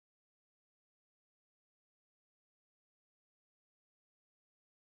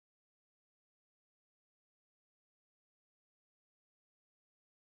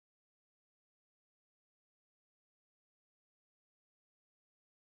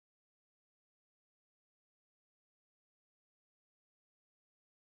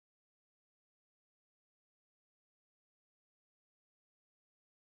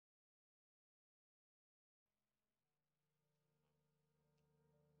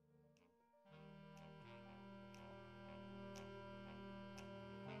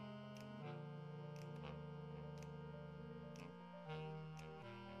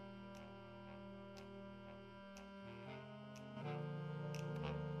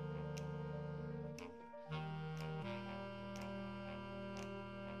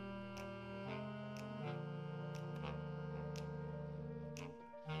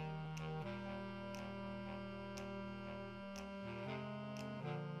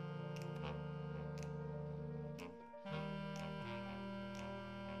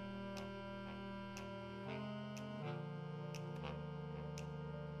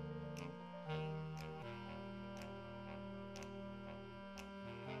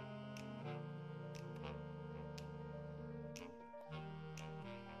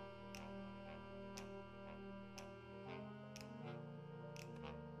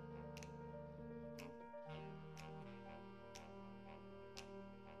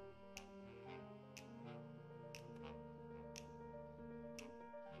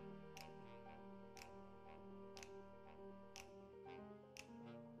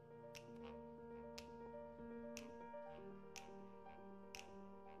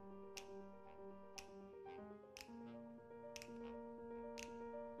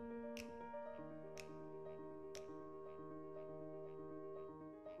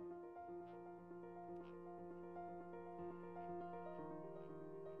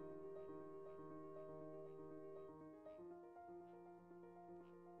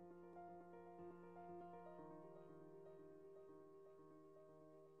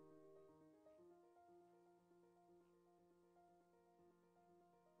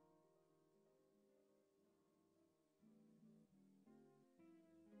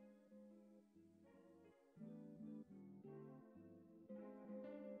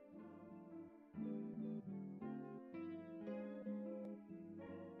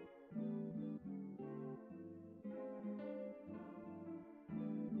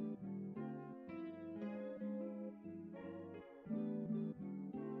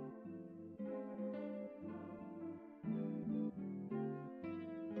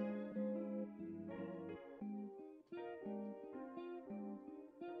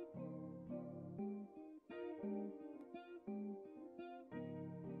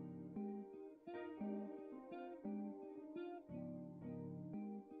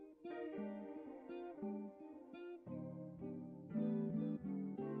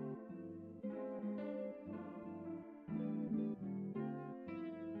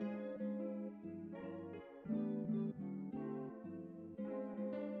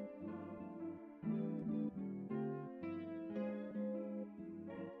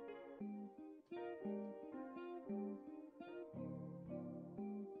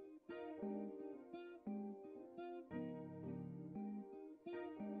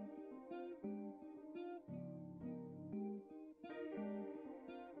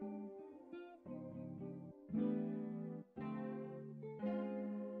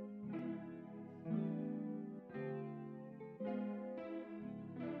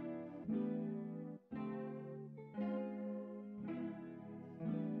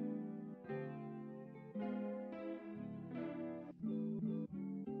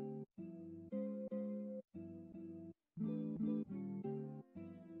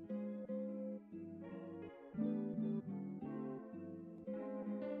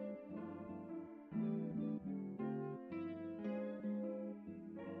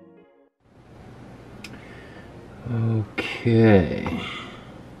Okay.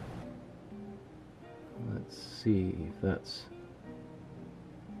 Let's see if that's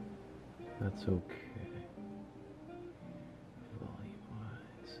okay.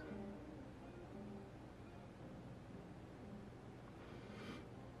 Volume-wise.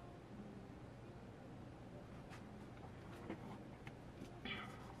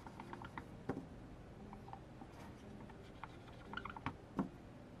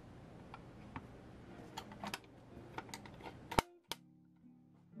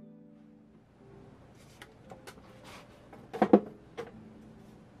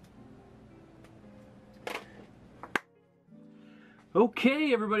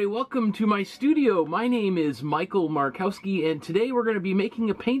 Okay, everybody, welcome to my studio. My name is Michael Markowsky, and today we're going to be making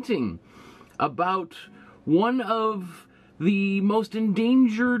a painting about one of the most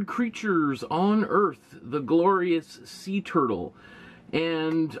endangered creatures on Earth, the glorious sea turtle.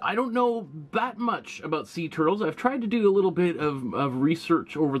 And I don't know that much about sea turtles. I've tried to do a little bit of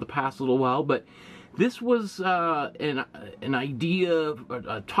research over the past little while, but this was an idea,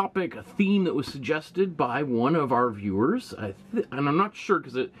 a topic, a theme that was suggested by one of our viewers. And I'm not sure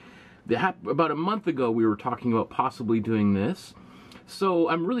because about a month ago we were talking about possibly doing this. So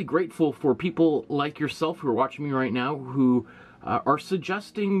I'm really grateful for people like yourself who are watching me right now who are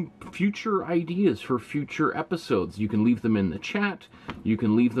suggesting future ideas for future episodes. You can leave them in the chat. You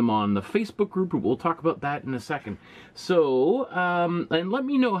can leave them on the Facebook group. We'll talk about that in a second. So, and let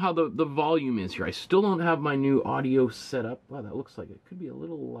me know how the volume is here. I still don't have my new audio set up. Wow, that looks like it could be a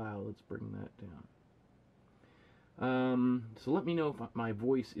little loud. Let's bring that down. So let me know if my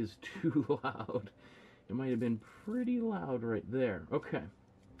voice is too loud. It might have been pretty loud right there. Okay.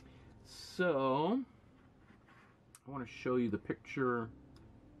 So I want to show you the picture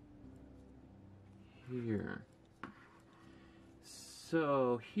here.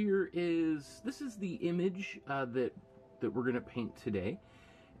 So this is the image that we're going to paint today,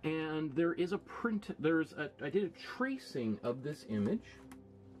 and there is a print. I did a tracing of this image,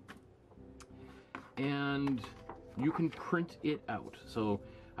 and you can print it out. So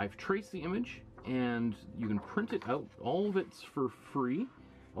I've traced the image, and you can print it out. All of it's for free.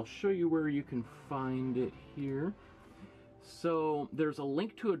 I'll show you where you can find it here. So there's a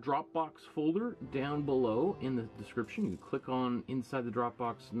link to a Dropbox folder down below in the description. You click on inside the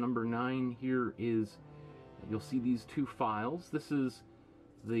Dropbox. Number 9 here is, you'll see these two files. This is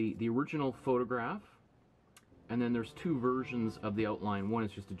the original photograph, and then there's two versions of the outline. One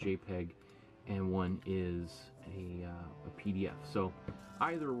is just a JPEG, and one is a PDF. So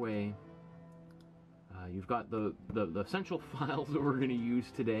either way, you've got the essential files that we're going to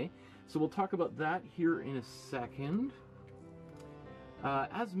use today. So we'll talk about that here in a second.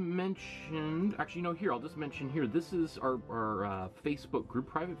 As mentioned, actually, no, here, I'll just mention here, this is our Facebook group,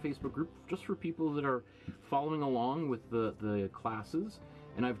 private Facebook group, just for people that are following along with the classes.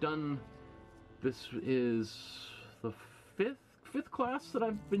 And I've done, this is the fifth class that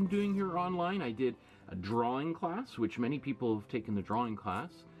I've been doing here online. I did a drawing class, which many people have taken the drawing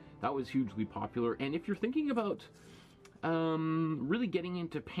class. That was hugely popular. And if you're thinking about really getting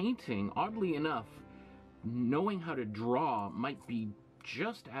into painting, oddly enough, knowing how to draw might be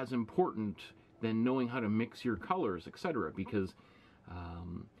just as important than knowing how to mix your colors, etc. Because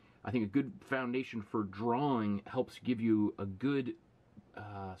I think a good foundation for drawing helps give you a good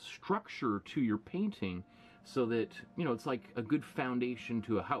structure to your painting, so that, you know, it's like a good foundation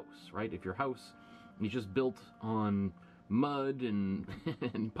to a house, right? If your house is just built on mud and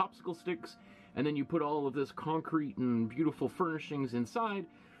popsicle sticks, and then you put all of this concrete and beautiful furnishings inside,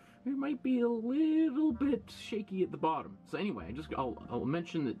 it might be a little bit shaky at the bottom. So anyway, I'll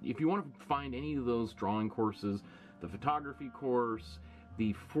mention that if you want to find any of those drawing courses, the photography course,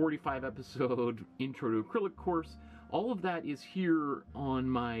 the 45 episode intro to acrylic course, all of that is here on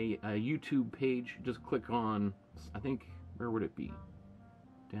my YouTube page. Just click on, I think, where would it be?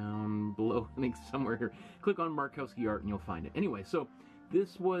 Down below, I think somewhere here. Click on Markowsky Art and you'll find it. Anyway, so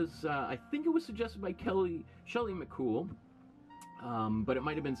this was, I think it was suggested by Shelley McCool. But it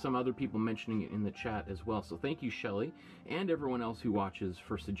might have been some other people mentioning it in the chat as well. So thank you, Shelley, and everyone else who watches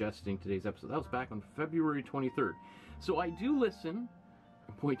for suggesting today's episode. That was back on February 23rd. So I do listen.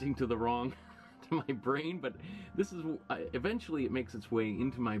 I'm pointing to the wrong, to my brain, but this is, eventually it makes its way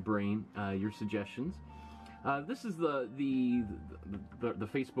into my brain, your suggestions. This is the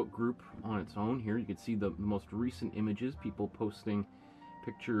Facebook group on its own here. You can see the most recent images, people posting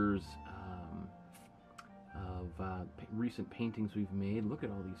pictures of recent paintings we've made. Look at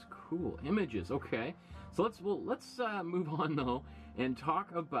all these cool images. Okay, so let's move on though and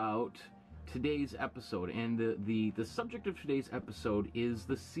talk about today's episode. And the subject of today's episode is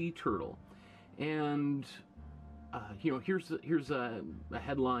the sea turtle. And you know, here's a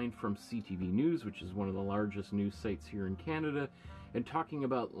headline from CTV News, which is one of the largest news sites here in Canada, and talking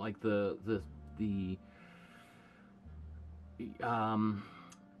about like the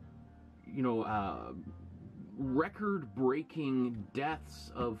record-breaking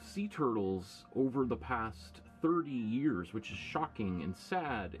deaths of sea turtles over the past 30 years, which is shocking and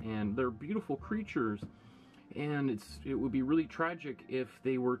sad, and they're beautiful creatures, and it would be really tragic if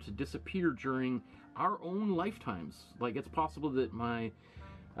they were to disappear during our own lifetimes. Like, it's possible that my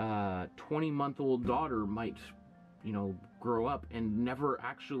 20-month-old daughter might, you know, grow up and never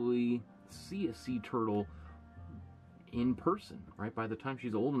actually see a sea turtle in person, right? By the time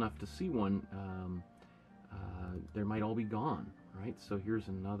she's old enough to see one, they might all be gone, right? So here's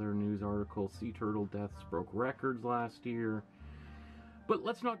another news article. Sea turtle deaths broke records last year. But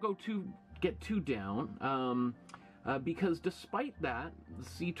let's not get too down, because despite that, the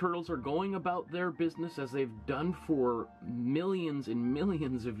sea turtles are going about their business as they've done for millions and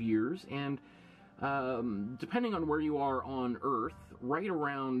millions of years, and depending on where you are on Earth, right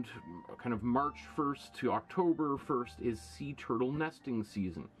around kind of March 1st to October 1st is sea turtle nesting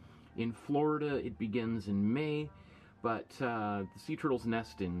season. In Florida, it begins in May, but the sea turtles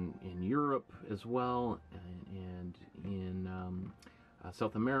nest in Europe as well, and in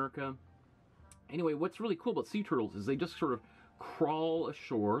South America. Anyway, what's really cool about sea turtles is they just sort of crawl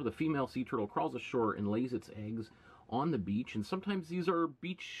ashore. The female sea turtle crawls ashore and lays its eggs on the beach, and sometimes these are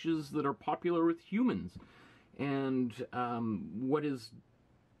beaches that are popular with humans. And what is,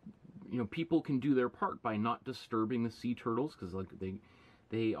 you know, people can do their part by not disturbing the sea turtles, because like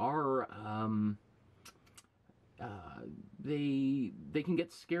they are they can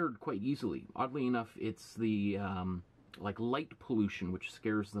get scared quite easily. Oddly enough, it's the like light pollution which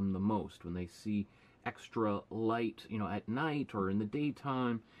scares them the most when they see extra light, you know, at night or in the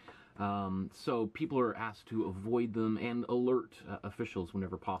daytime. So people are asked to avoid them and alert officials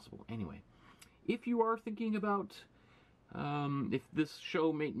whenever possible. Anyway, if you are thinking about if this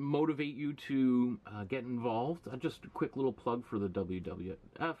show may motivate you to get involved, just a quick little plug for the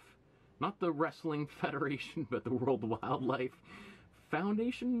WWF, not the Wrestling Federation, but the World Wildlife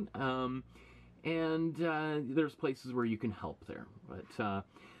Foundation, and there's places where you can help there. But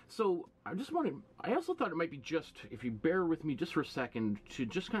so I also thought it might be just, if you bear with me just for a second, to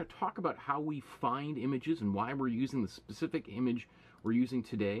just kind of talk about how we find images and why we're using the specific image we're using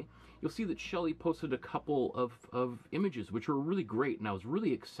today. You'll see that Shelley posted a couple of images which were really great, and I was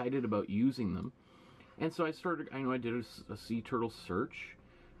really excited about using them. And so I did a sea turtle search,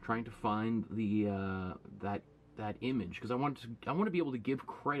 trying to find the that image, because I want to be able to give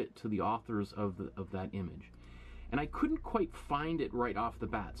credit to the authors of that image. And I couldn't quite find it right off the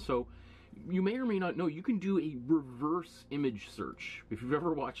bat. So you may or may not know, you can do a reverse image search. If you've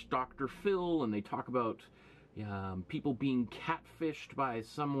ever watched Dr. Phil and they talk about people being catfished by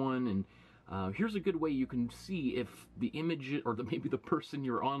someone, and here's a good way you can see if the image, or maybe the person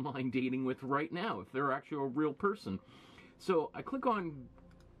you're online dating with right now, if they're actually a real person. So I click on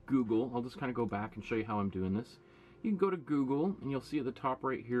Google. I'll just kind of go back and show you how I'm doing this. You can go to Google, and you'll see at the top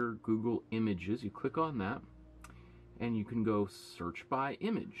right here, Google Images. You click on that, and you can go search by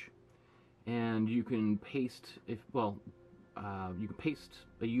image, and you can paste you can paste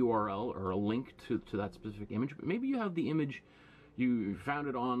a URL or a link to that specific image. But maybe you have the image, you found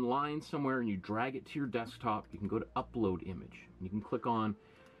it online somewhere, and you drag it to your desktop. You can go to Upload Image, and you can click on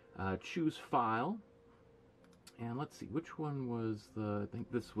Choose File, and let's see, which one was I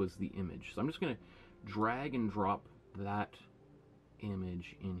think this was the image. So I'm just going to drag and drop that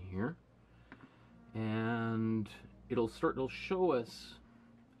image in here, and it'll show us,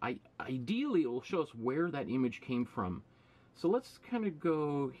 ideally it will show us where that image came from. So let's kind of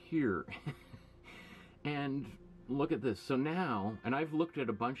go here and look at this. So now, and I've looked at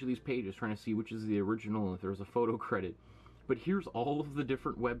a bunch of these pages trying to see which is the original and if there's a photo credit, but here's all of the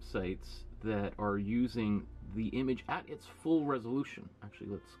different websites that are using the image at its full resolution. Actually,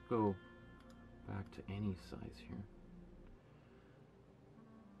 let's go back to any size here.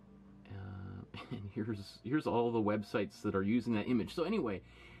 And here's all the websites that are using that image. So anyway,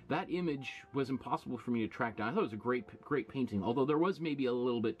 that image was impossible for me to track down. I thought it was a great painting, although there was maybe a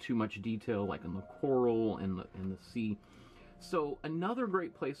little bit too much detail, like in the coral and the sea. So another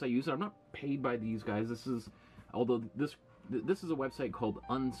great place I use, I'm not paid by these guys. This is a website called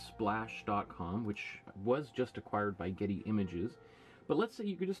unsplash.com, which was just acquired by Getty Images. But let's say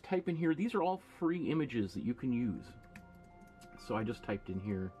you could just type in here, these are all free images that you can use. So I just typed in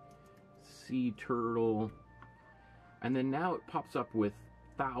here, sea turtle, and then now it pops up with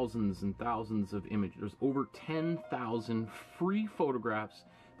thousands and thousands of images. There's over 10,000 free photographs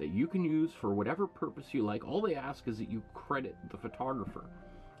that you can use for whatever purpose you like. All they ask is that you credit the photographer.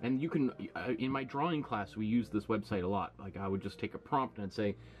 And you can, in my drawing class, we use this website a lot. Like, I would just take a prompt and I'd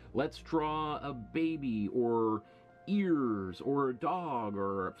say, let's draw a baby, or ears, or a dog,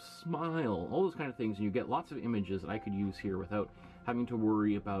 or a smile, all those kind of things. And you get lots of images that I could use here without having to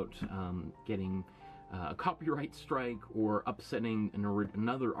worry about getting a copyright strike or upsetting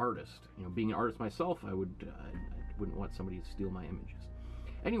another artist. You know, being an artist myself, I wouldn't want somebody to steal my images.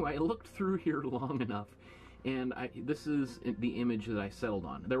 Anyway, I looked through here long enough, and this is the image that I settled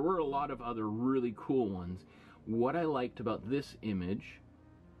on. There were a lot of other really cool ones. What I liked about this image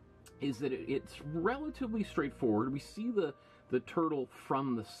is that it's relatively straightforward. We see the turtle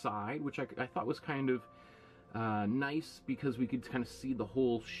from the side, which I thought was kind of nice, because we could kind of see the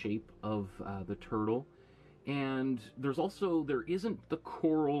whole shape of the turtle. And there isn't the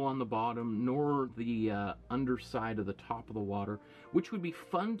coral on the bottom, nor the underside of the top of the water, which would be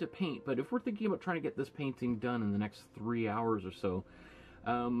fun to paint. But if we're thinking about trying to get this painting done in the next 3 hours or so,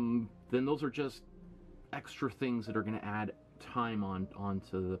 then those are just extra things that are going to add time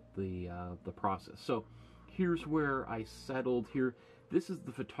onto the process. So here's where I settled here. This is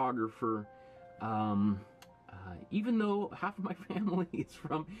the photographer. Even though half of my family is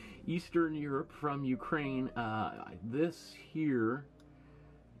from Eastern Europe, from Ukraine, this here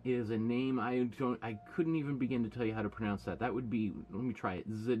is a name I couldn't even begin to tell you how to pronounce that. That would be, let me try it,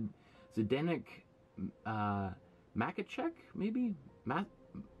 Zdenek Makachek, maybe?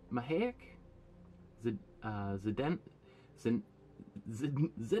 Mahek?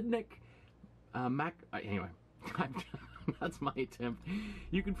 Zdenek anyway. That's my attempt.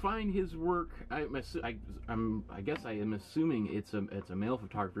 You can find his work. I guess I am assuming it's a male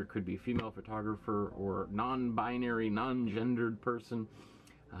photographer. It could be a female photographer or non-binary, non-gendered person.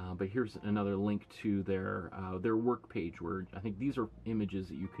 But here's another link to their work page, where I think these are images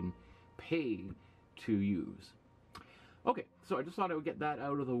that you can pay to use. Okay, so I just thought I would get that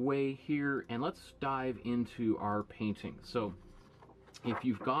out of the way here, and let's dive into our painting. So if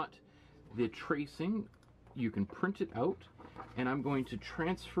you've got the tracing, you can print it out, and I'm going to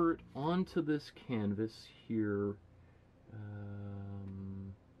transfer it onto this canvas here.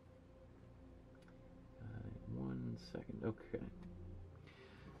 One second. Okay.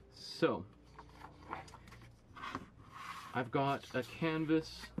 So I've got a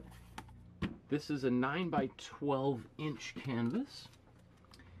canvas. This is a 9 by 12 inch canvas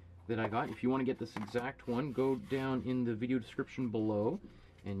that I got. If you want to get this exact one, go down in the video description below,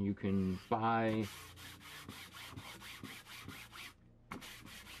 and you can buy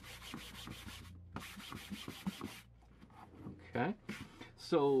okay.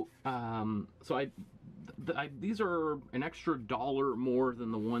 So these are an extra $1 more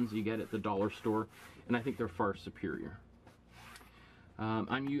than the ones you get at the dollar store, and I think they're far superior.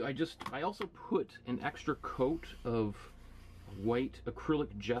 I also put an extra coat of white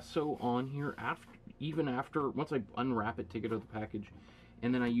acrylic gesso on here once I unwrap it, take it out of the package,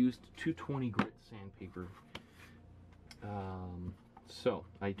 and then I used 220 grit sandpaper. So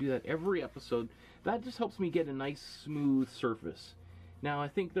I do that every episode. That just helps me get a nice smooth surface. Now, I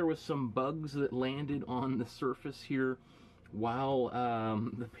think there was some bugs that landed on the surface here while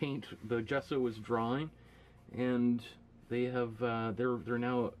the gesso was drying, and they're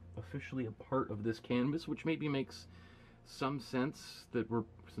now officially a part of this canvas, which maybe makes some sense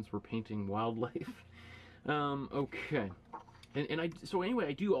since we're painting wildlife. Okay, so anyway,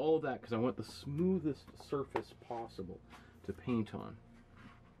 I do all of that because I want the smoothest surface possible to paint on.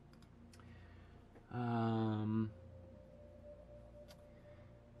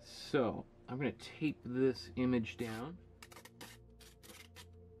 So I'm going to tape this image down,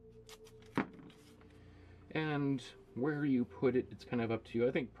 and where you put it, it's kind of up to you.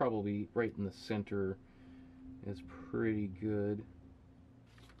 I think probably right in the center is pretty good.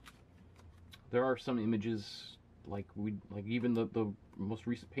 There are some images, like even the most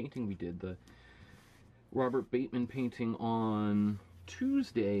recent painting we did, the Robert Bateman painting on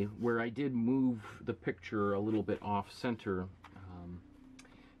Tuesday, where I did move the picture a little bit off center.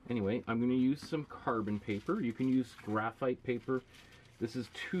 Anyway, I'm going to use some carbon paper. You can use graphite paper. This is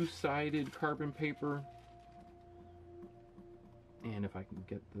two-sided carbon paper. And if I can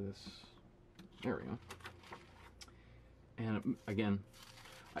get this, there we go. And again,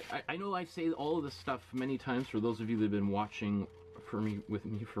 I know I say all of this stuff many times for those of you that have been watching with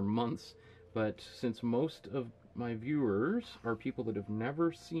me for months, but since most of my viewers are people that have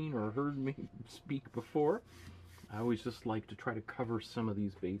never seen or heard me speak before, I always just like to try to cover some of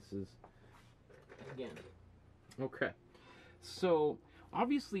these bases again. Okay, so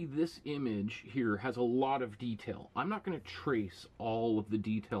obviously this image here has a lot of detail. I'm not going to trace all of the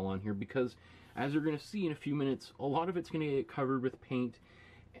detail on here because, as you're going to see in a few minutes, a lot of it's going to get covered with paint,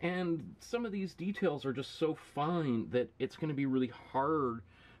 and some of these details are just so fine that it's going to be really hard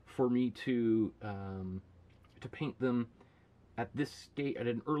for me to paint them at this stage, at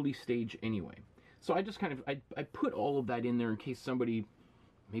an early stage anyway. So I just kind of, I put all of that in there in case somebody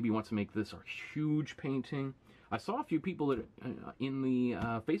maybe wants to make this a huge painting. I saw a few people that in the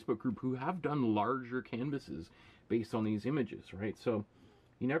Facebook group who have done larger canvases based on these images, right? So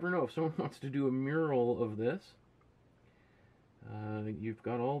you never know if someone wants to do a mural of this. You've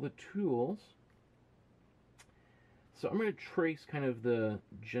got all the tools. So I'm going to trace kind of the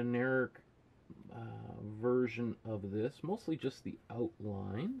generic version of this, mostly just the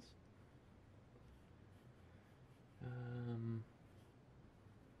outlines.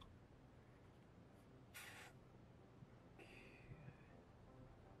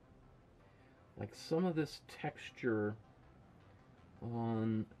 Like some of this texture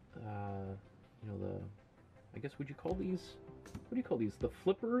on, you know, the, I guess, would you call these, what do you call these, the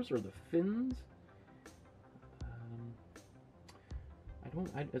flippers or the fins?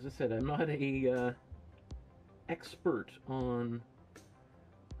 As I said, I'm not a expert on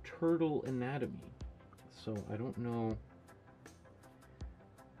turtle anatomy, so I don't know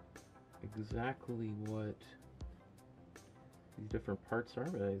exactly what these different parts are,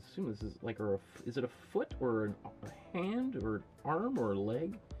 but I assume this is like, is it a foot or a hand or an arm or a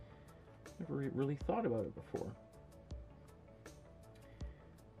leg? Never really thought about it before.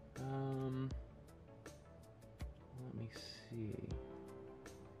 Let me see.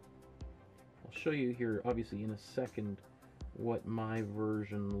 I'll show you here, obviously, in a second, what my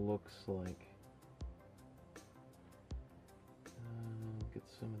version looks like. Get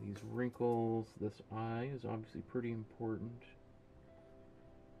some of these wrinkles. This eye is obviously pretty important.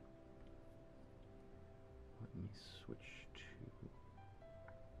 Let me switch to...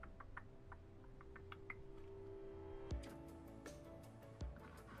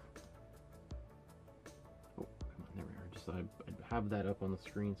 Oh, come on, there we are. Just thought I'd have that up on the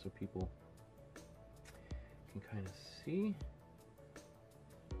screen so people can kind of see.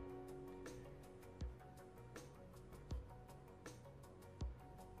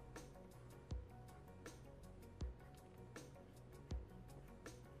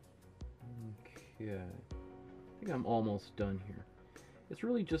 Okay, I think I'm almost done here. It's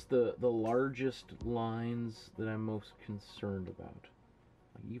really just the largest lines that I'm most concerned about.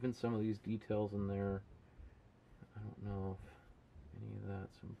 Like even some of these details in there, I don't know if any of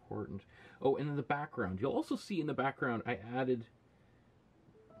that's important. Oh, and in the background, you'll also see in the background I added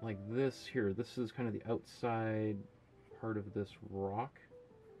like this here. This is kind of the outside part of this rock.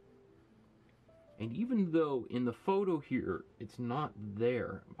 And even though in the photo here it's not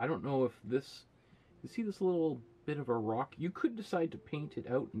there, I don't know if this, you see this little bit of a rock? You could decide to paint it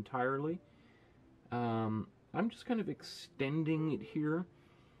out entirely. I'm just kind of extending it here,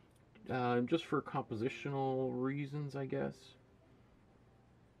 just for compositional reasons, I guess.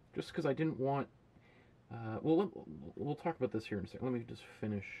 Just because I didn't want... well, we'll talk about this here in a second. Let me just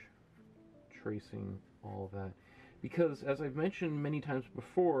finish tracing all of that. Because, as I've mentioned many times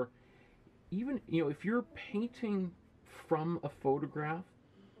before, even, you know, if you're painting from a photograph,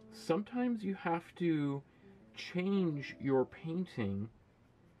 sometimes you have to change your painting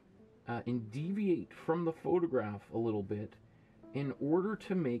and deviate from the photograph a little bit in order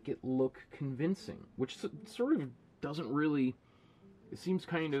to make it look convincing, which sort of doesn't really, it seems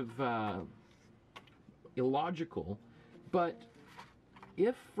kind of illogical. But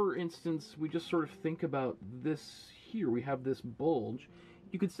if, for instance, we just sort of think about this here, we have this bulge,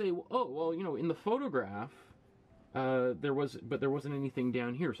 you could say, well, oh, well, you know, in the photograph, there wasn't anything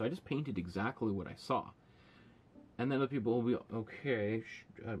down here, so I just painted exactly what I saw. And then the people will be, okay,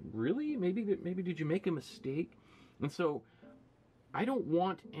 really? Maybe did you make a mistake? And so I don't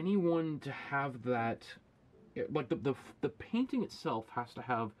want anyone to have that, like the painting itself has to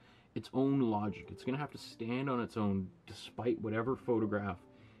have its own logic. It's going to have to stand on its own despite whatever photograph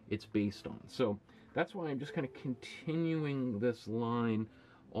it's based on. So that's why I'm just kind of continuing this line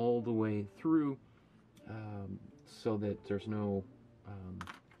all the way through, so that there's no,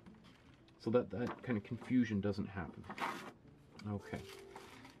 so that kind of confusion doesn't happen. Okay.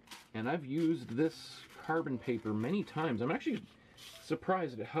 And I've used this carbon paper many times. I'm actually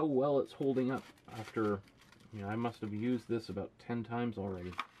surprised at how well it's holding up after, you know, I must have used this about 10 times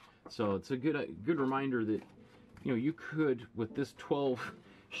already. So it's a good reminder that, you know, you could, with this 12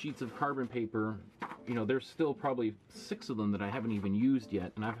 sheets of carbon paper, you know, there's still probably 6 of them that I haven't even used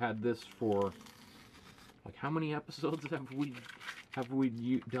yet, and I've had this for Like, how many episodes have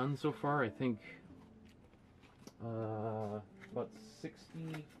we done so far? I think about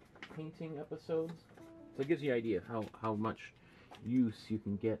 60 painting episodes. So it gives you an idea of how much use you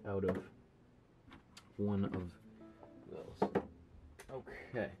can get out of one of those.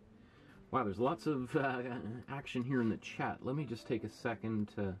 Okay. Wow, there's lots of action here in the chat. Let me just take a second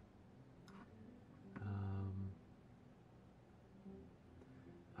to...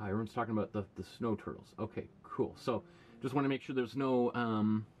 everyone's talking about the snow turtles. Okay, cool. So, just want to make sure there's no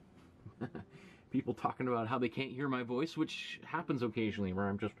people talking about how they can't hear my voice, which happens occasionally, where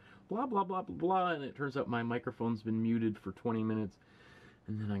I'm just blah, blah, blah, blah, blah, and it turns out my microphone's been muted for 20 minutes,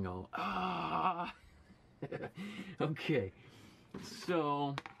 and then I go, ah! Okay,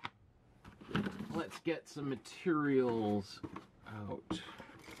 so let's get some materials out.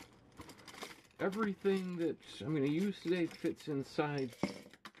 Everything that I'm going to use today fits inside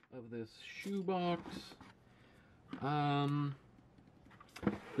of this shoebox.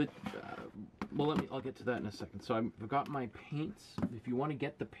 Well, I'll get to that in a second. So I've got my paints. If you want to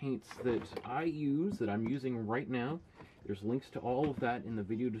get the paints that I use, that I'm using right now, there's links to all of that in the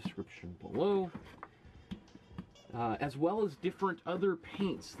video description below. As well as different other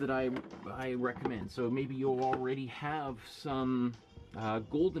paints that I recommend. So maybe you'll already have some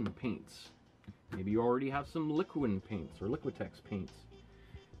golden paints. Maybe you already have some Liquin paints or Liquitex paints.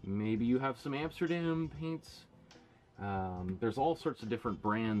 Maybe you have some Amsterdam paints. There's all sorts of different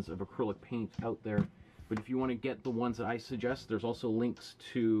brands of acrylic paint out there. But if you want to get the ones that I suggest, there's also links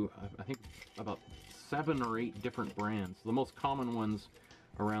to, I think, about 7 or 8 different brands. The most common ones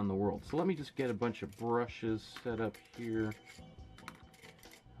around the world. So let me just get a bunch of brushes set up here.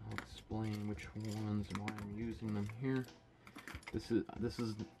 I'll explain which ones and why I'm using them here. This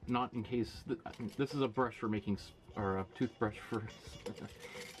is not in case, this is a brush for making, or a toothbrush for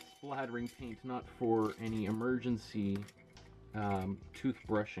splattering paint, not for any emergency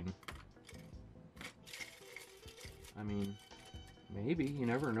toothbrushing. I mean, maybe, you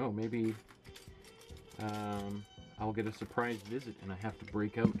never know, maybe I'll get a surprise visit and I have to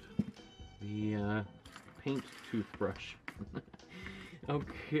break out the paint toothbrush.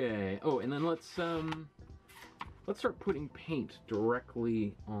 Okay, oh, and then let's start putting paint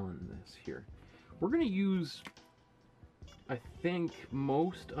directly on this here. We're going to use, I think,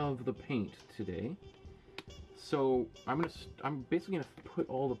 most of the paint today. So I'm basically going to put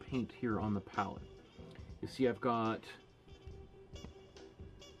all the paint here on the palette. You see, I've got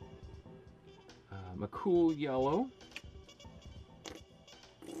a cool yellow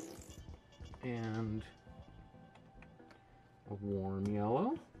and a warm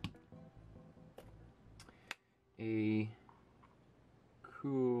yellow, a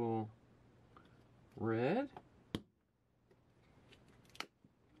cool red,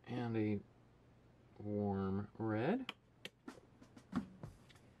 and a warm red,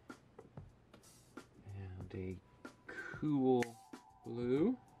 and a cool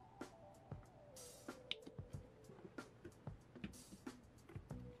blue,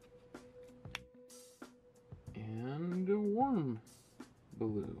 and a warm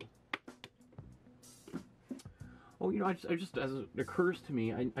blue. Oh, you know, I just as it occurs to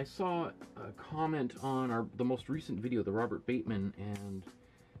me, I saw a comment on the most recent video, the Robert Bateman, and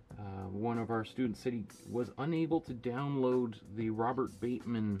one of our students said he was unable to download the Robert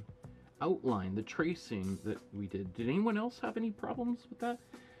Bateman outline, the tracing that we did. Did anyone else have any problems with that?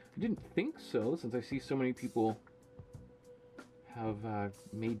 I didn't think so, since I see so many people have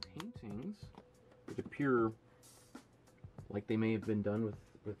made paintings that appear like they may have been done with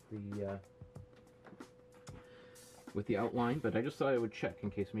the outline, but I just thought I would check in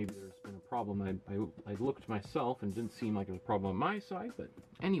case maybe there's been a problem. I looked myself and it didn't seem like there was a problem on my side, but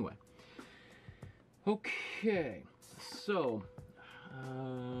anyway. Okay, so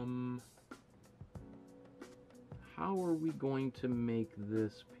how are we going to make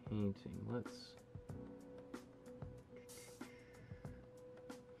this painting?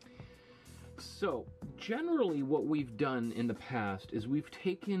 So generally what we've done in the past is we've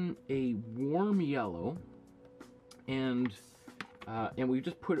taken a warm yellow and we've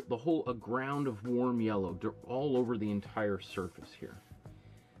just put a ground of warm yellow all over the entire surface here.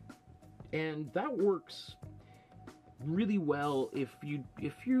 And that works really well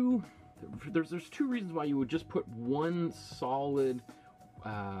there's two reasons why you would just put one solid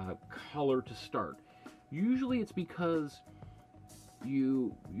color to start. Usually it's because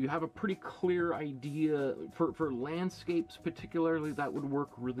you have a pretty clear idea for landscapes particularly. That would work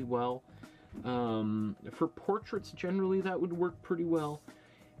really well. For portraits generally that would work pretty well,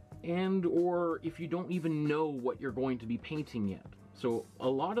 and or if you don't even know what you're going to be painting yet. So a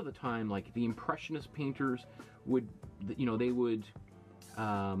lot of the time, like the Impressionist painters would, you know, they would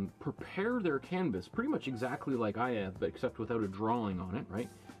prepare their canvas pretty much exactly like I have, but except without a drawing on it, right?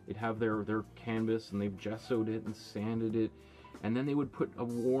 They'd have their canvas and they've gessoed it and sanded it, and then they would put a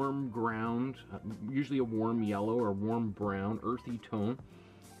warm ground, usually a warm yellow or warm brown, earthy tone,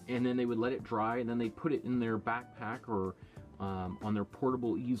 and then they would let it dry, and then they'd put it in their backpack or on their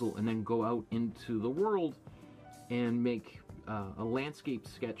portable easel, and then go out into the world and make a landscape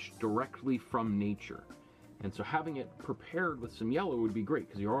sketch directly from nature. And so having it prepared with some yellow would be great,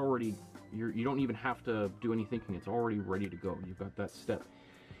 because you don't even have to do any thinking. It's already ready to go. You've got that step.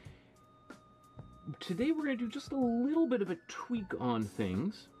 Today we're going to do just a little bit of a tweak on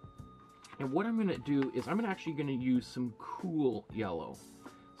things. And what I'm going to do is I'm actually going to use some cool yellow.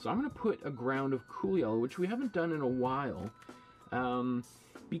 So I'm going to put a ground of cool yellow, which we haven't done in a while,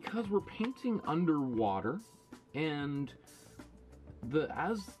 because we're painting underwater, and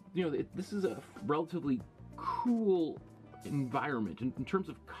this is a relatively cool environment in terms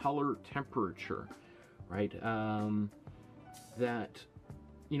of color temperature, right? That,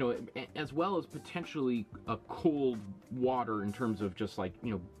 you know, as well as potentially a cold water in terms of just like,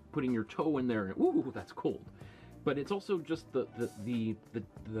 you know, putting your toe in there and ooh, that's cold. But it's also just the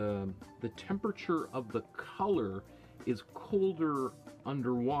temperature of the color is colder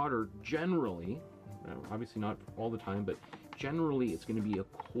underwater generally. Obviously not all the time, but generally it's going to be a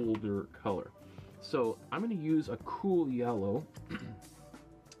colder color. So I'm going to use a cool yellow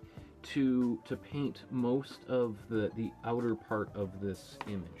to paint most of the outer part of this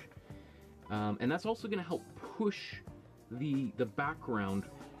image. And that's also going to help push the background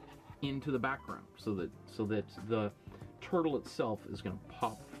into the background so that the turtle itself is going to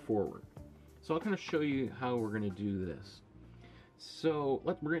pop forward. So I'll kind of show you how we're going to do this. So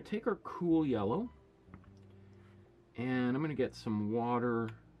we're going to take our cool yellow, and I'm going to get some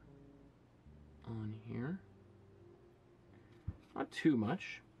water on here. Not too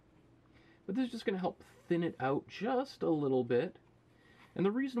much, but this is just going to help thin it out just a little bit. And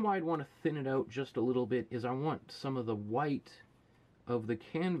the reason why I'd want to thin it out just a little bit is I want some of the white of the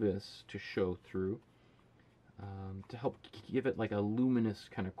canvas to show through, to help give it like a luminous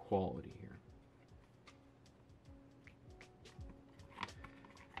kind of quality here.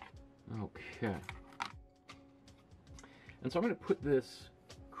 Okay. And so I'm going to put this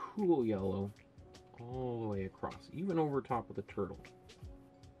cool yellow all the way across, even over top of the turtle.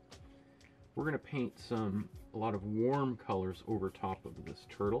 We're going to paint a lot of warm colors over top of this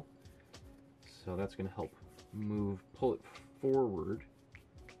turtle. So that's going to help pull it forward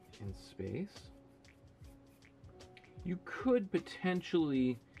in space. You could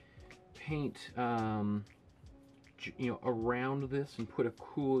potentially paint, you know, around this and put a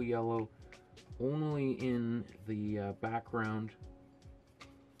cool yellow only in the background.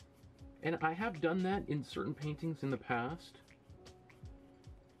 And I have done that in certain paintings in the past.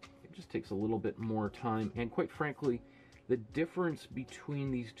 It just takes a little bit more time, and quite frankly, the difference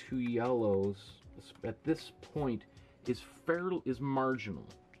between these two yellows at this point is marginal.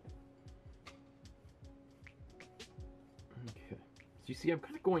 Okay, so you see I'm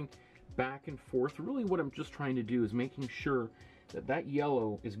kind of going back and forth. Really what I'm just trying to do is making sure that that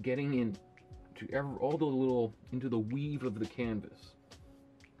yellow is getting into into the weave of the canvas.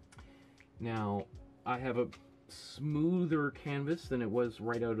 Now, I have a smoother canvas than it was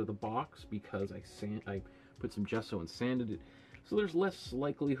right out of the box because I put some gesso and sanded it. So there's less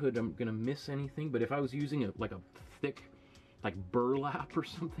likelihood I'm gonna miss anything, but if I was using like a thick, like burlap or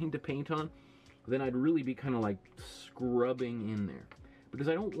something to paint on, then I'd really be kind of like scrubbing in there. Because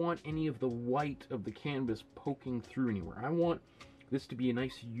I don't want any of the white of the canvas poking through anywhere. I want this to be a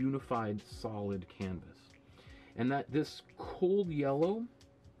nice unified solid canvas. And that this cold yellow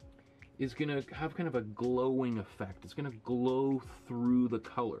is going to have kind of a glowing effect. It's going to glow through the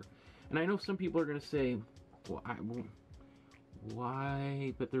color. And I know some people are going to say, well,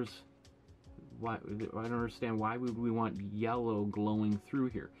 why? But why? I don't understand. Why would we want yellow glowing through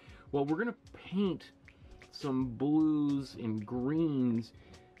here? Well, we're going to paint some blues and greens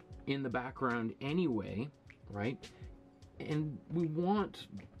in the background anyway, right? And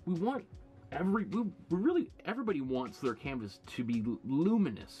everybody wants their canvas to be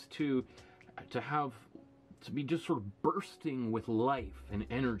luminous, to be just sort of bursting with life and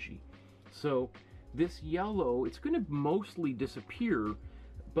energy. So this yellow, it's going to mostly disappear,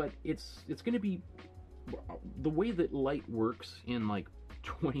 but it's going to be the way that light works in like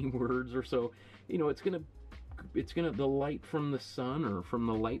 20 words or so. You know, the light from the sun or from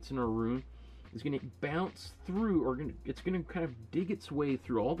the lights in our room is going to bounce through, or it's going to kind of dig its way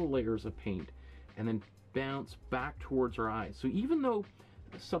through all the layers of paint and then bounce back towards our eyes. So even though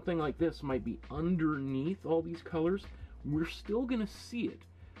something like this might be underneath all these colors, we're still going to see it.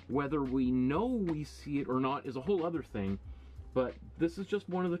 Whether we know we see it or not is a whole other thing, but this is just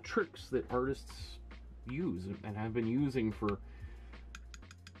one of the tricks that artists use and have been using for,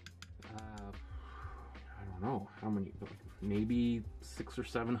 I don't know how many, maybe 600 or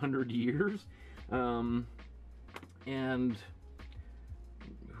 700 years. And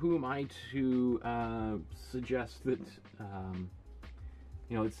who am I to suggest that,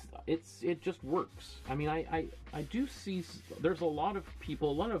 you know, it just works. I mean, I do see there's a lot of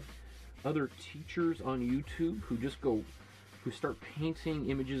people, a lot of other teachers on YouTube who start painting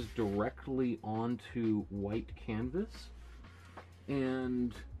images directly onto white canvas,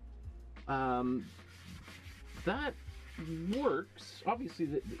 and that works. Obviously,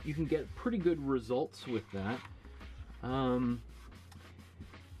 that you can get pretty good results with that.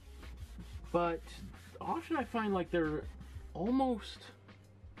 But often I find like there's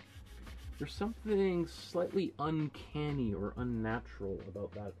something slightly uncanny or unnatural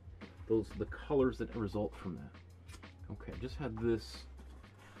about that, the colors that result from that. Okay, just had this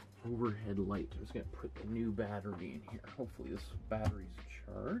overhead light. I'm just gonna put the new battery in here. Hopefully this battery's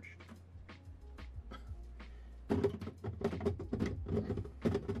charged.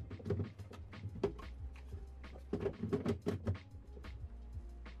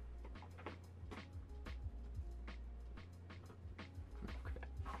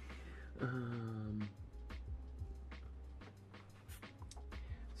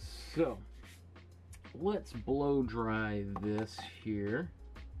 So let's blow dry this here.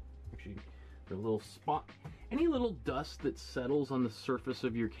 Actually, the little spot, any little dust that settles on the surface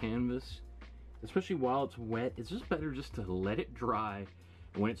of your canvas, especially while it's wet, it's just better just to let it dry.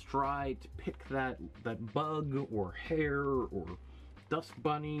 And when it's dry, to pick that bug or hair or dust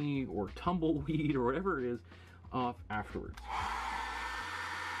bunny or tumbleweed or whatever it is off afterwards.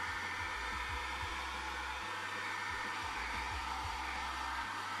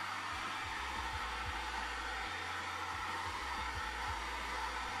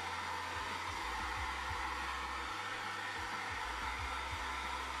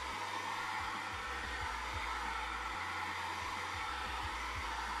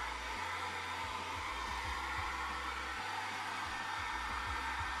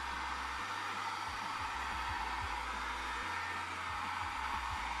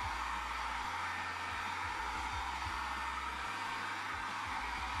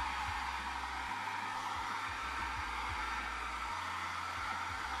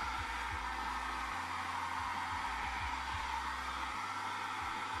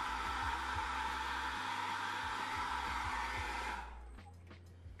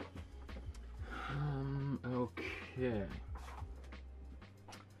 Okay.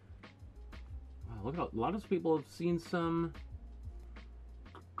 Wow, look how a lot of people have seen some.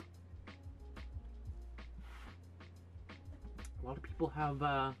 A lot of people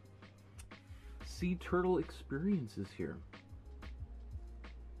have sea turtle experiences here.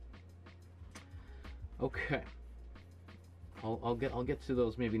 Okay. I'll get to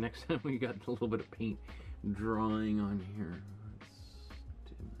those maybe next time we got a little bit of paint drying on here. Let's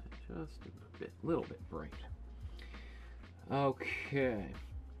dim that just a little bit bright. Okay,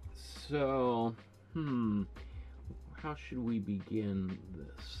 so, how should we begin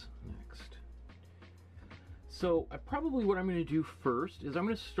this next? So, what I'm going to do first is I'm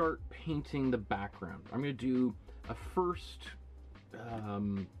going to start painting the background. I'm going to do a first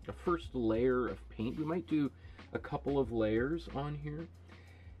layer of paint. We might do a couple of layers on here,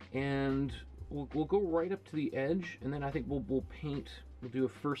 and we'll go right up to the edge, and then I think we'll do a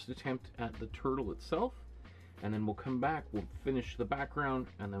first attempt at the turtle itself. And then we'll come back, we'll finish the background,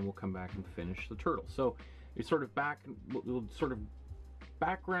 and then we'll come back and finish the turtle. So it's sort of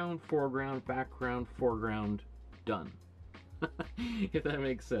background, foreground, done. If that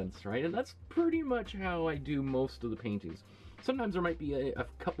makes sense, right? And that's pretty much how I do most of the paintings. Sometimes there might be a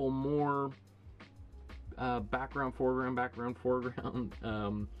couple more background, foreground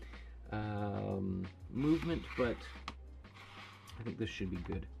movement, but I think this should be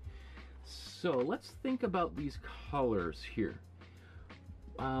good. So let's think about these colors here.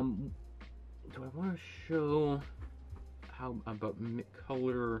 Do I want to show how about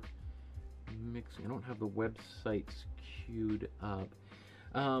color mixing? I don't have the websites queued up.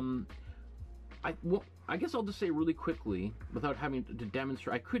 I guess I'll just say really quickly, without having to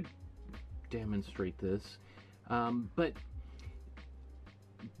demonstrate. I could demonstrate this, but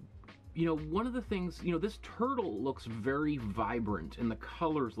you know, one of the things, you know, this turtle looks very vibrant and the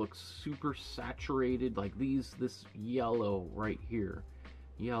colors look super saturated, like this yellow right here,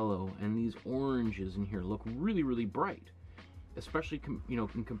 yellow, and these oranges in here look really, really bright, especially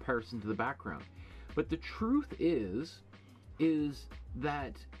in comparison to the background. But the truth is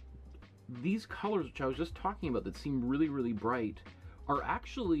that these colors, which I was just talking about, that seem really, really bright, are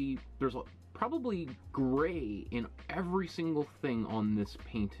actually, there's probably gray in every single thing on this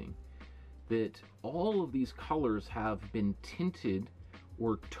painting. That all of these colors have been tinted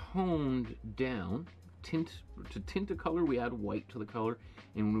or toned down. To tint a color, we add white to the color,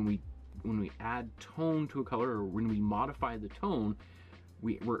 and when we add tone to a color, or when we modify the tone,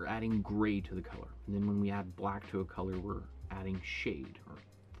 we're adding gray to the color. And then when we add black to a color, we're adding shade, or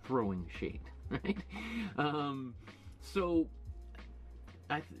throwing shade, right? So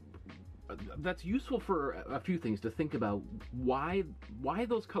that's useful for a few things to think about. Why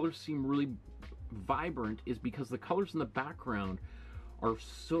those colors seem really vibrant is because the colors in the background are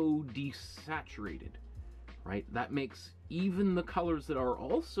so desaturated, right? That makes even the colors that are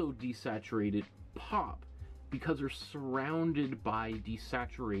also desaturated pop, because they're surrounded by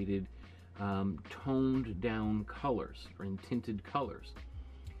desaturated, toned down colors, or tinted colors.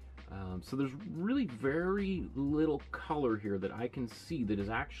 So there's really very little color here that I can see that is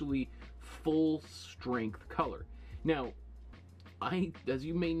actually full strength color. Now, as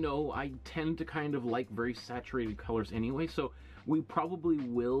you may know, I tend to kind of like very saturated colors anyway, so I probably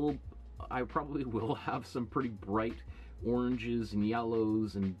will have some pretty bright oranges and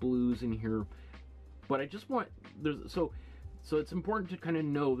yellows and blues in here. But I just want, so it's important to kind of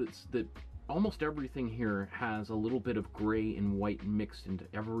know that almost everything here has a little bit of gray and white mixed into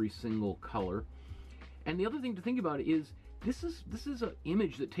every single color. And the other thing to think about is this is an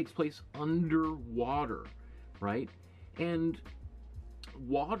image that takes place underwater, right? And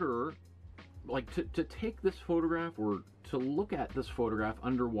water, like to take this photograph or to look at this photograph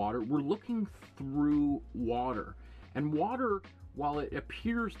underwater, we're looking through water. And water, while it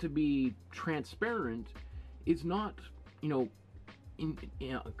appears to be transparent, is not,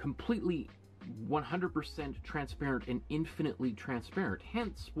 completely 100% transparent and infinitely transparent.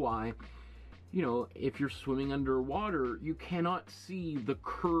 Hence why, if you're swimming underwater, you cannot see the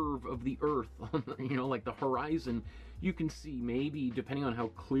curve of the earth on, like the horizon. You can see, maybe, depending on how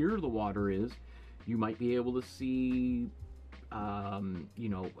clear the water is, you might be able to see,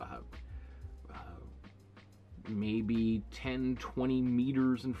 maybe 10, 20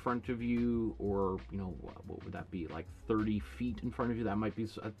 meters in front of you, or, what would that be, like 30 feet in front of you? That might be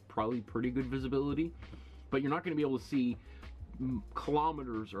probably pretty good visibility. But you're not going to be able to see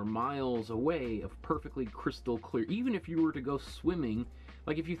kilometers or miles away of perfectly crystal clear. Even if you were to go swimming,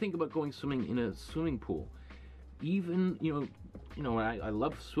 like if you think about going swimming in a swimming pool, even, I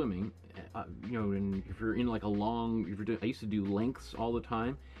love swimming, and if you're in like I used to do lengths all the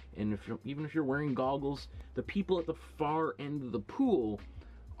time, and even if you're wearing goggles, the people at the far end of the pool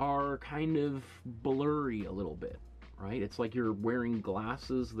are kind of blurry a little bit, right? It's like you're wearing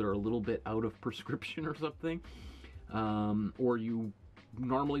glasses that are a little bit out of prescription or something, or you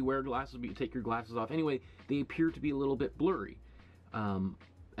normally wear glasses but you take your glasses off. Anyway, they appear to be a little bit blurry.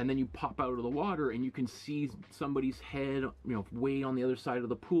 And then you pop out of the water and you can see somebody's head, way on the other side of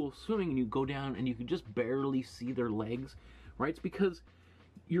the pool swimming, and you go down and you can just barely see their legs, right? It's because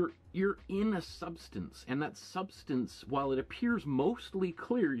you're in a substance, and that substance, while it appears mostly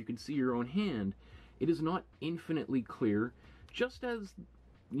clear, you can see your own hand, it is not infinitely clear. Just as,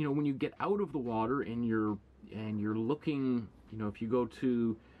 when you get out of the water and you're looking, if you go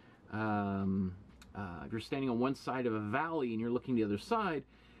to, if you're standing on one side of a valley and you're looking the other side,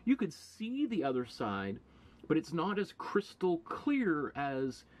 you could see the other side, but it's not as crystal clear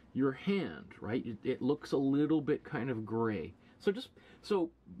as your hand, right? It looks a little bit kind of gray. So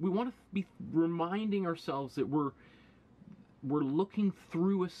we want to be reminding ourselves that we're looking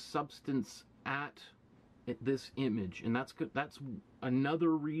through a substance at this image, and that's another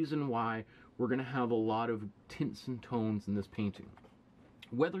reason why we're going to have a lot of tints and tones in this painting.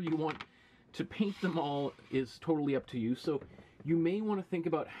 Whether you want to paint them all is totally up to you. So you may want to think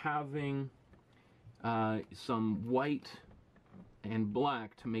about having some white and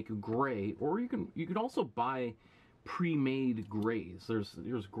black to make a gray, or you could also buy pre-made grays.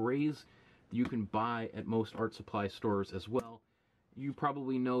 There's grays you can buy at most art supply stores as well. You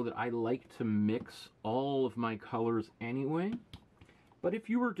probably know that I like to mix all of my colors anyway. But if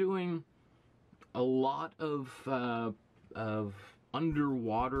you were doing a lot of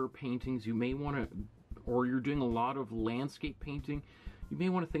underwater paintings, you may want to, or you're doing a lot of landscape painting, you may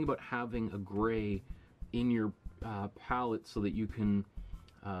want to think about having a gray in your palette so that you can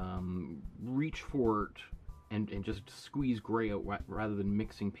reach for it and just squeeze gray out rather than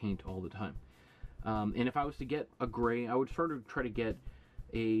mixing paint all the time. And if I was to get a gray, I would sort of try to get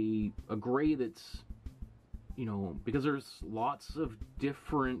a gray that's, you know, because there's lots of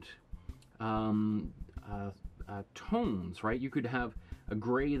different tones, right? You could have a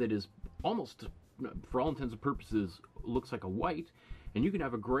gray that is almost, for all intents and purposes, looks like a white, and you can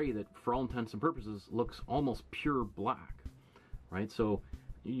have a gray that, for all intents and purposes, looks almost pure black, right? So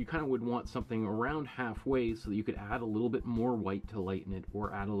you kind of would want something around halfway so that you could add a little bit more white to lighten it,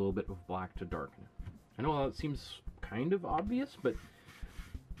 or add a little bit of black to darken it. I know that seems kind of obvious, but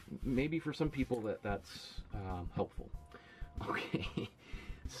maybe for some people that's helpful. Okay,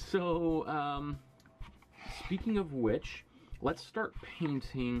 so speaking of which, let's start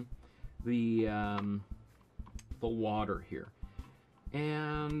painting the water here.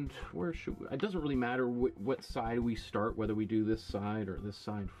 And where should we? It doesn't really matter what side we start, whether we do this side or this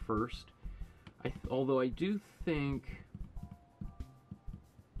side first. Although I do think,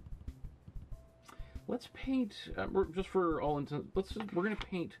 let's paint, just for all intents, we're going to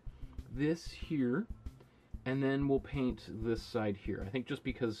paint this here, and then we'll paint this side here. I think just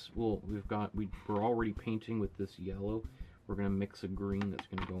because we're already painting with this yellow, we're going to mix a green that's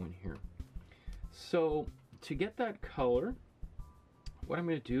going to go in here. So to get that color, what I'm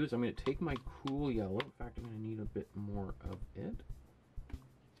going to do is I'm going to take my cool yellow. In fact, I'm going to need a bit more of it.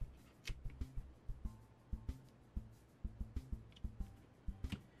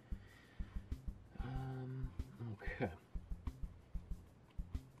 Okay.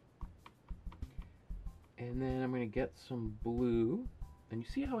 And then I'm going to get some blue. And you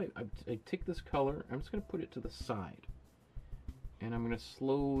see how I take this color, I'm just going to put it to the side. And I'm going to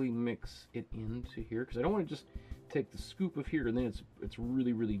slowly mix it into here, because I don't want to just take the scoop of here and then it's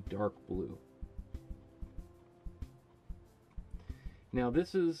really, really dark blue. Now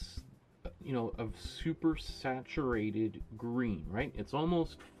this is, you know, a super saturated green, right? It's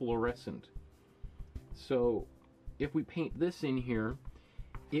almost fluorescent. So if we paint this in here,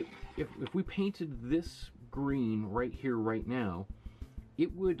 if we painted this green right here, right now,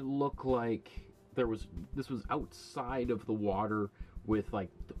 it would look like this was outside of the water with like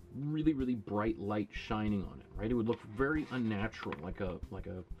the really, really bright light shining on it, right? It would look very unnatural, like a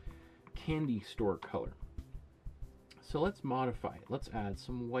candy store color. So let's modify it. Let's add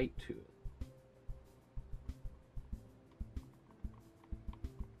some white to it.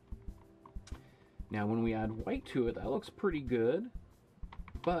 Now when we add white to it, that looks pretty good,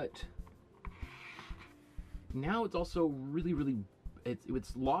 but now it's also really, really,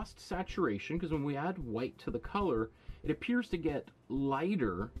 it's lost saturation, because when we add white to the color, it appears to get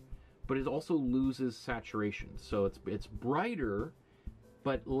lighter, but it also loses saturation. So it's brighter,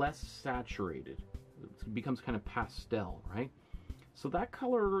 but less saturated. It becomes kind of pastel, right? So that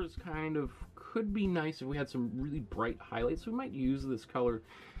color is could be nice if we had some really bright highlights. We might use this color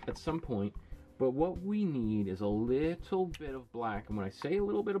at some point, but what we need is a little bit of black. And when I say a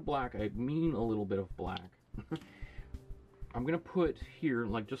little bit of black, I mean a little bit of black. I'm gonna put here,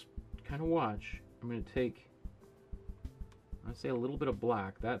 like, just kind of watch. I'm gonna take, I say a little bit of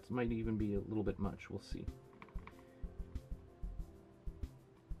black. That might even be a little bit much. We'll see.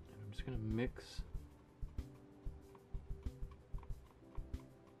 And I'm just gonna mix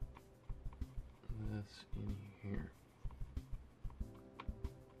this in here.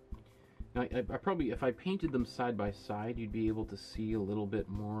 Now, I probably, if I painted them side by side, you'd be able to see a little bit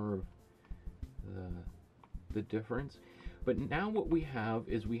more of the difference. But now what we have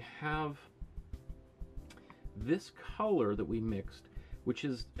is we have this color that we mixed, which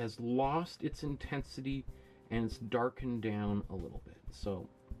has lost its intensity and it's darkened down a little bit. So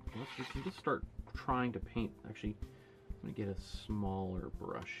we can just start trying to paint. Actually, I'm going to get a smaller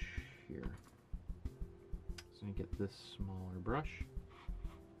brush here. So I'm going to get this smaller brush.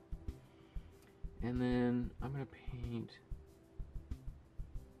 And then I'm going to paint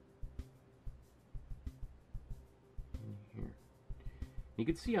in here. You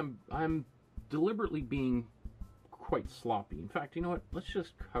can see I'm deliberately being quite sloppy. In fact, you know what? Let's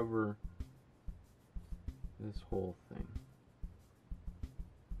just cover this whole thing.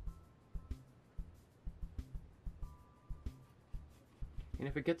 And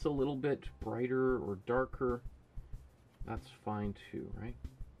if it gets a little bit brighter or darker, that's fine too, right?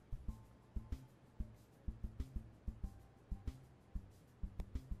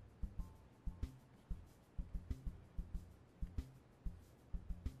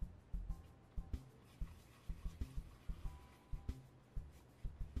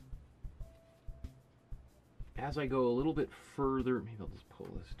 As I go a little bit further, maybe I'll just pull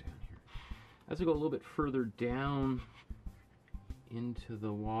this down here. As I go a little bit further down into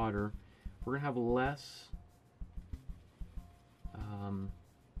the water, we're going to have less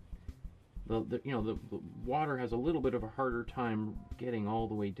the water has a little bit of a harder time getting all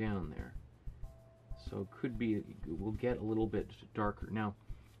the way down there. So it could be, we'll get a little bit darker. Now,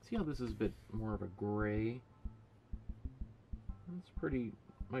 see how this is a bit more of a gray? It's pretty,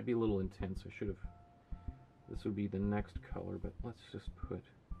 might be a little intense. I should have, this would be the next color, but let's just put,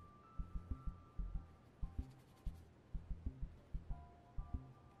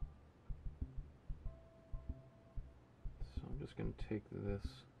 so I'm just going to take this,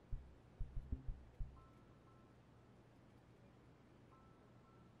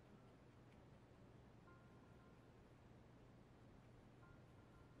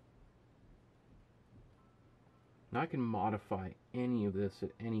 now I can modify any of this at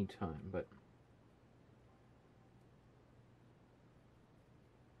any time, but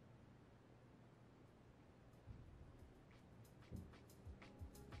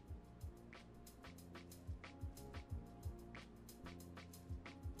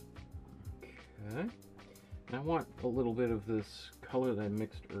okay. And I want a little bit of this color that I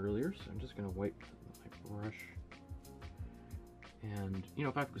mixed earlier, so I'm just going to wipe my brush. And you know,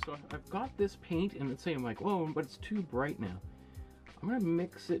 if I've got this paint, and let's say I'm like, oh, but it's too bright now. I'm gonna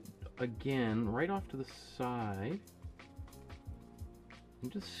mix it again right off to the side,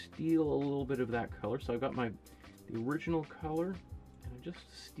 and just steal a little bit of that color. So I've got the original color, and I'm just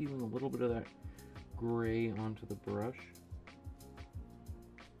stealing a little bit of that gray onto the brush,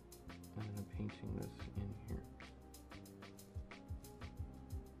 and I'm painting this in here.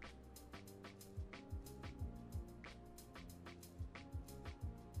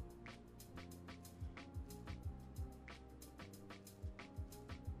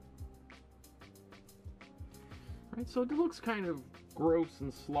 Right, so it looks kind of gross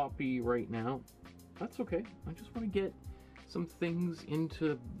and sloppy right now. That's okay. I just want to get some things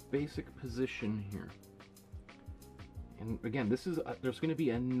into basic position here. And again, this is there's going to be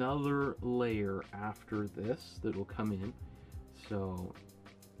another layer after this that will come in. So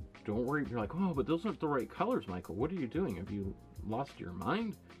don't worry. You're like, oh, but those aren't the right colors, Michael. What are you doing? Have you lost your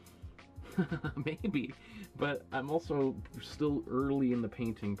mind? Maybe, but I'm also still early in the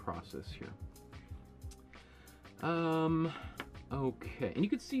painting process here. Okay, and you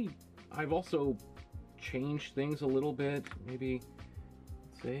can see I've also changed things a little bit. Maybe,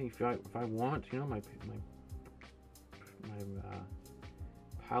 say, if I want, you know, my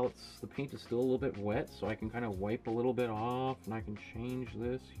palettes, the paint is still a little bit wet, so I can kind of wipe a little bit off, and I can change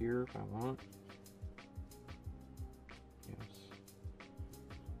this here if I want. Yes.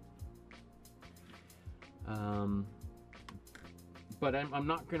 But I'm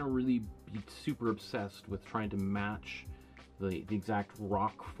not going to really be super obsessed with trying to match the exact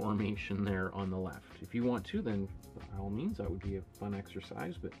rock formation there on the left. If you want to, then by all means, that would be a fun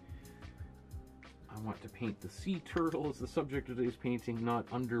exercise, but I want to paint the sea turtle as the subject of today's painting, not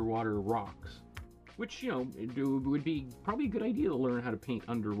underwater rocks. Which, you know, it would be probably a good idea to learn how to paint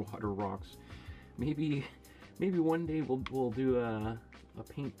underwater rocks. Maybe one day we'll do a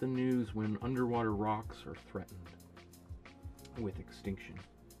paint the news when underwater rocks are threatened with extinction.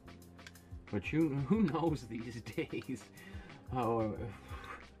 But who knows these days? You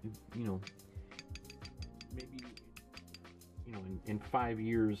know, maybe, you know, in 5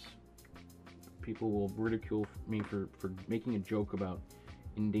 years, people will ridicule me for making a joke about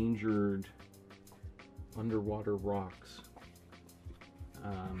endangered underwater rocks,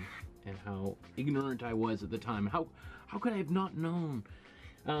 and how ignorant I was at the time. How could I have not known?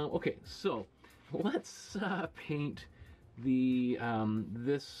 Okay, so let's paint the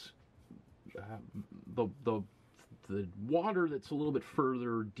water that's a little bit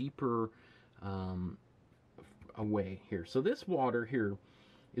further, deeper away here. So this water here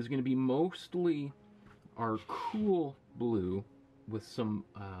is going to be mostly our cool blue with some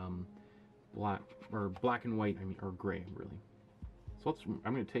black and white, I mean, or gray really. So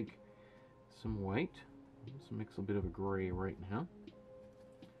I'm going to take some white, let's mix a bit of a gray right now.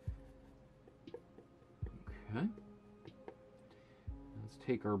 Okay. Let's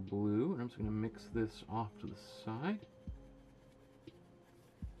take our blue, and I'm just going to mix this off to the side.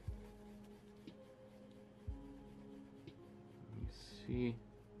 Let me see.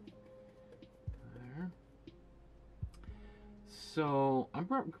 There. So I'm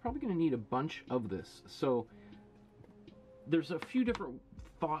probably going to need a bunch of this. So there's a few different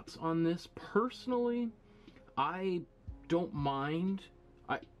thoughts on this. Personally, I don't mind.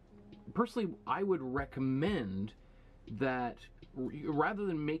 Personally, I would recommend that rather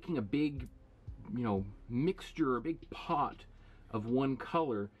than making a big, you know, mixture, a big pot of one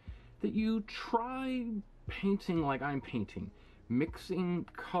color, that you try painting like I'm painting, mixing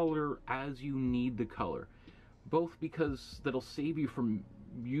color as you need the color. Both because that'll save you from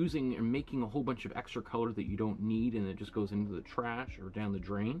using and making a whole bunch of extra color that you don't need and it just goes into the trash or down the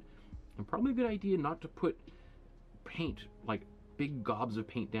drain. And probably a good idea not to put paint, like big gobs of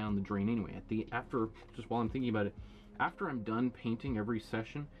paint down the drain anyway. After, just while I'm thinking about it, after I'm done painting every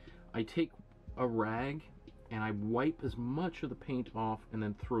session, I take a rag and I wipe as much of the paint off and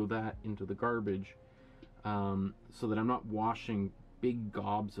then throw that into the garbage, so that I'm not washing big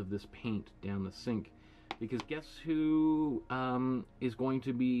gobs of this paint down the sink. Because guess who is going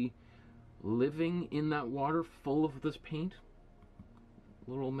to be living in that water full of this paint?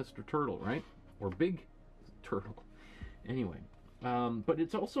 Little Mr. Turtle, right? Or Big Turtle. Anyway, but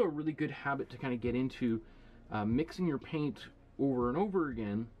it's also a really good habit to kind of get into. Mixing your paint over and over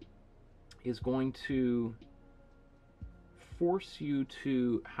again is going to force you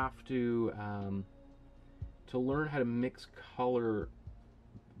to have to learn how to mix color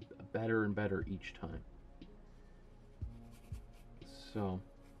better and better each time. So,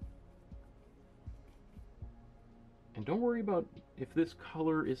 and don't worry about if this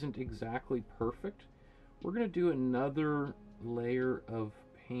color isn't exactly perfect. We're going to do another layer of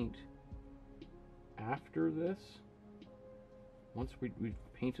paint after this, once we've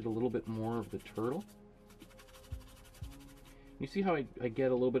painted a little bit more of the turtle. You see how I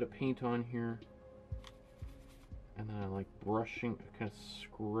get a little bit of paint on here, and then I like brushing, kind of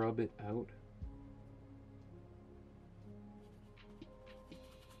scrub it out.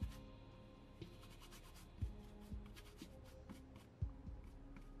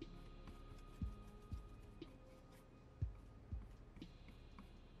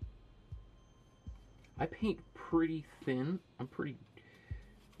 I paint pretty thin. I'm pretty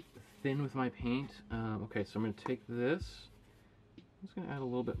thin with my paint. Okay, so I'm going to take this. I'm just going to add a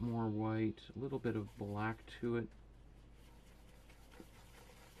little bit more white, a little bit of black to it.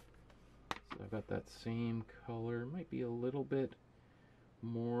 So I've got that same color. Might be a little bit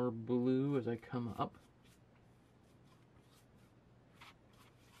more blue as I come up.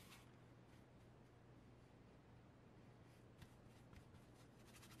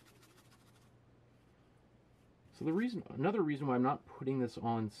 So another reason why I'm not putting this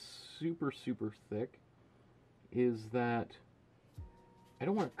on super thick is that I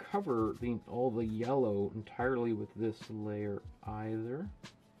don't want to cover all the yellow entirely with this layer either.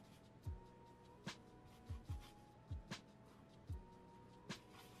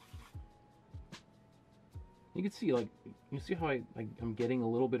 You can see, like, you see how I'm getting a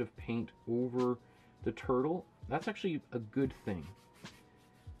little bit of paint over the turtle? That's actually a good thing.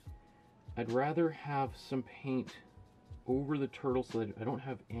 I'd rather have some paint over the turtle so that I don't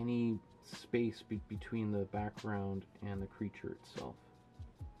have any space between the background and the creature itself.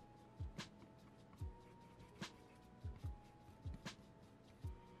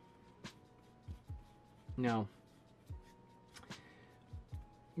 Now,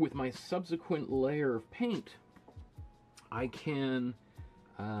 with my subsequent layer of paint, I can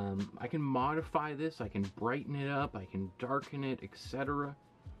modify this, I can brighten it up, I can darken it, etc.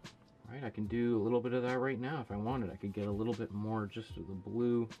 Right, I can do a little bit of that right now if I wanted. I could get a little bit more just of the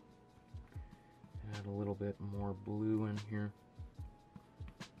blue. Add a little bit more blue in here.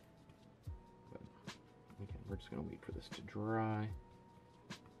 But again, we're just going to wait for this to dry.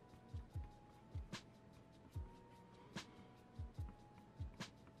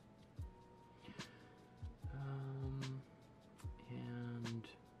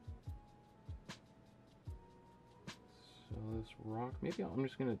 This rock, maybe I'm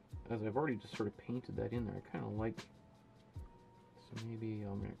just gonna, as I've already just sort of painted that in there, I kind of like, so maybe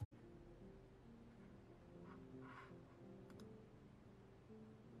I'm gonna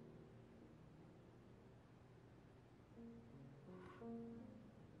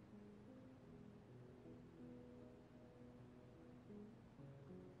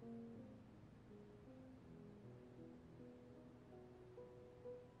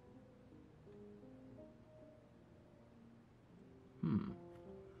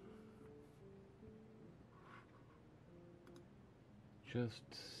just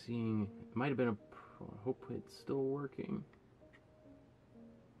seeing, it might have been I hope it's still working.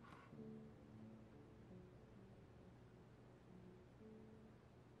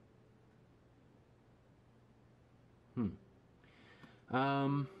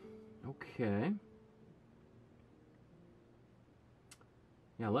 Okay.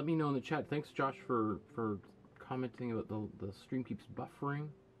 Yeah, let me know in the chat. Thanks, Josh, for commenting about the stream keeps buffering.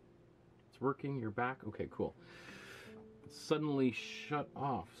 It's working, you're back. Okay, cool. It suddenly shut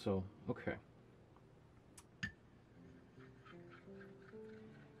off, so, okay.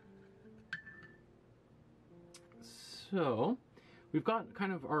 So, we've got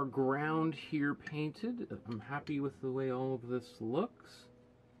kind of our ground here painted. I'm happy with the way all of this looks.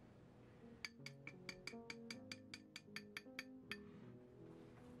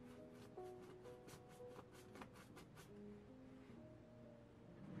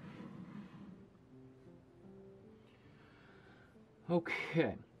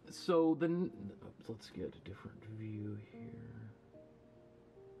 Okay, so then let's get a different view here.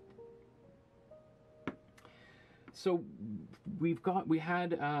 So we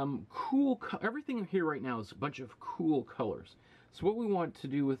had everything here right now is a bunch of cool colors. So what we want to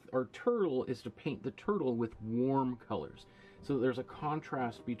do with our turtle is to paint the turtle with warm colors. So there's a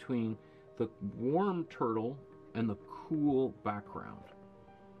contrast between the warm turtle and the cool background.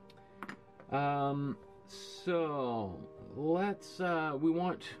 So let's, we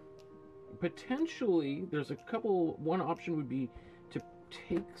want, potentially, there's a couple, one option would be to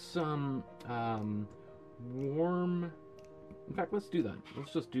take some warm, in fact, let's do that.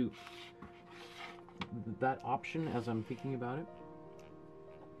 Let's just do that option as I'm thinking about it.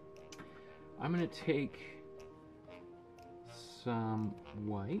 I'm going to take some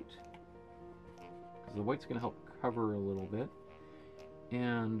white, because the white's going to help cover a little bit,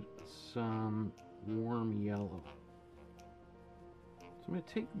 and some warm yellow. So I'm going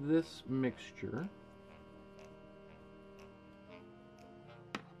to take this mixture,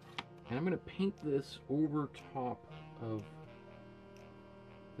 and I'm going to paint this over top of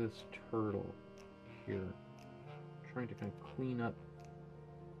this turtle here, trying to kind of clean up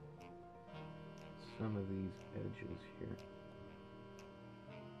some of these edges here.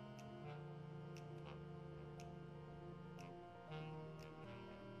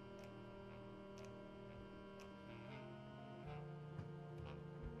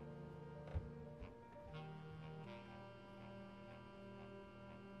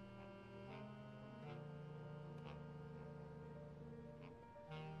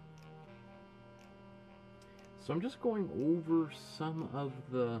 So I'm just going over some of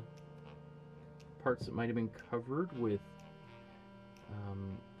the parts that might have been covered with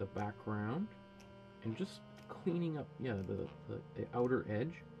the background, and just cleaning up, yeah, the outer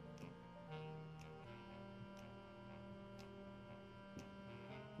edge. I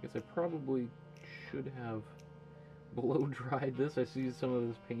guess I probably should have blow dried this. I see some of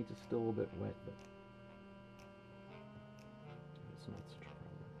this paint is still a bit wet, but it's not such a problem.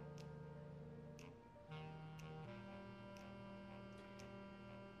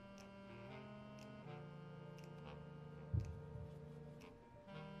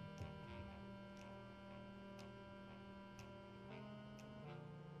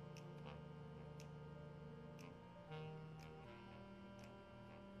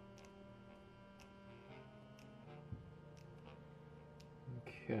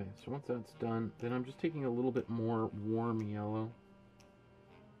 Okay, so once that's done, then I'm just taking a little bit more warm yellow.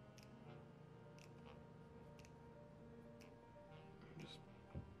 Just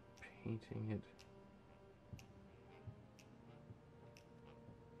painting it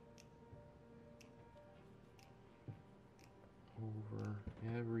over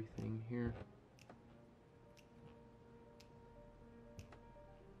everything here.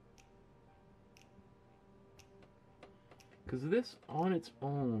 Because this on its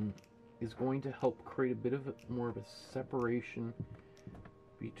own is going to help create a bit of more of a separation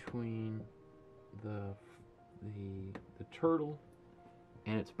between the turtle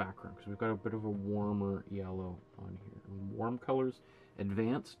and its background, because we've got a bit of a warmer yellow on here. And warm colors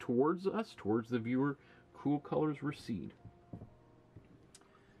advance towards us, towards the viewer. Cool colors recede.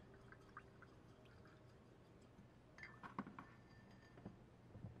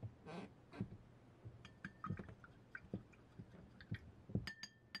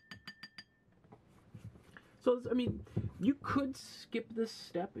 So, I mean, you could skip this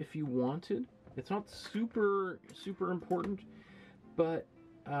step if you wanted. It's not super important, but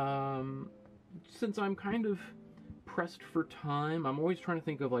since I'm kind of pressed for time, I'm always trying to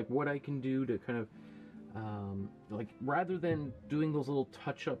think of like what I can do to kind of like, rather than doing those little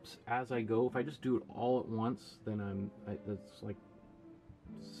touch-ups as I go. If I just do it all at once, then that's like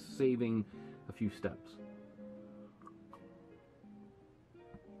saving a few steps.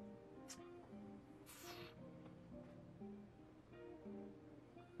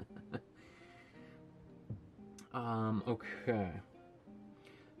 Okay,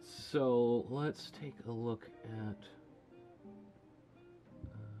 so let's take a look at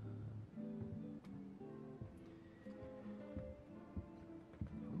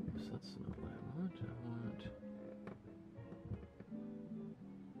oops, that's not what I want. I want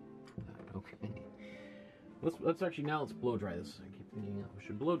that. Okay, let's actually, now let's blow dry this. I keep thinking we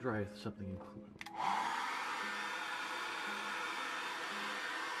should blow dry something included.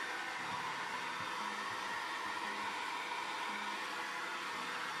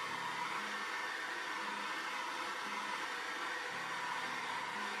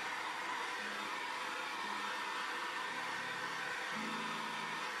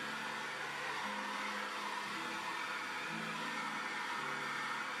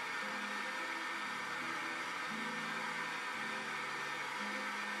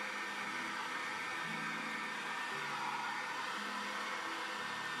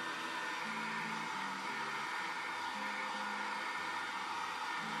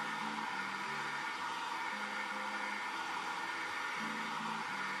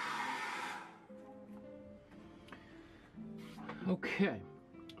 Okay,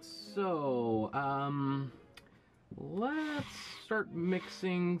 so let's start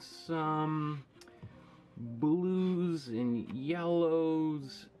mixing some blues and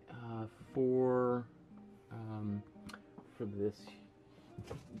yellows for this.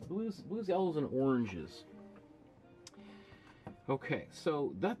 Blues, yellows, and oranges. Okay,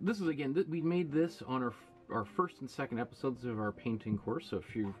 so this is again, we made this on our first and second episodes of our painting course. So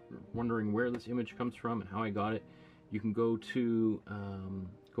if you're wondering where this image comes from and how I got it, you can go to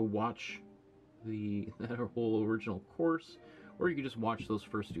go watch that whole original course, or you can just watch those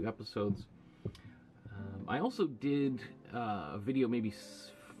first 2 episodes. I also did a video maybe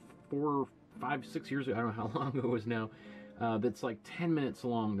 4, 5, 6 years ago, I don't know how long ago it was now, that's like 10 minutes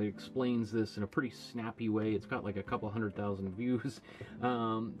long, that explains this in a pretty snappy way. It's got like a couple 100,000 views.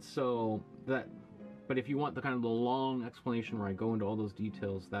 But if you want the kind of the long explanation where I go into all those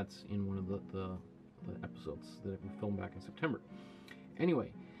details, that's in one of the episodes that we filmed back in September.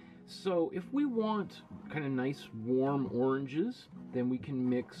 Anyway, so if we want kind of nice warm oranges, then we can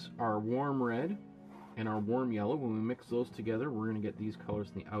mix our warm red and our warm yellow. When we mix those together, we're going to get these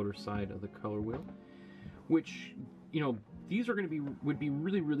colors on the outer side of the color wheel, which, you know, these are going to would be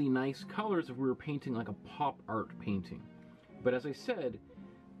really, really nice colors if we were painting like a pop art painting. But as I said,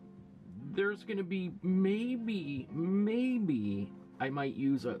 there's going to be maybe I might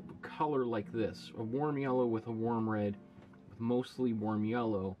use a color like this, a warm yellow with a warm red, with mostly warm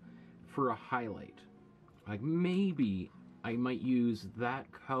yellow, for a highlight. Like maybe I might use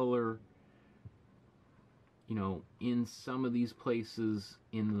that color, you know, in some of these places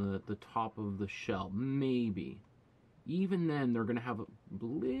in the top of the shell. Maybe. Even then, they're going to have a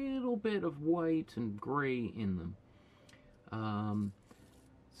little bit of white and gray in them.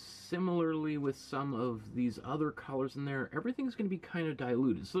 Similarly with some of these other colors in there, everything's going to be kind of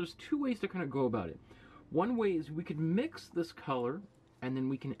diluted. So there's 2 ways to kind of go about it. One way is we could mix this color, and then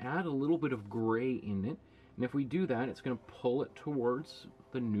we can add a little bit of gray in it. And if we do that, it's going to pull it towards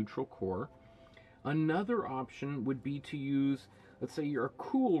the neutral core. Another option would be to use, let's say, your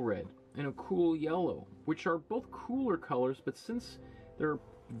cool red and a cool yellow, which are both cooler colors, but since they're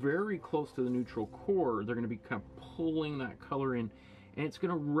very close to the neutral core, they're going to be kind of pulling that color in, and it's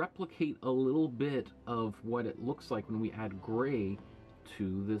going to replicate a little bit of what it looks like when we add gray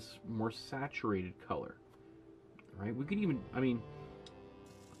to this more saturated color. Right? We could even, I mean,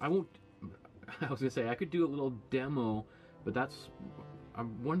 I was going to say, I could do a little demo, but that's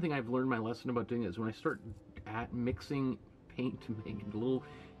one thing I've learned my lesson about doing is when I start mixing paint to make a little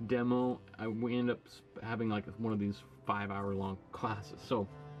demo, we end up having like one of these 5-hour-long classes. So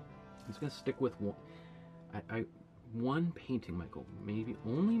I'm just going to stick with one painting, Michael. Maybe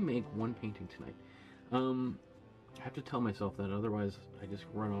only make one painting tonight. I have to tell myself that, otherwise I just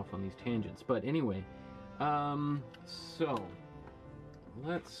run off on these tangents. But anyway, so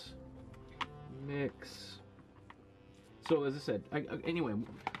let's mix. So as I said, anyway,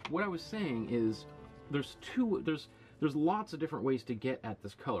 what I was saying is there's lots of different ways to get at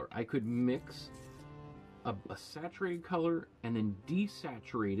this color. I could mix a saturated color and then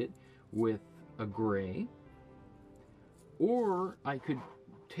desaturate it with a gray, or I could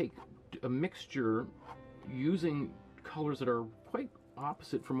take a mixture using colors that are quite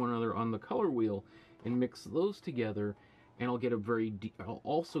opposite from one another on the color wheel and mix those together, and I'll get I'll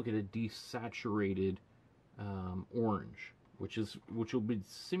also get a desaturated orange, which will be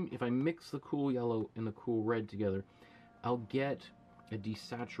if I mix the cool yellow and the cool red together, I'll get a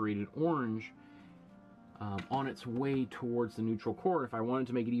desaturated orange on its way towards the neutral core. If I wanted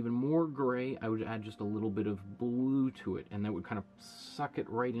to make it even more gray, I would add just a little bit of blue to it, and that would kind of suck it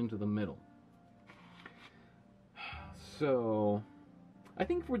right into the middle. So I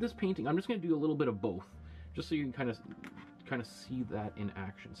think for this painting, I'm just going to do a little bit of both, just so you can kind of see that in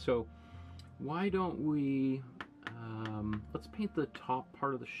action. So why don't we let's paint the top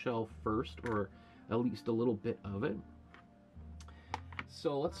part of the shell first, or at least a little bit of it.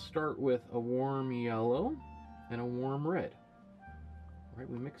 So let's start with a warm yellow and a warm red. Right,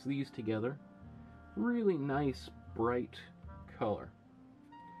 we mix these together. Really nice, bright color.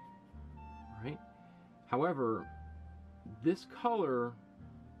 Right? However, this color,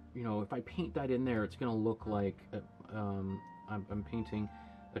 you know, if I paint that in there, it's going to look like I'm painting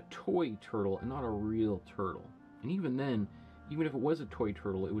a toy turtle and not a real turtle. And even then, even if it was a toy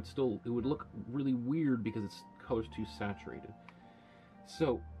turtle, it would look really weird because its color's too saturated.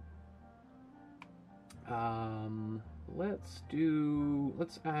 So let's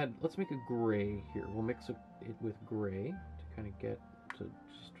make a gray here. We'll mix it with gray to kind of get to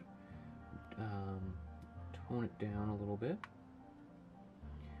just tone it down a little bit.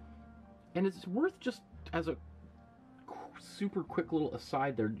 And it's worth, just as a super quick little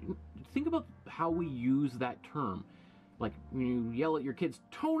aside there. Think about how we use that term. Like when you yell at your kids,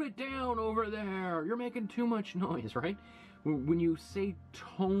 tone it down over there, you're making too much noise, right? When you say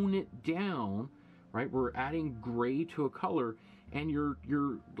tone it down, right, we're adding gray to a color, and you're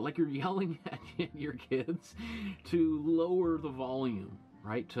yelling at your kids to lower the volume,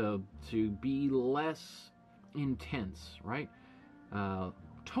 right? To be less intense, right?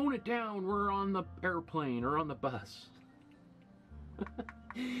 Tone it down, we're on the airplane or on the bus.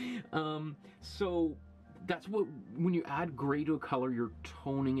 So that's what, when you add gray to a color, you're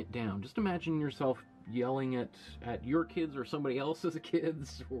toning it down. Just imagine yourself yelling at your kids or somebody else's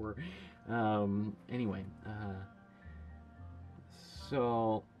kids, or anyway.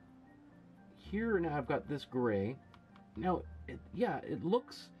 So here now I've got this gray. Now, it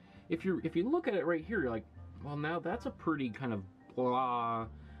looks, if you look at it right here, you're like, well, now that's a pretty kind of blah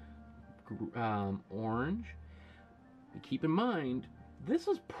orange. But keep in mind, this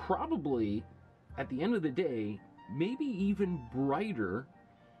is probably, at the end of the day, maybe even brighter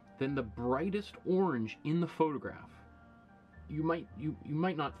than the brightest orange in the photograph. You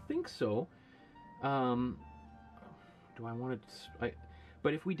might not think so. Do I want to?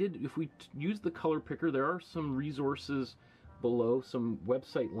 But if we use the color picker, there are some resources below, some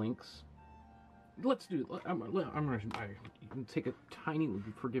website links. Let's do. I'm gonna take a tiny.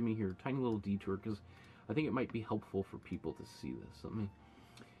 Forgive me here, tiny little detour, because I think it might be helpful for people to see this. Let me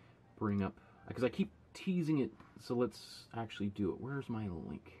bring up, because I keep teasing it. So let's actually do it. Where's my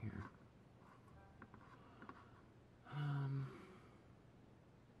link here?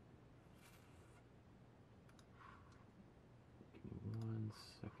 Give me 1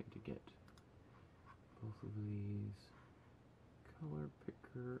 second to get both of these. Color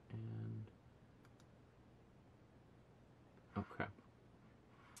picker and okay.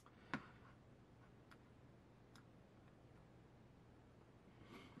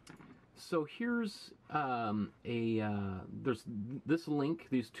 So here's there's this link,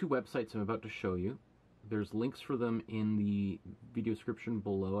 these two websites I'm about to show you. There's links for them in the video description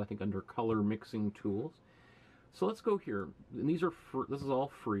below, I think under color mixing tools. So let's go here. And these are this is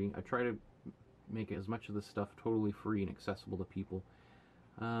all free. I try to make as much of this stuff totally free and accessible to people.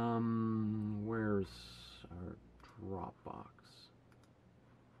 Where's our Dropbox?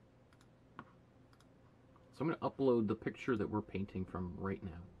 So I'm going to upload the picture that we're painting from right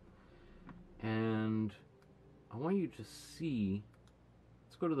now. And I want you to see,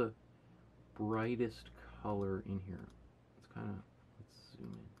 let's go to the brightest color in here. It's kind of, let's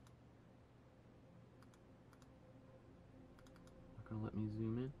zoom in. Not going to let me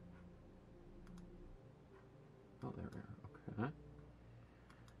zoom in. Oh, there we are. Okay.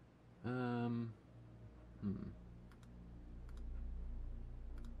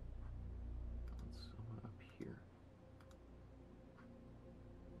 Let's go up here.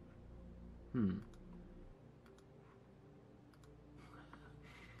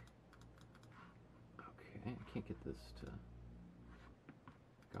 Okay, I can't get this to.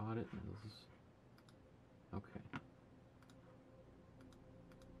 Got it. This is okay.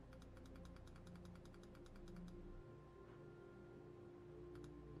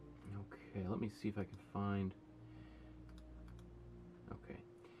 Okay, let me see if I can find. Okay,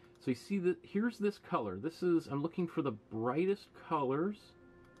 so you see that here's this color. This is, I'm looking for the brightest colors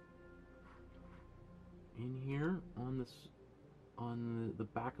in here on this, on the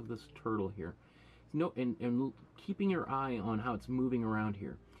back of this turtle here. No, and keeping your eye on how it's moving around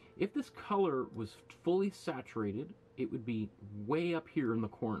here. If this color was fully saturated, it would be way up here in the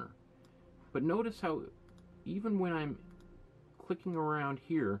corner. But notice how even when I'm clicking around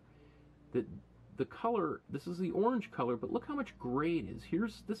here, that the color, this is the orange color, but look how much gray it is.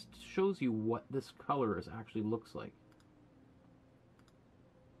 This shows you what this color actually looks like.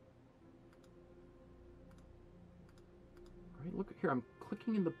 Right, look here, I'm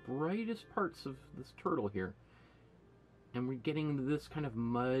clicking in the brightest parts of this turtle here, and we're getting this kind of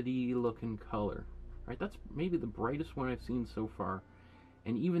muddy looking color. Right, that's maybe the brightest one I've seen so far,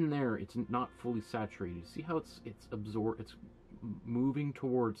 and even there, it's not fully saturated. See how it's moving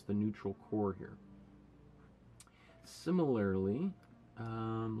towards the neutral core here. Similarly,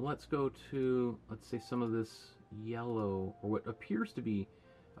 let's go to, let's say, some of this yellow, or what appears to be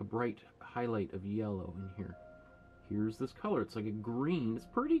a bright highlight of yellow in here. Here's this color. It's like a green. It's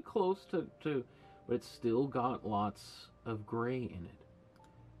pretty close to but it's still got lots of gray in it.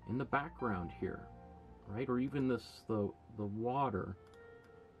 In the background here, right? Or even the water.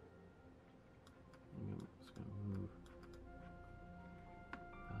 I'm just going to move.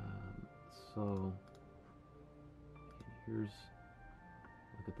 So here's,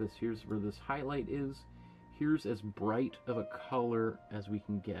 look at this. Here's where this highlight is. here's as bright of a color as we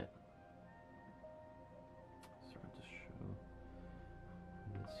can get. So I'll just show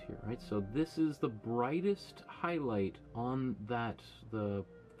this here, right? So this is the brightest highlight on the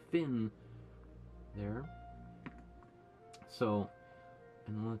fin there. So,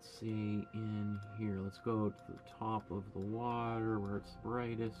 and let's see in here, let's go to the top of the water where it's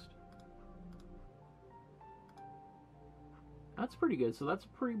brightest. That's pretty good. So that's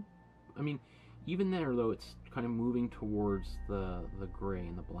pretty, I mean, even there though, it's kind of moving towards the gray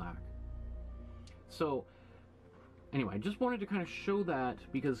and the black. So anyway, I just wanted to kind of show that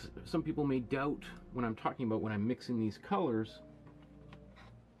because some people may doubt when I'm talking about when I'm mixing these colors.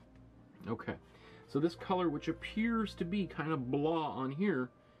 Okay, so this color, which appears to be kind of blah on here,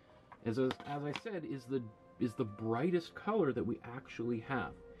 as I said, is the brightest color that we actually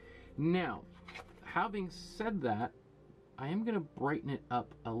have. Now, having said that, I am going to brighten it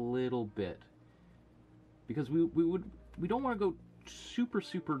up a little bit because we don't want to go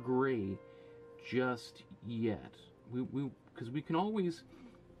super gray just yet. Because we can always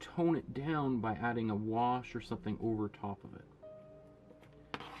tone it down by adding a wash or something over top of it.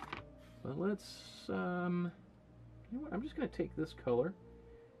 But let's you know what? I'm just going to take this color.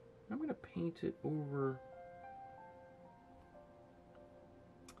 I'm going to paint it over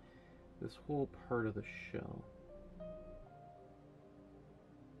this whole part of the shell.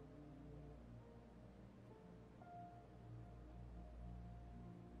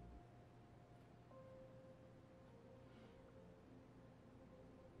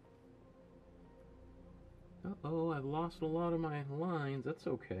 Uh-oh, I've lost a lot of my lines. That's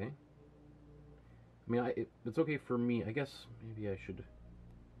okay. I mean, it's okay for me. I guess maybe I should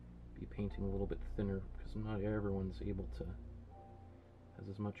be painting a little bit thinner because not everyone's able to, has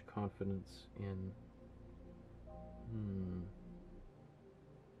as much confidence in,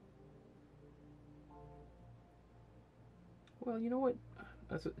 Well, you know what?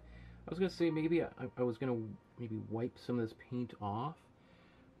 I was going to say maybe I was going to maybe wipe some of this paint off,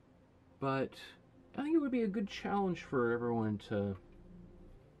 but I think it would be a good challenge for everyone to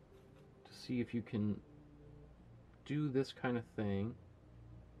see if you can do this kind of thing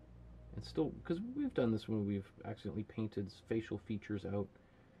and still, because we've done this when we've accidentally painted facial features out,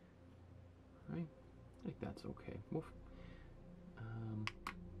 right? I think that's okay.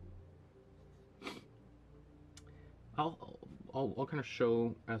 I'll kind of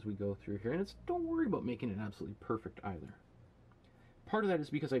show as we go through here, and don't worry about making it absolutely perfect either. Part of that is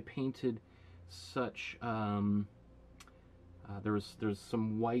because I painted such there's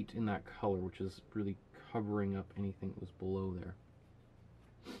some white in that color, which is really covering up anything that was below there.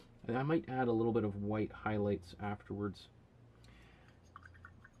 And I might add a little bit of white highlights afterwards.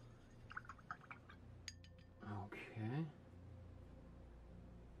 Okay.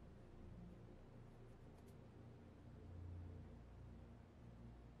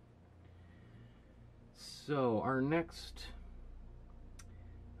 So our next,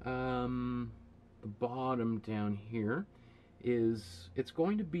 the bottom down here is, it's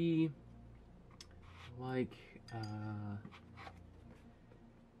going to be like, I'm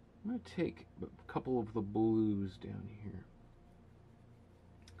going to take a couple of the blues down here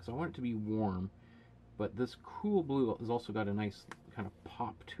because I want it to be warm, but this cool blue has also got a nice kind of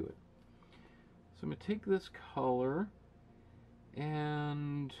pop to it. So I'm going to take this color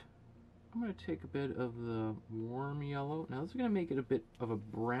and I'm going to take a bit of the warm yellow. Now this is going to make it a bit of a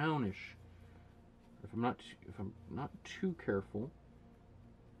brownish if I'm not too careful.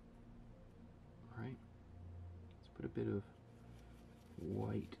 All right. Let's put a bit of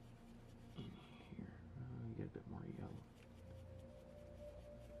white in here. Get a bit more yellow.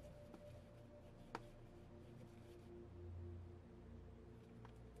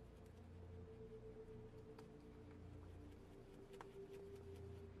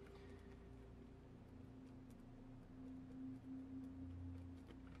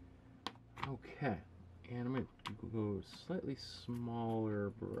 Okay, and I'm going to go slightly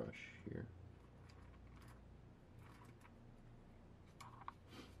smaller brush here.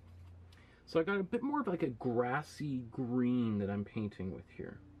 So I got a bit more of like a grassy green that I'm painting with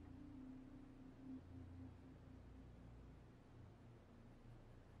here.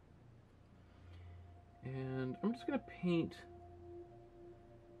 And I'm just going to paint,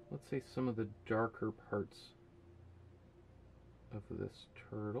 let's say, some of the darker parts of this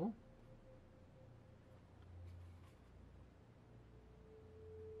turtle.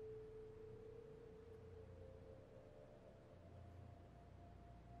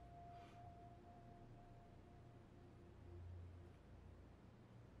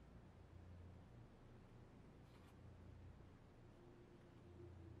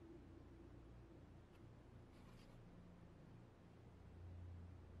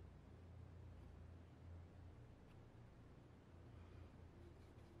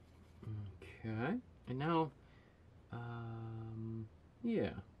 Okay, and now, yeah,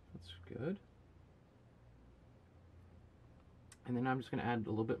 that's good. And then I'm just going to add a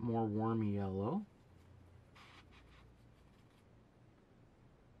little bit more warm yellow.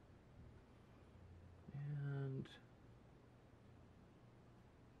 And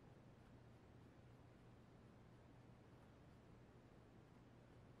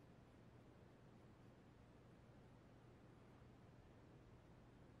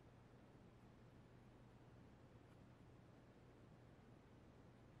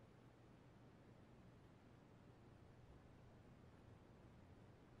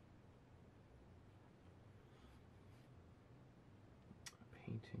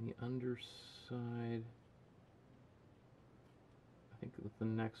painting the underside. I think with the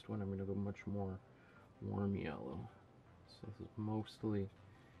next one I'm going to go much more warm yellow. So this is mostly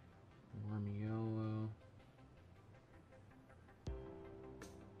warm yellow.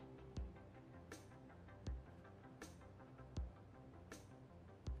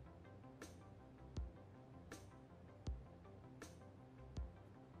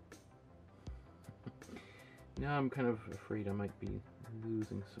 Now I'm kind of afraid I might be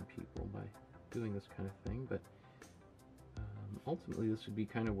losing some people by doing this kind of thing, but ultimately this would be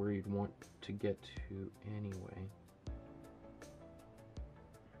kind of where you'd want to get to anyway.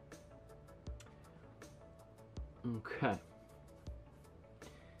 Okay.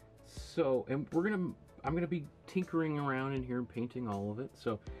 So, and I'm gonna be tinkering around in here and painting all of it.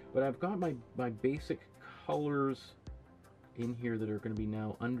 So, but I've got my basic colors in here that are gonna be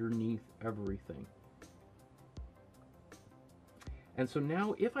now underneath everything. And so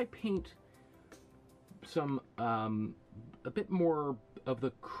now if I paint some, a bit more of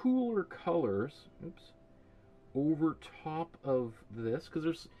the cooler colors, oops, over top of this, because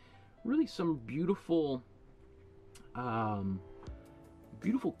there's really some beautiful,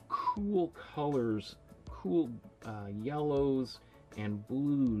 beautiful cool colors, cool yellows and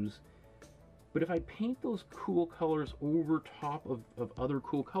blues. But if I paint those cool colors over top of other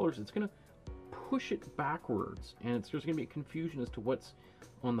cool colors, it's going to push it backwards, and there's going to be a confusion as to what's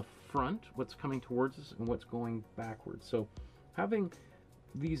on the front, what's coming towards us, and what's going backwards. So having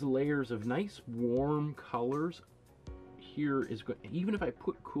these layers of nice warm colors here is good. Even if I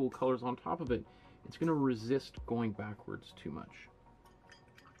put cool colors on top of it, it's going to resist going backwards too much.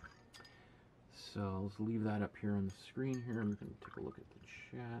 So let's leave that up here on the screen here, and we can take a look at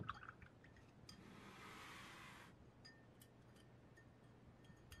the chat.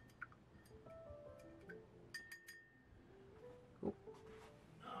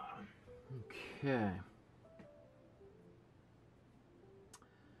 Okay.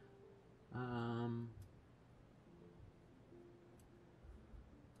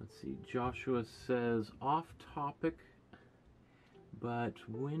 Let's see. Joshua says, off topic, but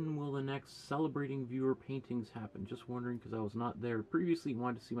when will the next Celebrating Viewer paintings happen? Just wondering because I was not there. Previously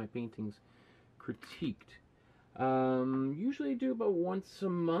wanted to see my paintings critiqued. Usually I do about once a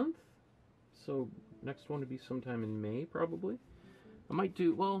month. So next one would be sometime in May, probably. I might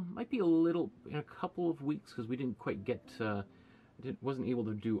do, well, might be a little, in a couple of weeks, because we didn't quite get, wasn't able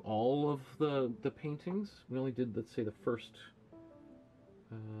to do all of the paintings. We only did, let's say, the first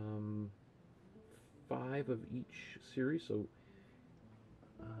 5 of each series, so,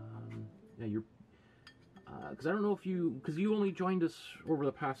 yeah, you're, because I don't know if you, because you only joined us over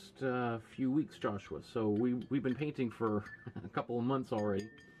the past few weeks, Joshua, so we've been painting for a couple of months already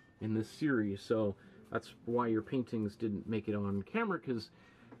in this series, so that's why your paintings didn't make it on camera, because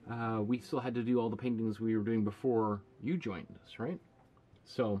we still had to do all the paintings we were doing before you joined us, right?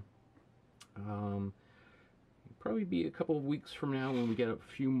 So, probably be a couple of weeks from now when we get a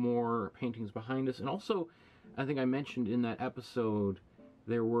few more paintings behind us. And also, I think I mentioned in that episode,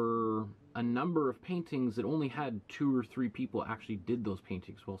 there were a number of paintings that only had 2 or 3 people actually did those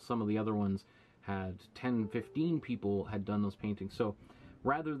paintings, while some of the other ones had 10, 15 people had done those paintings. So,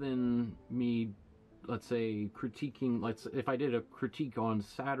 rather than me, let's say, critiquing, if I did a critique on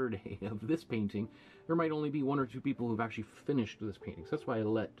Saturday of this painting, there might only be 1 or 2 people who've actually finished this painting. So that's why I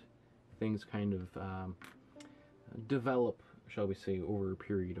let things kind of develop, shall we say, over a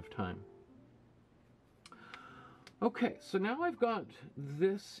period of time. Okay, so now I've got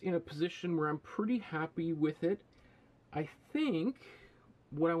this in a position where I'm pretty happy with it. I think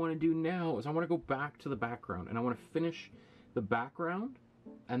what I want to do now is I want to go back to the background, and I want to finish the background,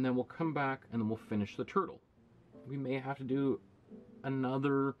 and then we'll come back and then we'll finish the turtle. We may have to do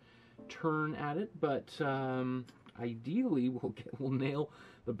another turn at it, but ideally we'll nail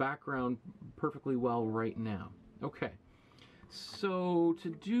the background perfectly well right now. Okay, so to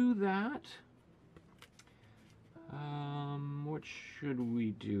do that, What should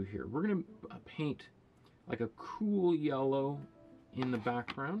we do here? We're gonna paint like a cool yellow in the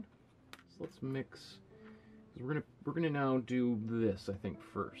background. So let's mix. We're gonna now do this, I think,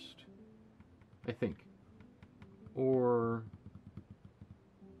 first. I think, or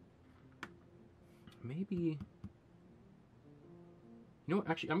maybe. You know what?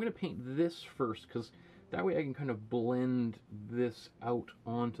 Actually, I'm gonna paint this first because that way I can kind of blend this out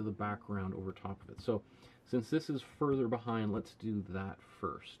onto the background over top of it. So since this is further behind, let's do that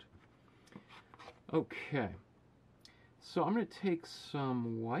first. Okay, so I'm going to take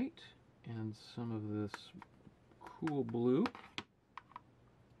some white and some of this cool blue.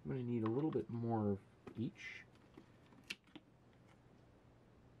 I'm going to need a little bit more of each.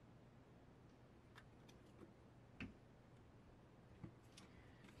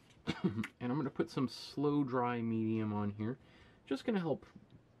 And I'm going to put some slow dry medium on here. Just going to help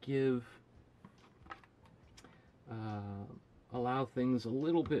give, allow things a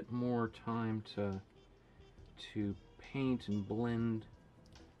little bit more time to paint and blend.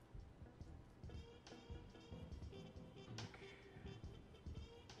 Okay.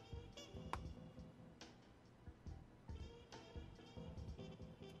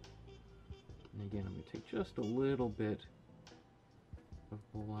 And again, I'm going to take just a little bit of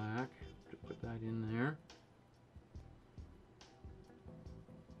black to put that in there.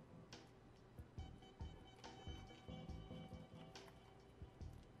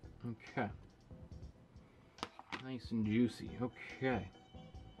 Okay. Nice and juicy. Okay.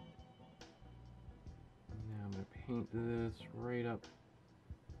 Now I'm going to paint this right up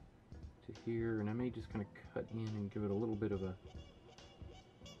to here, and I may just kind of cut in and give it a little bit of a,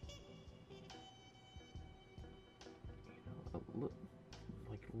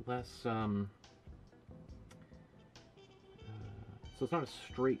 like less, so it's not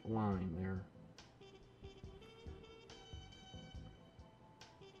a straight line there.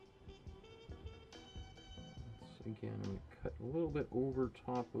 Again, I'm going to cut a little bit over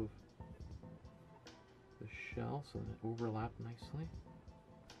top of the shell so that overlap nicely.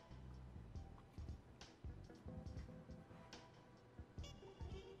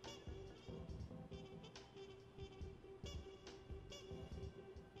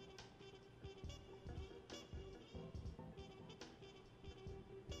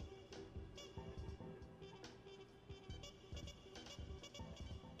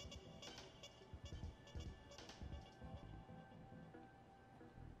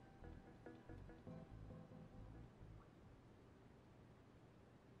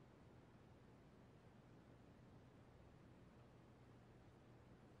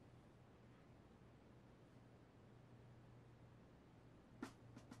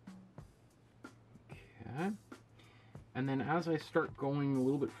 Okay. And then as I start going a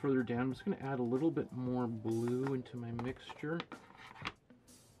little bit further down, I'm just going to add a little bit more blue into my mixture.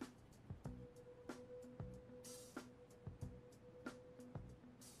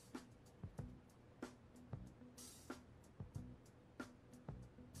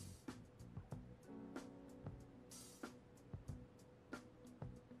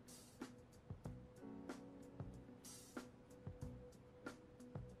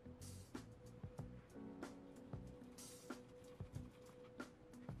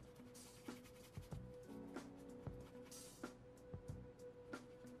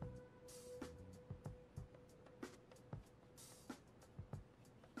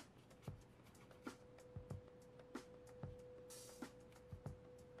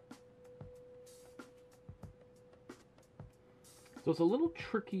 So it's a little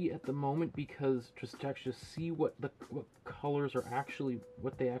tricky at the moment because just to actually see what colors are actually,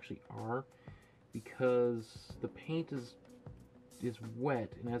 what they actually are, because the paint is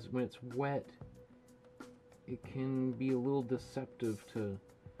wet, and when it's wet, it can be a little deceptive to,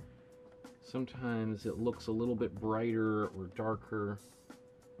 sometimes it looks a little bit brighter or darker.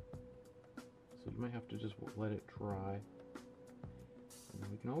 So you might have to just let it dry.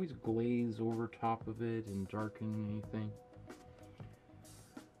 And we can always glaze over top of it and darken anything.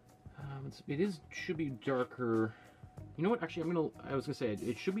 Should be darker. You know what? Actually, I was gonna say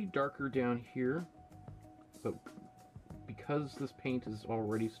it should be darker down here, but because this paint is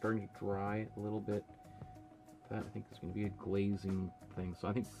already starting to dry a little bit, that I think is going to be a glazing thing. So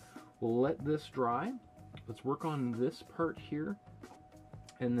I think we'll let this dry. Let's work on this part here,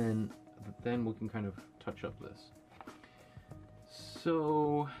 and then we can kind of touch up this.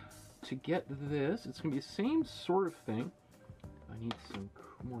 So to get this, it's going to be the same sort of thing. I need some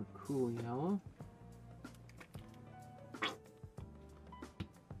more cool yellow.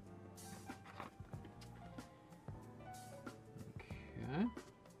 Okay.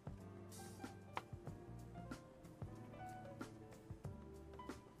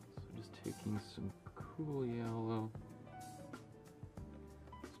 cool yellow.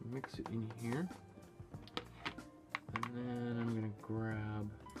 Let's mix it in here. And then I'm going to grab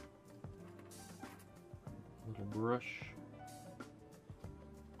a little brush.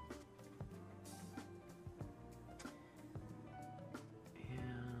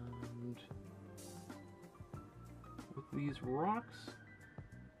 And with these rocks,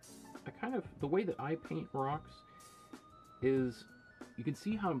 the way that I paint rocks is, you can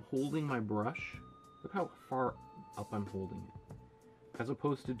see how I'm holding my brush. Look how far up I'm holding it. As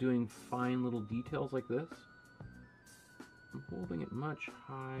opposed to doing fine little details like this, I'm holding it much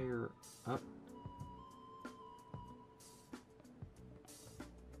higher up.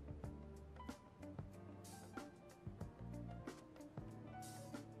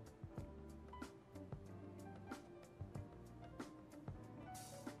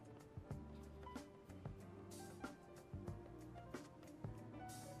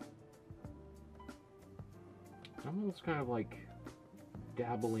 I'm almost kind of like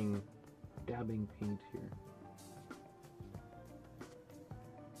dabbing paint here.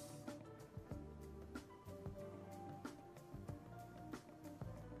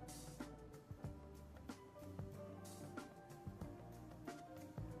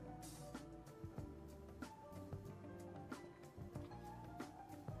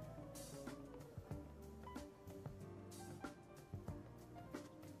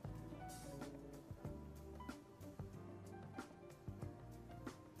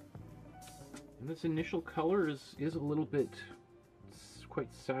 And this initial color is a little bit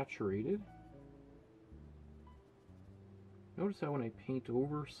quite saturated. Notice how when I paint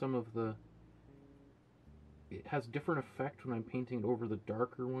over some of the, it has different effect when I'm painting it over the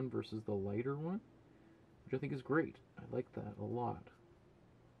darker one versus the lighter one, which I think is great. I like that a lot.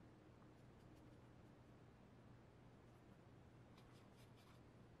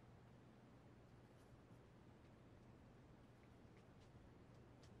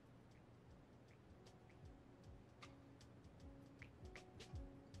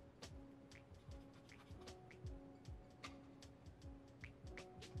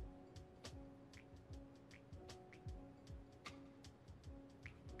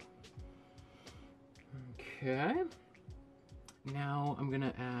 Okay, now I'm going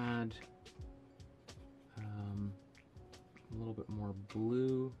to add a little bit more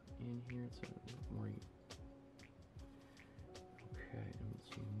blue in here. It's a bit more. Okay, and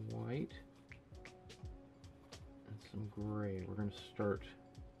some white and some gray. We're going to start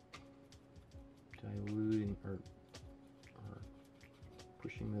diluting or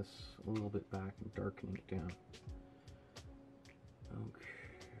pushing this a little bit back and darkening it down. Okay.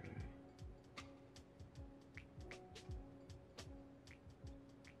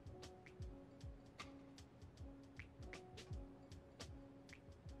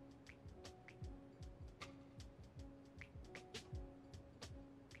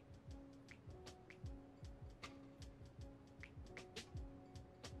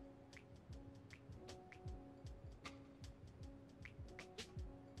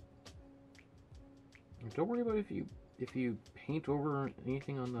 Don't worry about if you paint over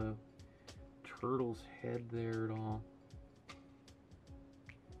anything on the turtle's head there at all.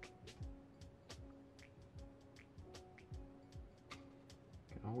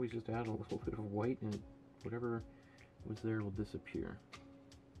 You can always just add a little bit of white and whatever was there will disappear.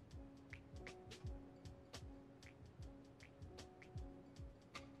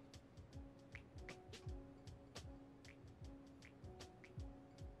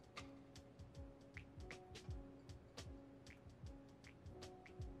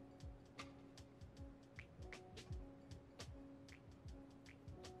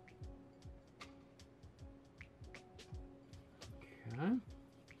 Okay.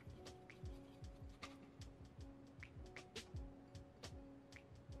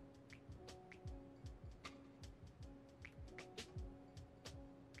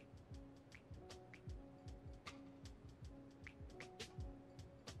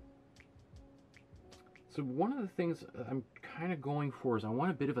 So one of the things I'm kind of going for is I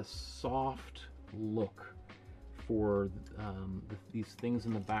want a bit of a soft look for these things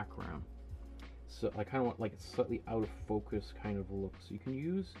in the background. So I kind of want like a slightly out of focus kind of look. So you can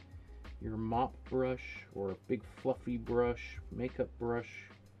use your mop brush or a big fluffy brush, makeup brush.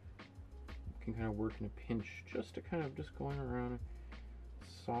 You can kind of work in a pinch just to kind of just going around and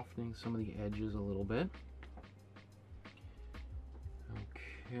softening some of the edges a little bit.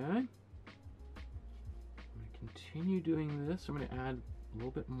 Okay. I'm going to continue doing this. I'm going to add a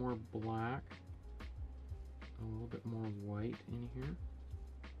little bit more black, a little bit more white in here.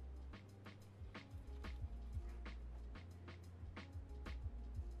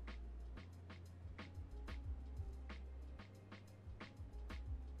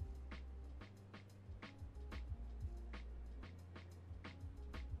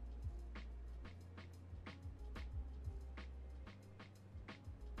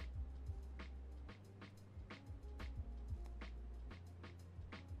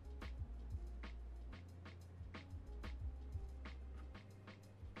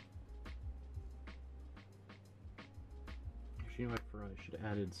 Actually, you know what? I should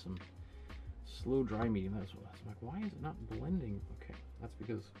have added some slow dry medium. That's what I'm like. Why is it not blending? Okay, that's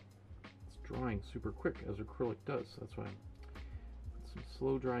because it's drying super quick as acrylic does. So that's why I put some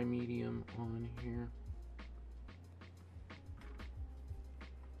slow dry medium on here.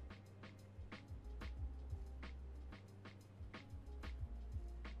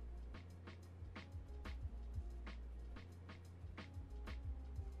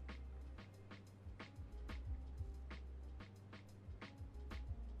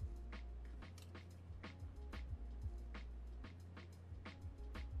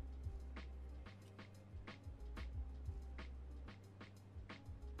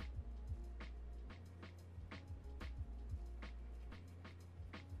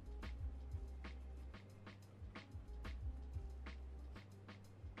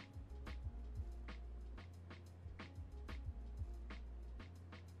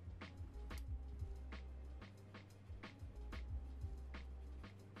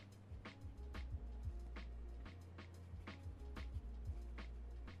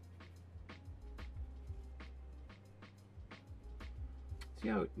 See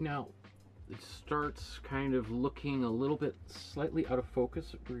how now it starts kind of looking a little bit slightly out of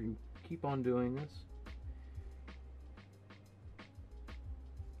focus if we keep on doing this.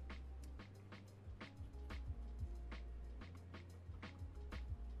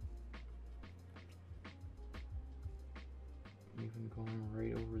 Even going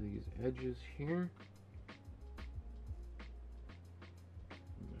right over these edges here.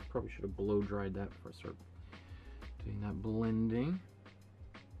 I probably should have blow dried that before I start doing that blending.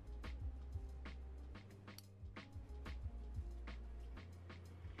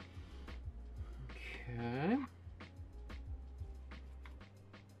 Okay.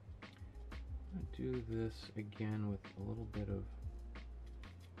 I'll do this again with a little bit of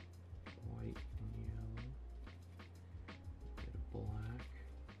white and yellow, a bit of black.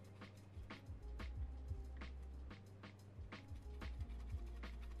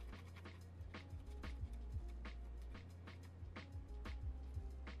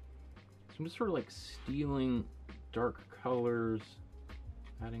 So I'm just sort of like stealing dark colors,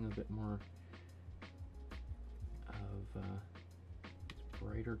 adding a bit more of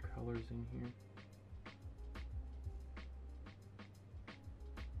brighter colors in here.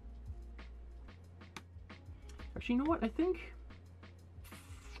 Actually, you know what? I think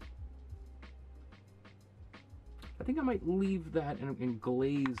I might leave that and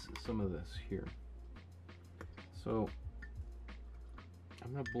glaze some of this here. So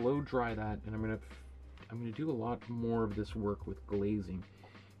I'm gonna blow dry that, and I'm gonna do a lot more of this work with glazing,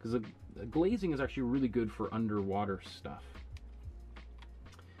 because the glazing is actually really good for underwater stuff.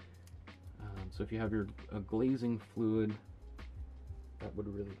 So if you have a glazing fluid, that would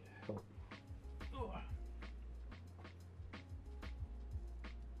really help.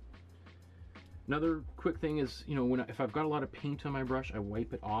 Another quick thing is, you know, if I've got a lot of paint on my brush, I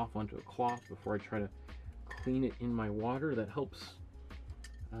wipe it off onto a cloth before I try to clean it in my water. That helps.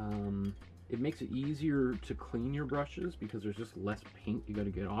 It makes it easier to clean your brushes because there's just less paint you got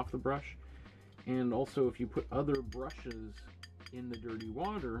to get off the brush. And also, if you put other brushes in the dirty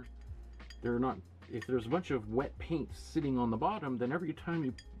water, they're not. If there's a bunch of wet paint sitting on the bottom, then every time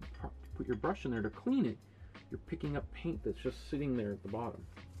you put your brush in there to clean it, you're picking up paint that's just sitting there at the bottom.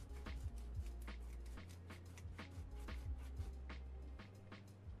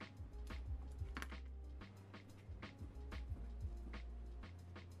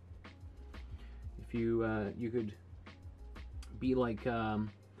 If you could be like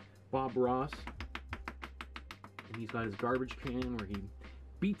Bob Ross, and he's got his garbage can where he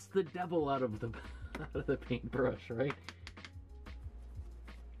beats the devil out of the paintbrush, right?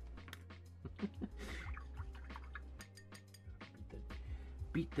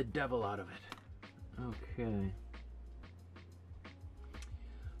 Beat the devil out of it. Okay.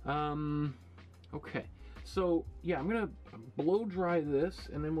 Okay. So yeah, I'm gonna blow dry this,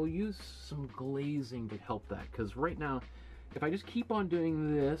 and then we'll use some glazing to help that. Because right now, if I just keep on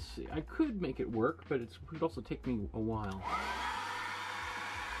doing this, I could make it work, but it would also take me a while.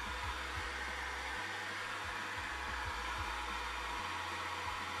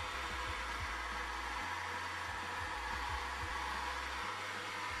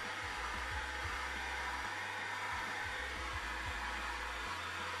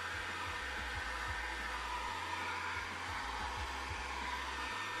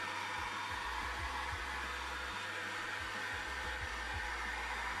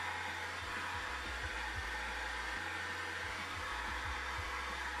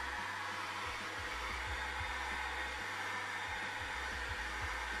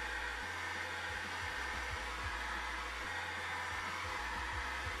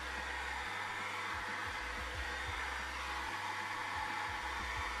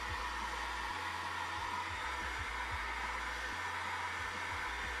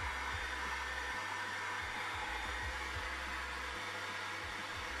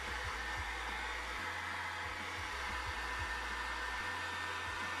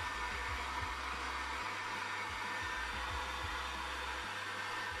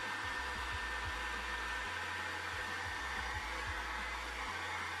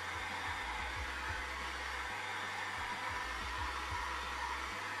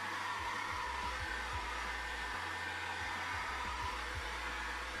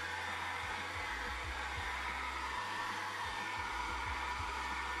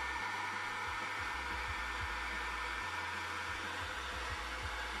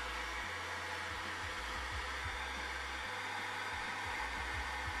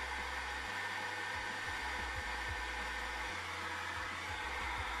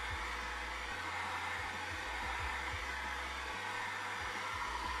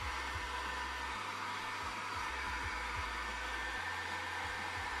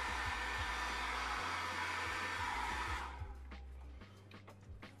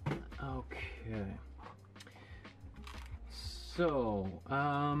 Okay. So,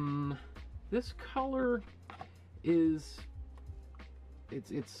 this color is,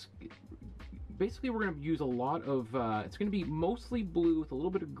 it's basically we're going to use a lot of, it's going to be mostly blue with a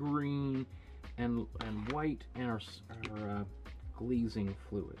little bit of green and white and our glazing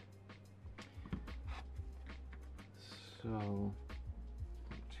fluid. So,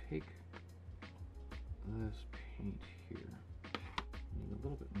 take this paint here. Need a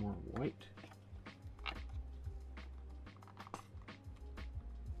little bit more white.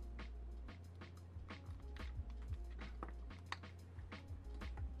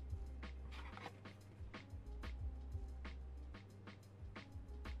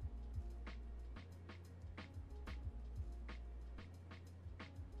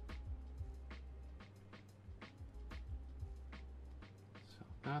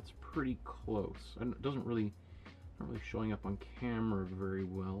 That's pretty close. And it doesn't really, not really showing up on camera very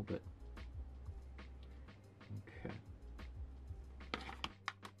well, but okay.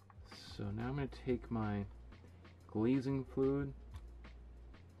 So now I'm going to take my glazing fluid.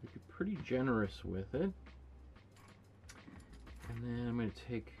 Be pretty generous with it, and then I'm going to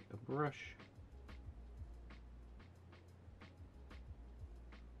take a brush.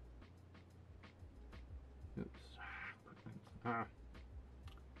 Oops. Ah.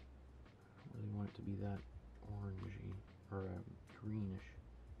 Really want it to be that orangey or greenish.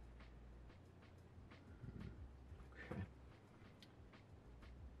 Okay.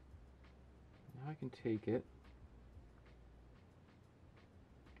 Now I can take it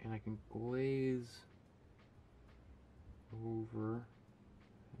and I can glaze over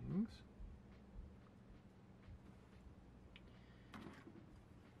things.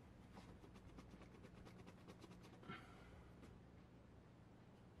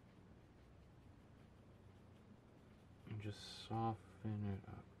 Just soften it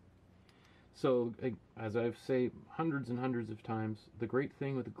up. So, as I've said hundreds and hundreds of times, the great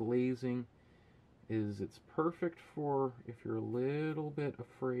thing with glazing is it's perfect for if you're a little bit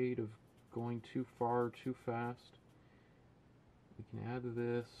afraid of going too far, too fast. We can add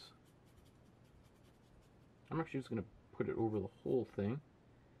this. I'm actually just going to put it over the whole thing.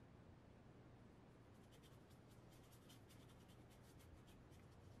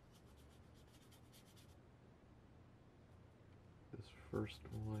 First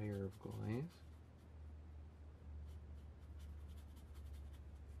layer of glaze.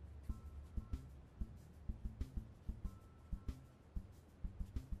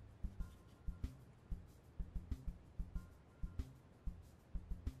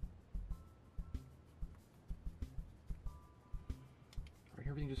 Right,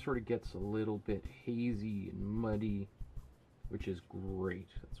 everything just sort of gets a little bit hazy and muddy, which is great.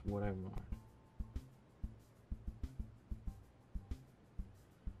 That's what I want.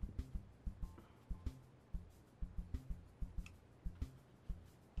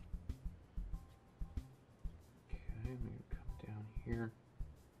 Here.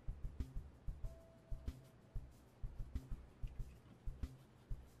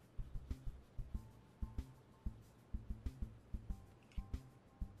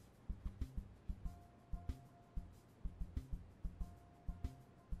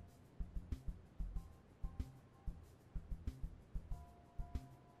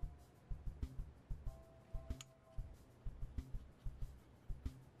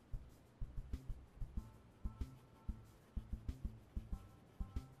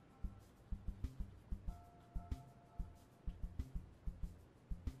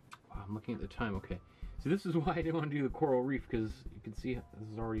 I'm looking at the time. Okay, so this is why I didn't want to do the coral reef, because you can see this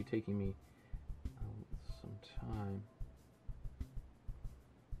is already taking me some time.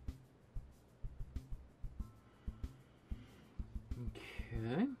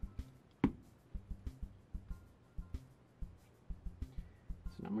 Okay. So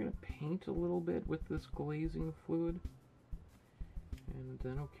now I'm going to paint a little bit with this glazing fluid, and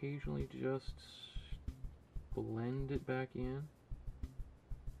then occasionally just blend it back in.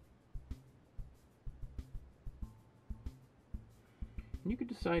 And you could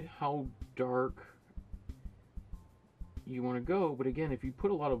decide how dark you want to go, but again, if you put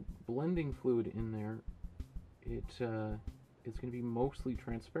a lot of blending fluid in there, it's going to be mostly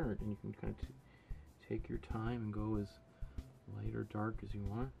transparent, and you can kind of take your time and go as light or dark as you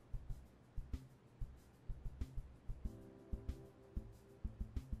want.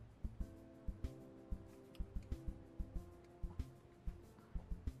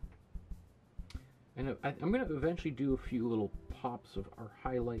 And I'm going to eventually do a few little pops of our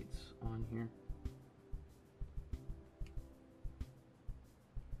highlights on here.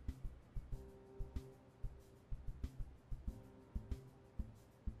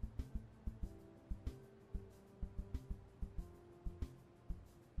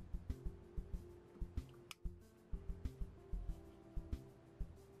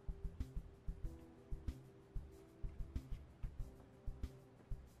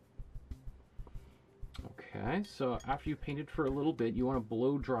 Okay, so after you painted for a little bit, you want to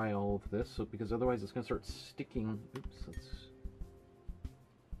blow dry all of this, so because otherwise it's going to start sticking. Oops,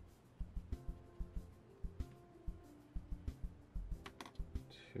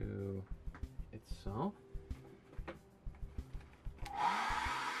 to itself.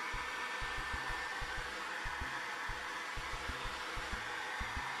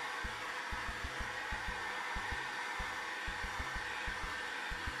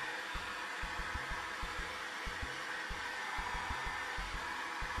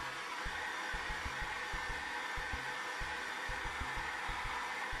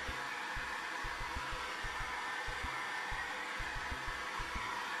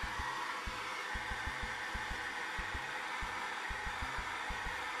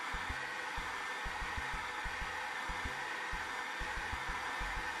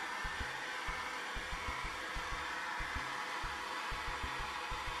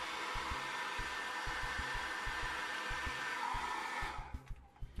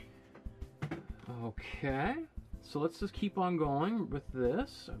 Okay, so let's just keep on going with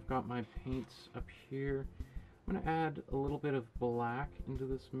this. I've got my paints up here. I'm going to add a little bit of black into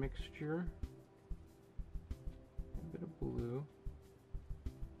this mixture. A bit of blue.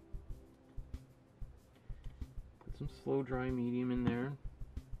 Put some slow dry medium in there.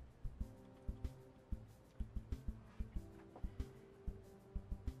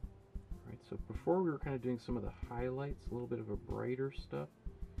 Alright, so before we were kind of doing some of the highlights, a little bit of a brighter stuff.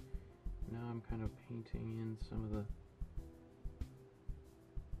 Now I'm kind of painting in some of the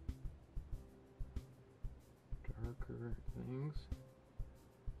darker things.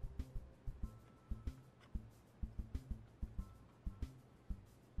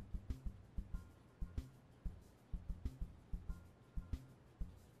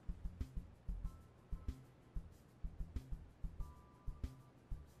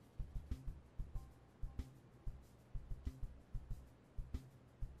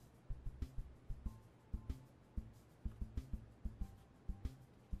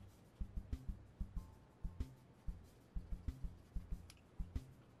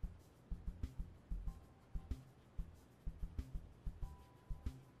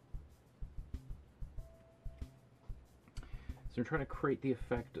 So I'm trying to create the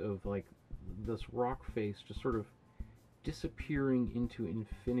effect of like this rock face just sort of disappearing into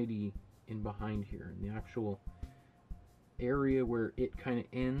infinity in behind here, and the actual area where it kind of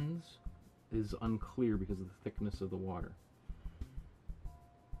ends is unclear because of the thickness of the water.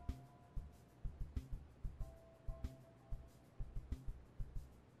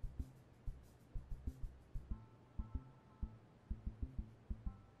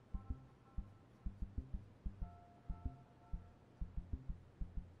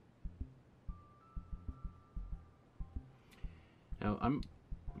 Now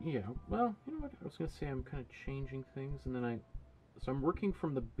well, you know what, I was going to say I'm kind of changing things, and then so I'm working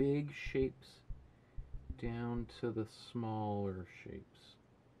from the big shapes down to the smaller shapes.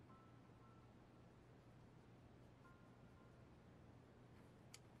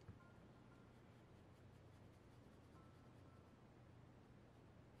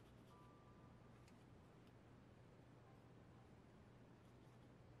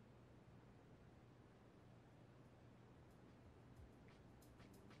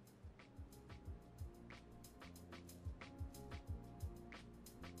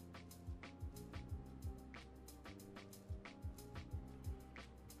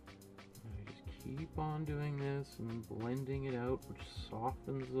 Keep on doing this and then blending it out, which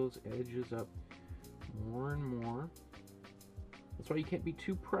softens those edges up more and more. That's why you can't be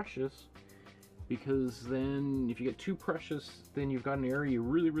too precious, because then if you get too precious, then you've got an area you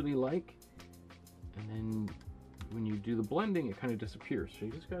really like, and then when you do the blending, it kind of disappears. So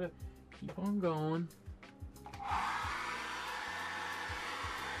you just gotta keep on going.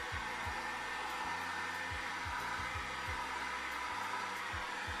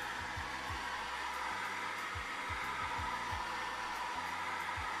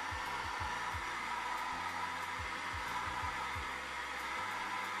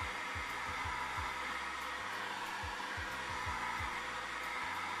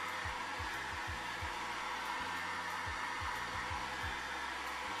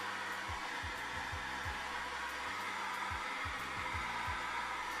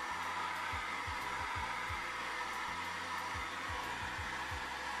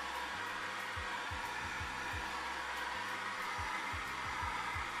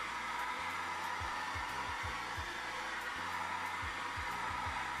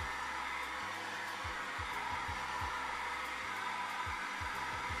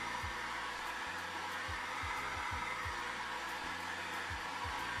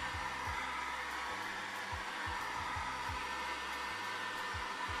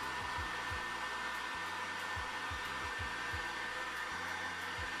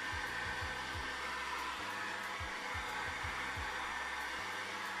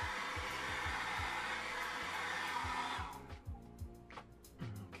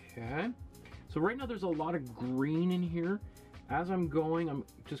 Okay. So right now there's a lot of green in here. As I'm going, I'm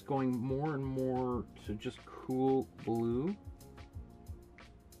just going more and more to just cool blue.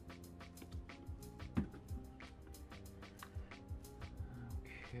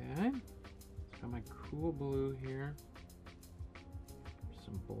 Okay. Got my cool blue here.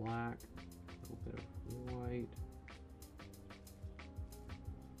 Some black, a little bit of white.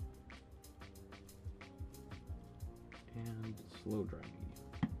 And slow dry medium.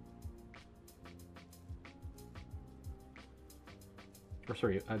 Or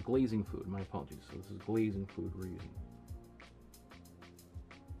sorry, glazing fluid, my apologies. So this is glazing fluid we're using.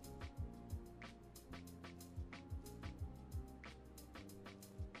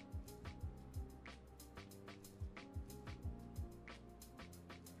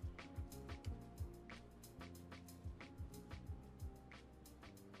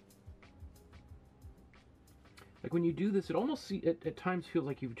 Like when you do this, it almost at times feels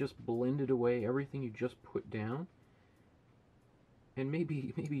like you've just blended away everything you just put down. And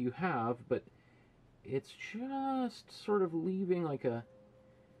maybe you have, but it's just sort of leaving like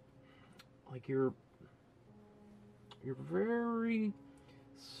you're very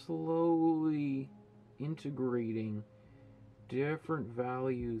slowly integrating different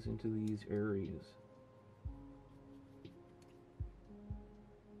values into these areas.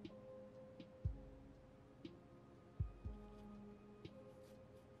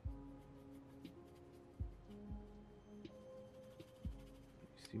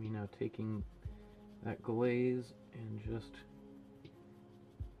 See me now taking that glaze and just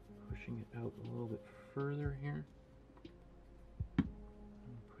pushing it out a little bit further here. I'm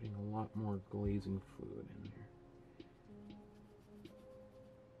putting a lot more glazing fluid in there.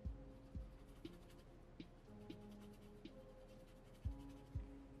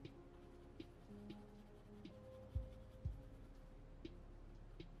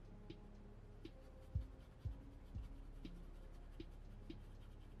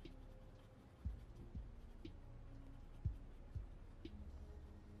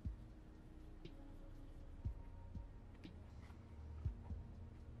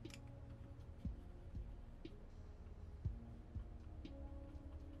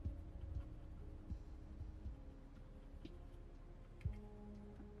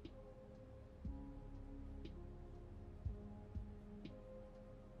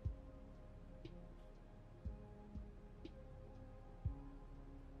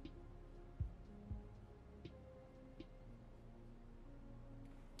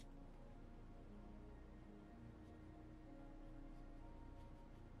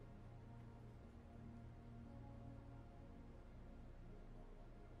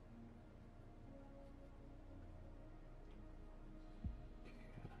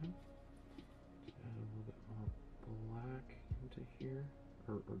 Here,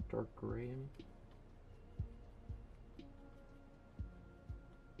 or dark gray, I mean.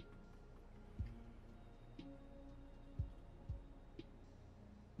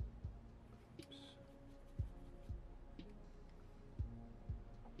 Oops.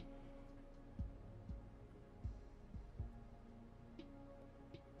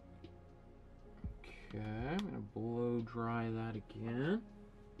 Okay, I'm gonna blow dry that again.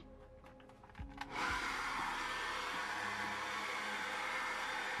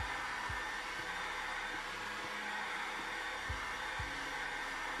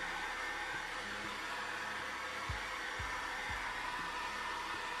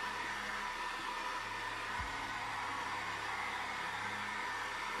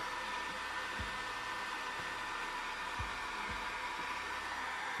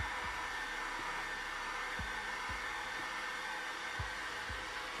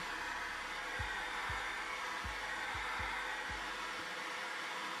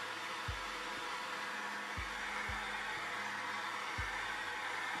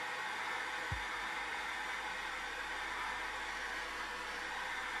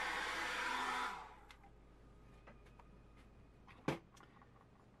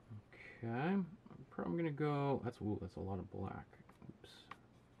 Okay, I'm probably gonna go. That's a lot of black. Oops.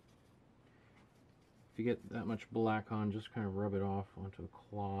 If you get that much black on, just kind of rub it off onto a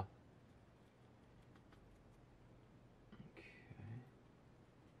cloth.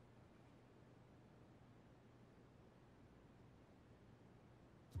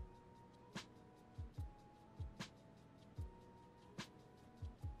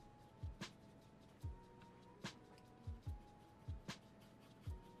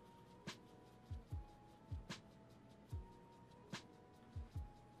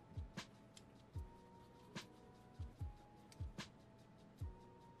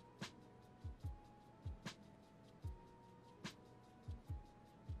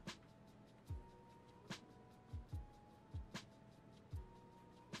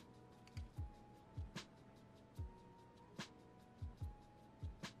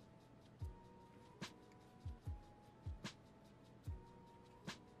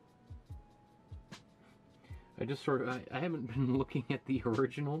 I just sort of, I haven't been looking at the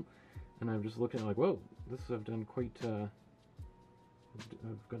original, and I'm just looking like, whoa, this I've done quite, I've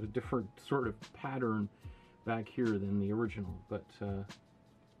got a different sort of pattern back here than the original, but I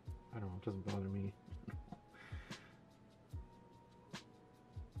don't know, it doesn't bother me.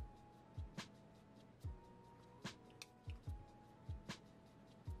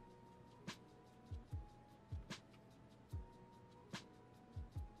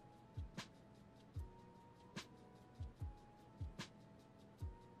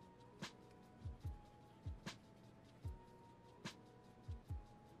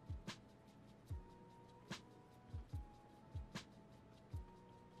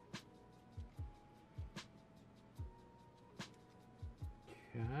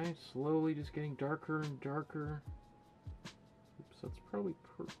 Okay, slowly just getting darker and darker. Oops, that's probably,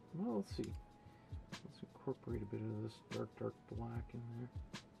 well, let's see. Let's incorporate a bit of this dark black in there.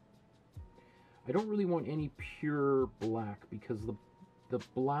 I don't really want any pure black because the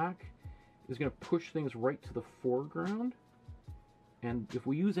black is going to push things right to the foreground. And if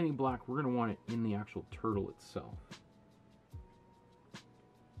we use any black, we're going to want it in the actual turtle itself.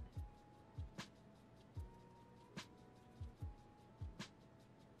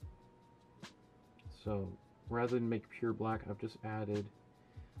 So rather than make pure black, I've just added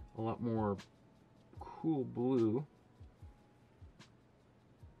a lot more cool blue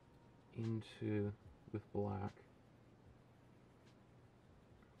with black.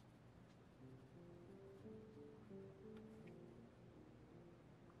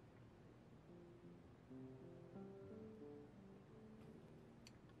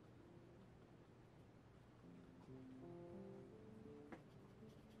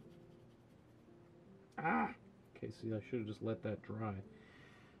 Ah! Okay, see, I should have just let that dry.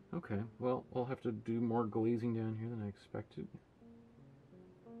 Okay, well, I'll have to do more glazing down here than I expected.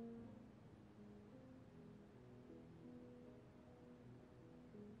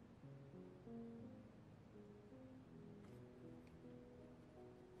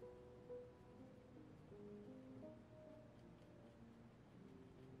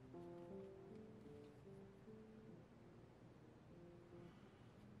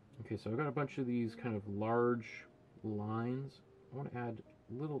 Okay, so I've got a bunch of these kind of large lines. I want to add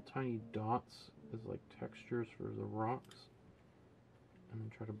little tiny dots as like textures for the rocks, and then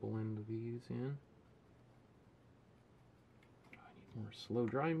try to blend these in. I need more slow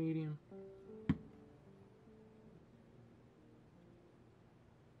dry medium.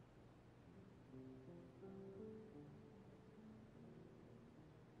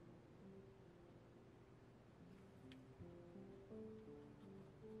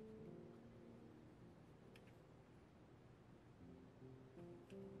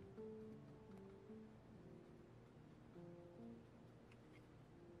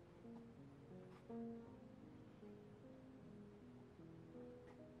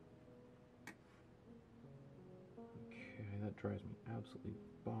 That drives me absolutely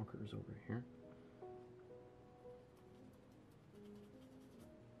bonkers over here.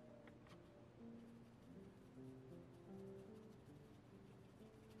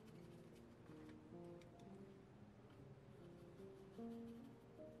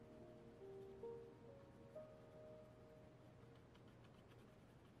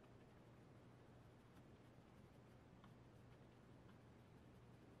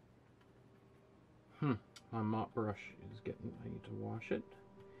 My mop brush is getting, I need to wash it,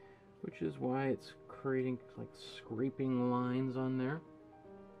 which is why it's creating like scraping lines on there.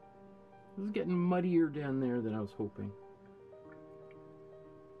 This is getting muddier down there than I was hoping.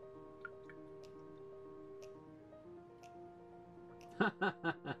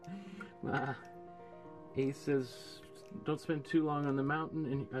 Ace says, don't spend too long on the mountain,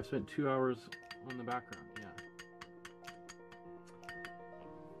 and I've spent 2 hours on the background. Yeah.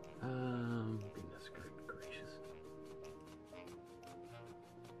 Goodness gracious.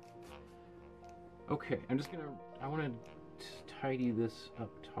 Okay, I'm just gonna, I want to tidy this up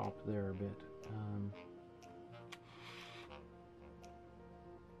top there a bit.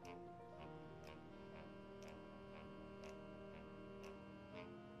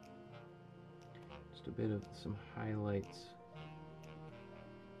 Just a bit of some highlights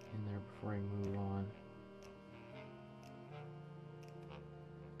in there before I move on.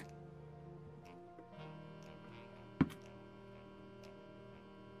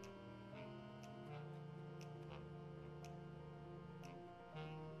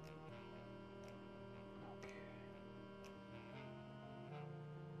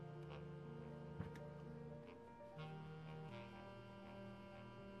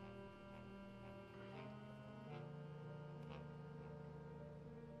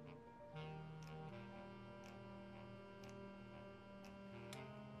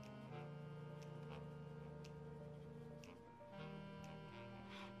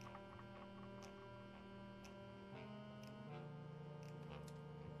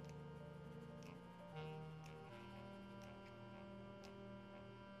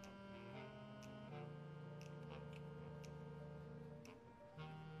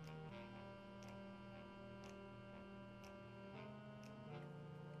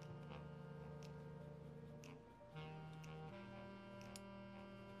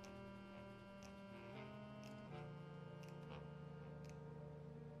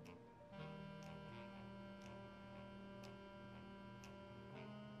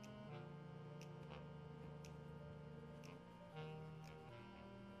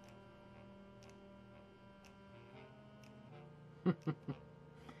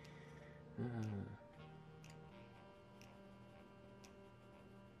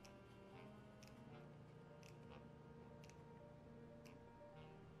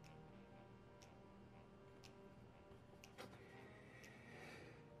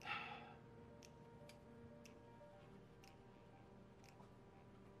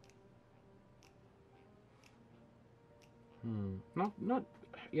 Not,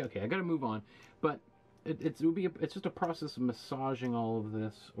 yeah, okay, I gotta move on. But it's just a process of massaging all of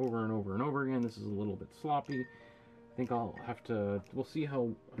this over and over and over again. This is a little bit sloppy. I think I'll have to, we'll see how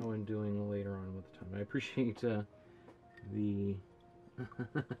I'm doing later on with the time. I appreciate the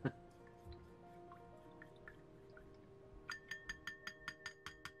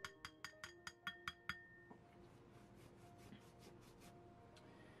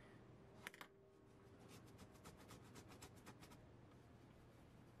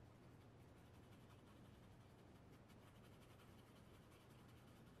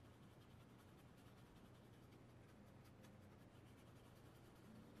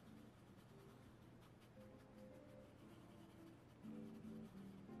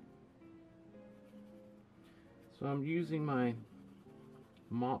So I'm using my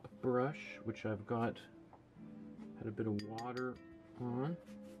mop brush, which I've got, had a bit of water on.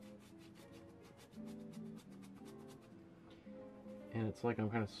 And it's like I'm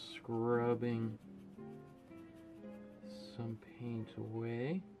kind of scrubbing some paint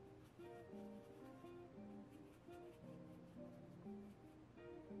away.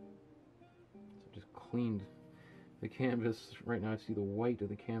 So just cleaned the canvas. Right now I see the white of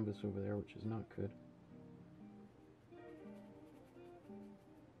the canvas over there, which is not good.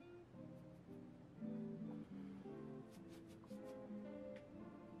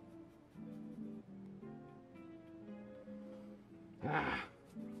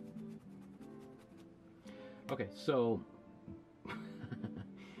 Okay, so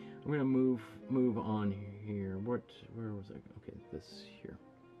I'm gonna move on here. Where was I? Okay, this here.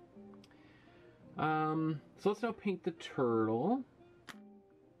 So let's now paint the turtle.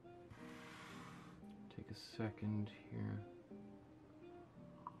 Take a second here.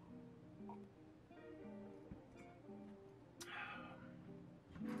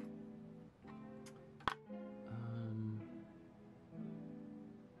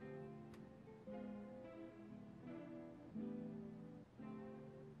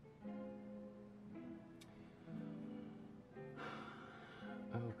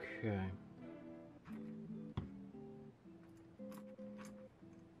 Okay.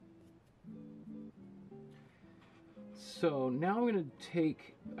 So now I'm going to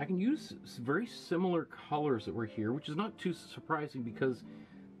take, I can use very similar colors that were here, which is not too surprising because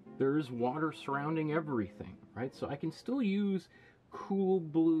there is water surrounding everything, right? So I can still use cool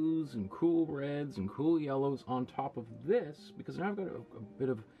blues and cool reds and cool yellows on top of this because now I've got a bit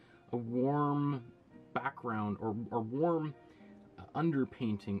of a warm background or warm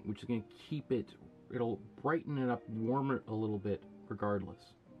underpainting, which is going to keep it, it'll brighten it up, warm it a little bit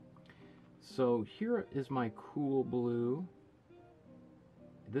regardless. So here is my cool blue.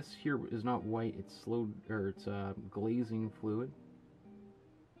 This here is not white, it's it's glazing fluid.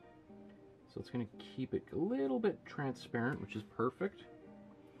 So it's going to keep it a little bit transparent, which is perfect.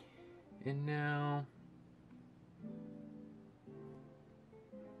 And now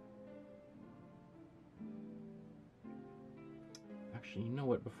actually, you know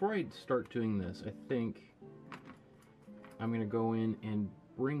what? Before I start doing this, I think I'm going to go in and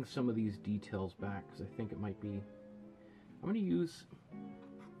bring some of these details back because I think it might be. I'm going to use.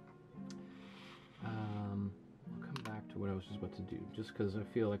 I'll come back to what I was just about to do, just because I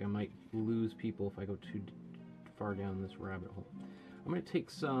feel like I might lose people if I go too far down this rabbit hole. I'm going to take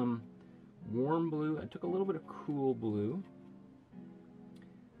some warm blue. I took a little bit of cool blue,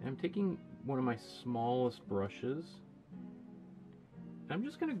 and I'm taking one of my smallest brushes. I'm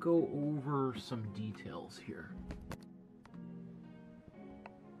just going to go over some details here.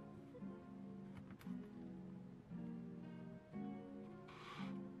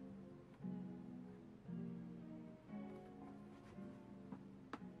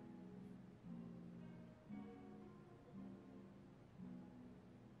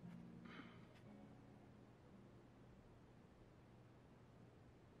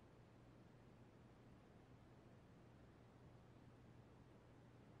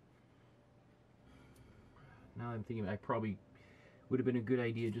 Now I'm thinking I probably would have been a good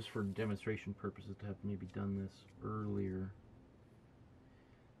idea just for demonstration purposes to have maybe done this earlier.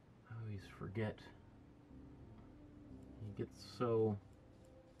 I always forget. You get so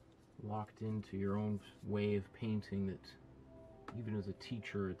locked into your own way of painting that even as a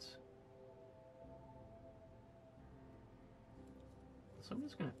teacher it's So I'm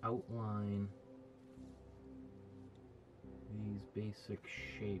just going to outline these basic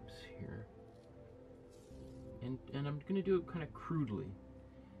shapes here. And I'm going to do it kind of crudely,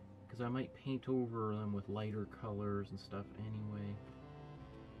 because I might paint over them with lighter colors and stuff anyway.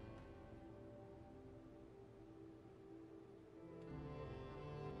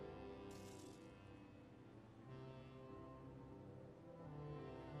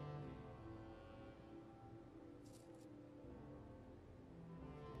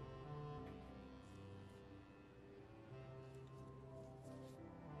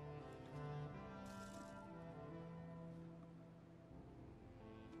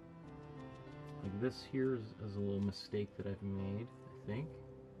 This here is a little mistake that I've made, I think.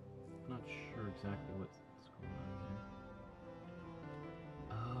 I'm not sure exactly what's going on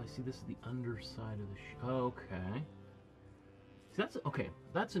here. Oh, I see this is the underside of the okay. See, that's, okay,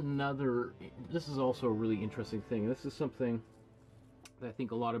 that's another, this is also a really interesting thing. This is something that I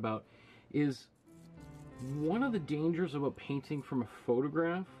think a lot about, is one of the dangers about painting from a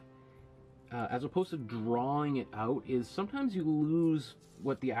photograph, as opposed to drawing it out, is sometimes you lose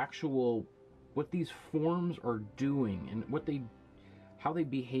what the actual, what these forms are doing and how they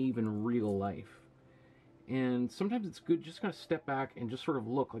behave in real life. And sometimes it's good just kind of step back and just sort of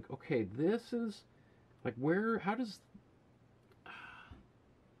look like, okay, this is like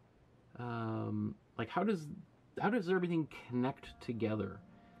how does everything connect together?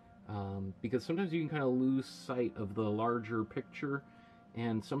 Because sometimes you can kind of lose sight of the larger picture,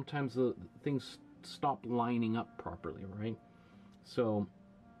 and sometimes the things stop lining up properly, right? So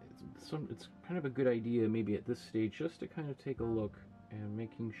it's kind of a good idea maybe at this stage just to kind of take a look and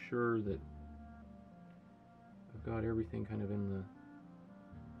making sure that I've got everything kind of in the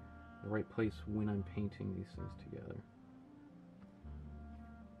right place when I'm painting these things together.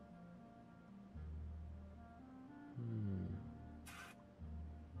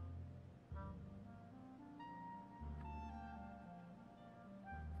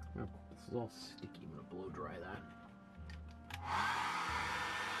 Oh, this is all sticky. I'm going to blow dry that.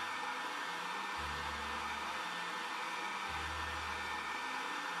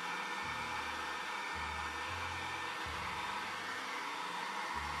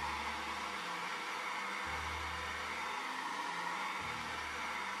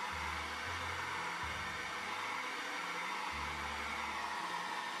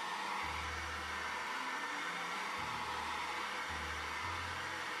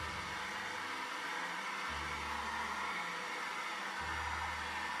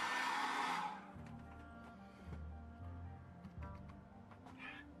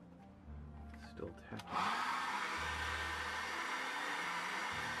 Still tapping.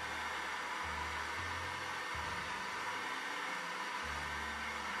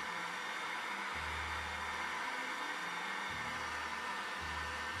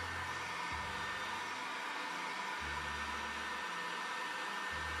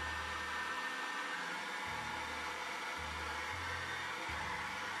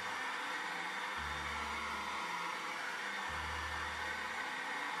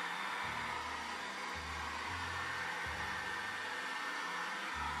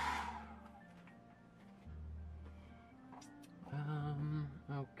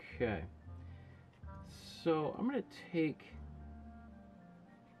 Okay, so I'm going to take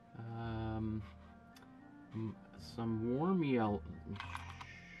some warm yellow. Let me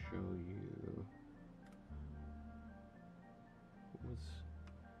show you.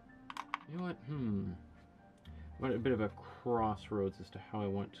 You know what? I'm at a bit of a crossroads as to how I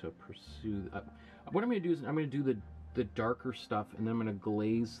want to pursue. What I'm going to do is I'm going to do the darker stuff, and then I'm going to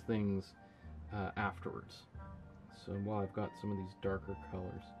glaze things afterwards. So while I've got some of these darker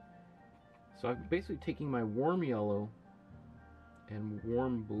colors. So I'm basically taking my warm yellow and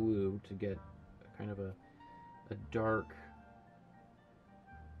warm blue to get kind of a dark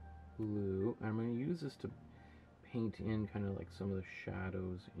blue. I'm going to use this to paint in kind of like some of the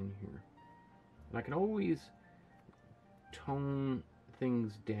shadows in here. And I can always tone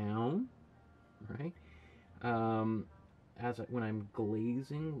things down, right? When I'm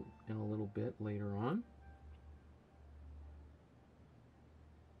glazing in a little bit later on.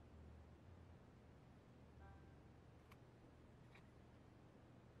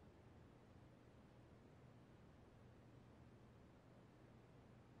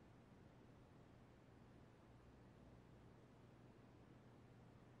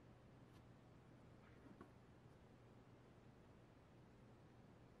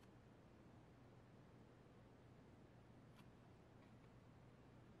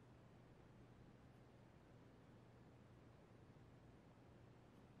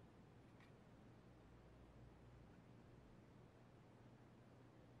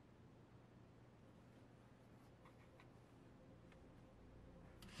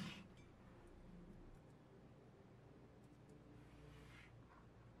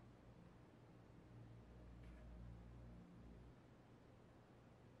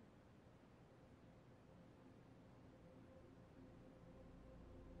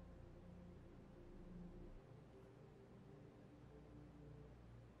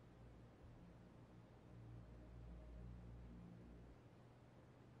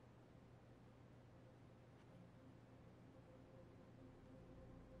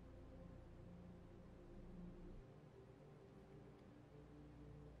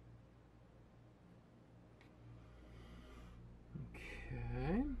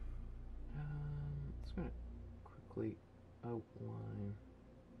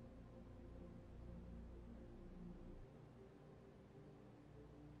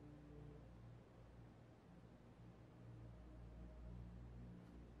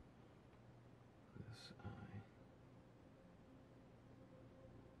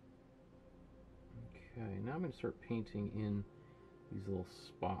 now I'm going to start painting in these little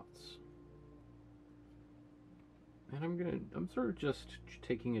spots. And I'm sort of just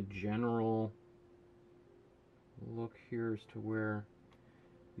taking a general look here as to where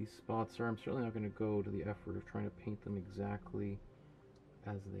these spots are. I'm certainly not going to go to the effort of trying to paint them exactly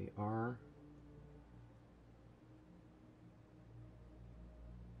as they are.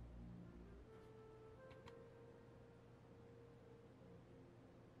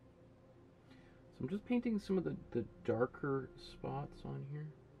 So I'm just painting some of the darker spots on here.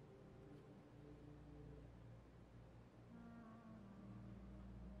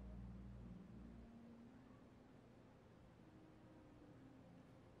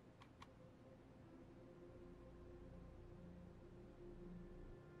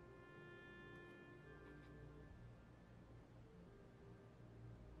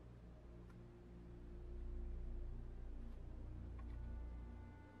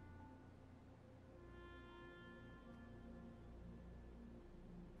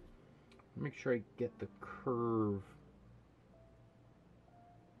 Make sure I get the curve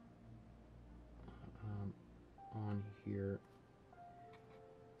on here.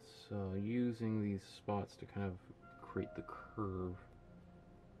 So using these spots to kind of create the curve.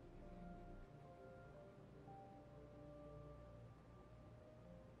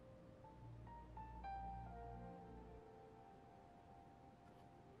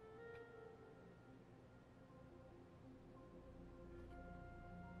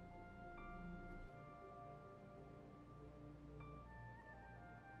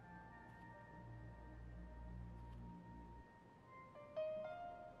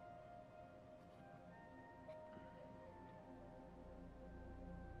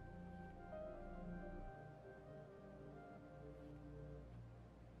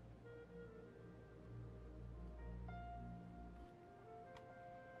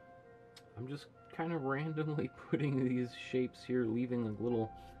 I'm just kind of randomly putting these shapes here, leaving like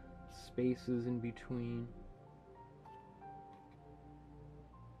little spaces in between.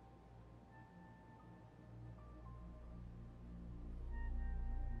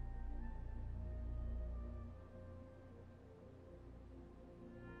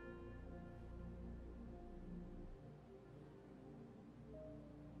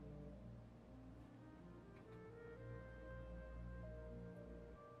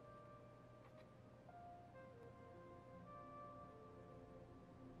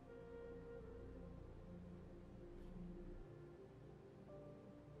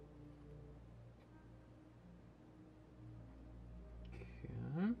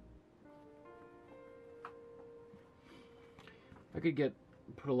 I could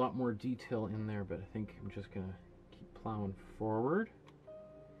put a lot more detail in there, but I think I'm just gonna keep plowing forward.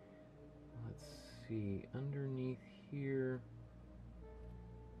 Let's see, underneath here,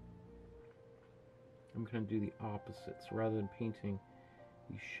 I'm gonna do the opposite. So rather than painting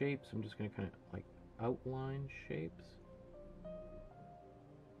these shapes, I'm just gonna kind of like outline shapes.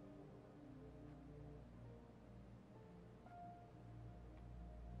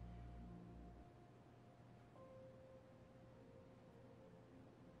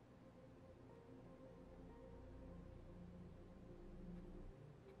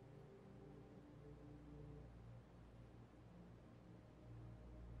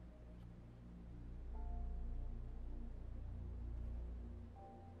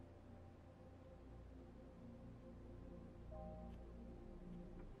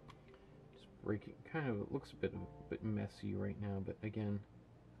 Breaking, kind of, it looks a bit messy right now, but again,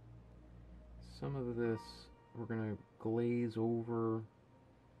 some of this we're gonna glaze over,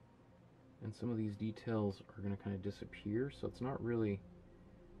 and some of these details are gonna kind of disappear, so it's not really,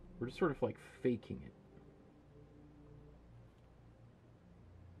 we're just sort of like faking it.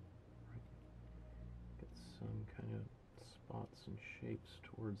 Get some kind of spots and shapes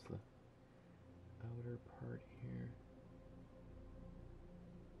towards the outer part here.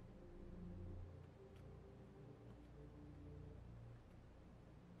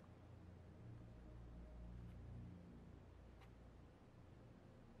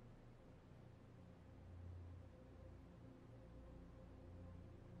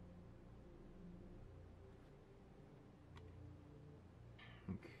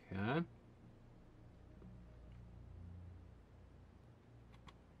 Okay.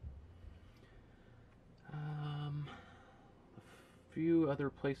 A few other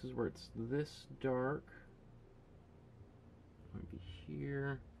places where it's this dark. Might be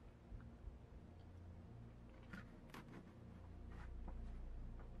here. I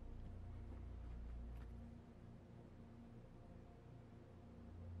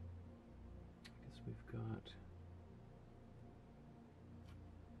guess we've got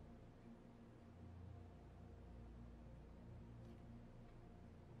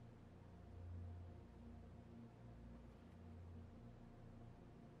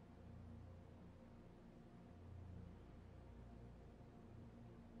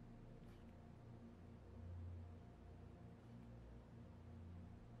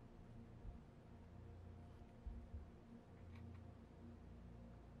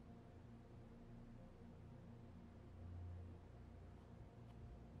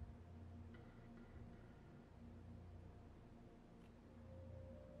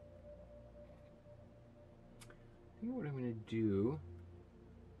think what I'm going to do,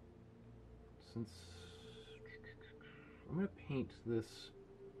 since I'm going to paint this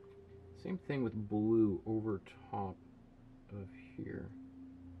same thing with blue over top of here.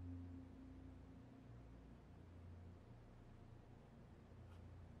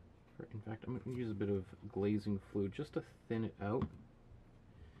 In fact, I'm going to use a bit of glazing fluid just to thin it out.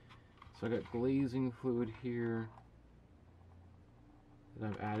 So I got glazing fluid here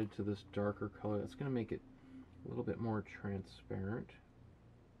that I've added to this darker color. That's going to make it a little bit more transparent,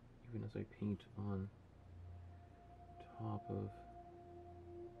 even as I paint on top of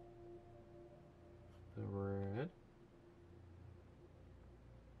the red.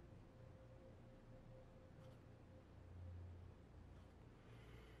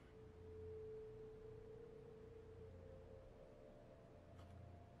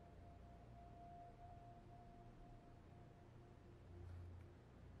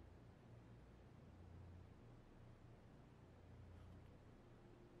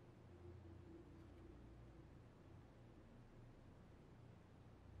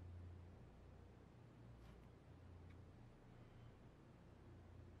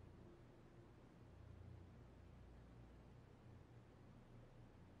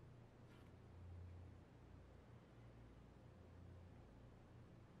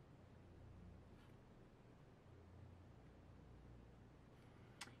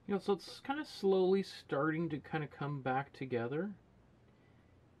 You know, so it's kind of slowly starting to kind of come back together.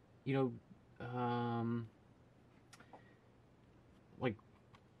 You know, like,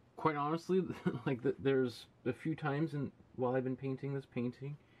 quite honestly, like there's a few times while I've been painting this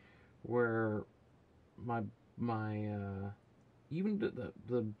painting where even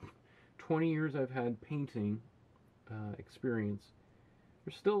the 20 years I've had painting experience,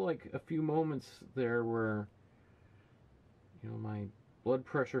 there's still like a few moments there where, you know, my blood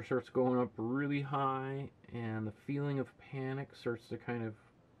pressure starts going up really high and the feeling of panic starts to kind of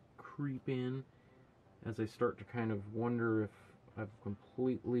creep in as I start to kind of wonder if I've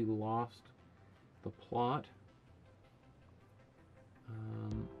completely lost the plot.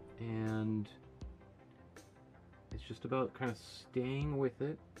 And it's just about kind of staying with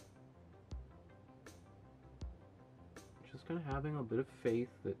it, just kind of having a bit of faith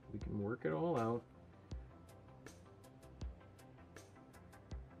that we can work it all out.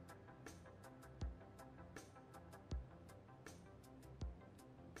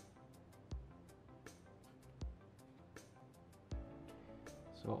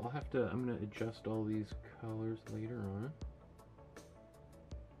 So I'll have to, I'm going to adjust all these colors later on.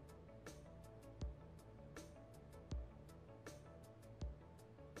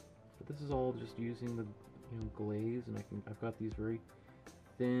 But this is all just using the, you know, glaze, and I've got these very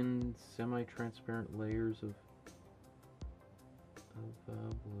thin, semi-transparent layers of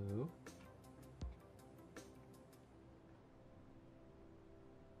blue.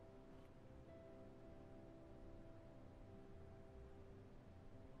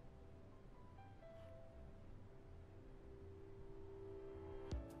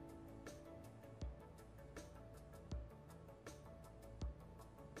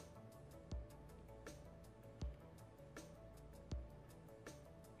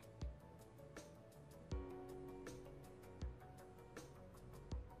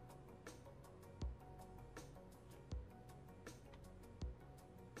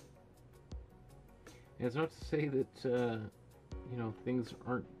 And it's not to say that you know, things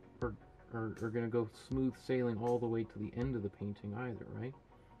are going to go smooth sailing all the way to the end of the painting either, right?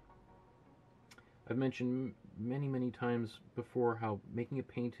 I've mentioned many times before how making a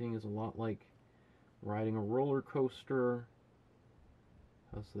painting is a lot like riding a roller coaster.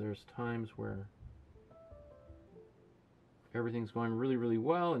 So there's times where everything's going really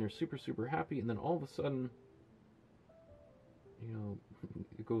well and you're super happy, and then all of a sudden, you know,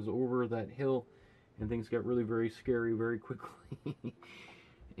 it goes over that hill and things get really very scary very quickly.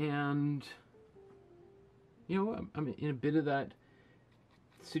 And, you know, I'm in a bit of that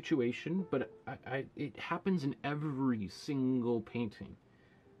situation, but it happens in every single painting,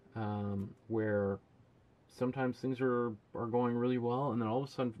 where sometimes things are going really well, and then all of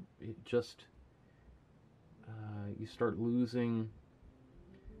a sudden it just, you start losing,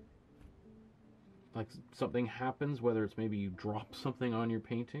 like something happens, whether it's maybe you drop something on your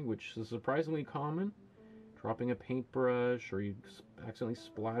painting, which is surprisingly common, dropping a paintbrush, or you accidentally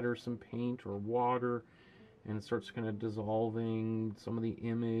splatter some paint or water, and it starts kind of dissolving some of the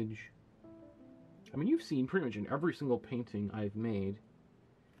image. I mean, you've seen pretty much in every single painting I've made,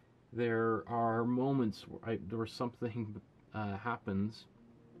 there are moments where something happens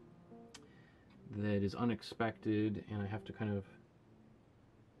that is unexpected, and I have to kind of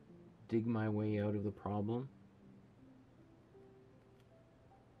dig my way out of the problem.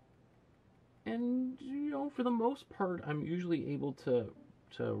 And, you know, for the most part, I'm usually able to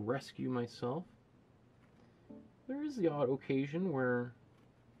rescue myself. There is the odd occasion where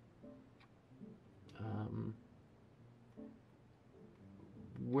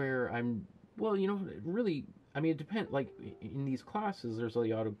I'm, well, you know, really, I mean, it depends. Like, in these classes, there's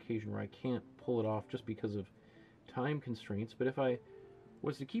the odd occasion where I can't pull it off just because of time constraints. But if I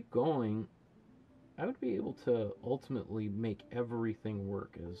was to keep going, I would be able to ultimately make everything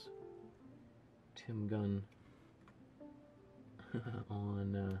work, as Tim Gunn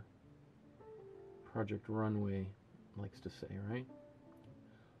on Project Runway likes to say, right?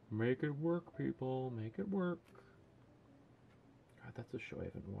 Make it work, people. Make it work. God, that's a show I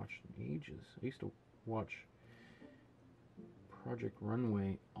haven't watched in ages. I used to watch Project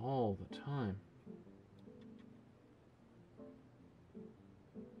Runway all the time.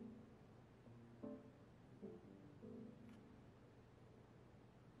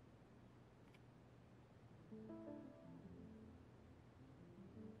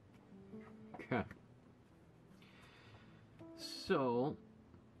 Okay. So,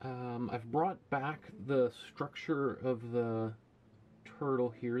 I've brought back the structure of the turtle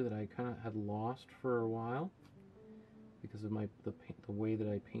here that I kind of had lost for a while because of the way that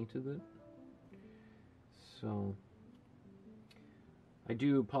I painted it. So, I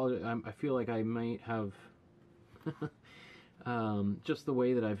do apologize. I feel like I might have just the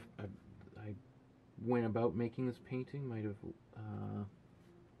way that I went about making this painting might have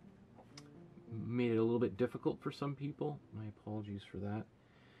made it a little bit difficult for some people. My apologies for that.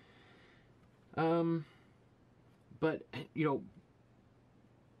 But, you know,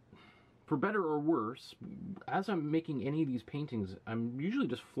 for better or worse, as I'm making any of these paintings, I'm usually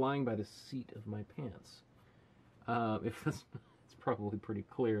just flying by the seat of my pants. If that's, it's probably pretty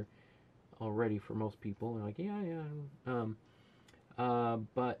clear already for most people. They're like, yeah.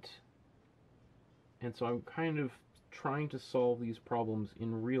 And so I'm kind of trying to solve these problems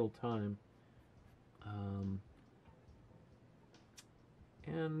in real time.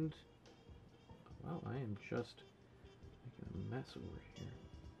 And, well, I am just making a mess over here.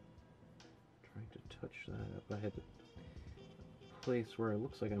 Trying to touch that up. I had a place where it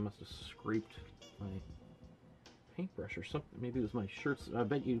looks like I must have scraped my paintbrush or something. Maybe it was my shirts. I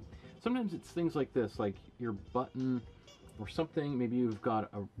bet you, sometimes it's things like this, like your button or something. Maybe you've got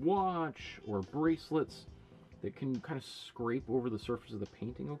a watch or bracelets that can kind of scrape over the surface of the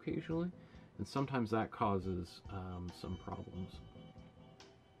painting occasionally. And sometimes that causes some problems.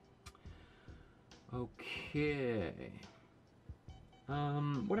 Okay. What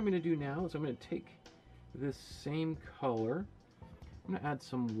I'm going to do now is I'm going to take this same color. I'm going to add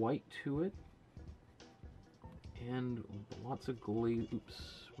some white to it. And lots of glaze. Oops,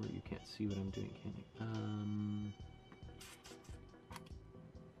 where you can't see what I'm doing, can you?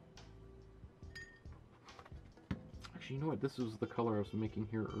 Actually, you know what? This was the color I was making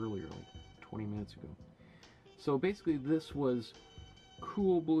here earlier, like 20 minutes ago. So basically this was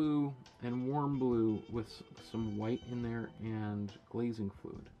cool blue and warm blue with some white in there and glazing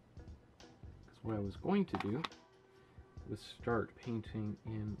fluid. Because what I was going to do was start painting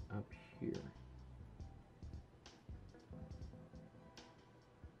in up here.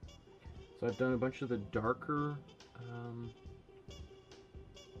 So I've done a bunch of the darker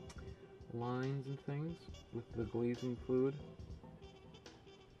lines and things with the glazing fluid.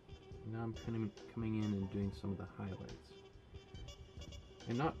 Now I'm kind of coming in and doing some of the highlights.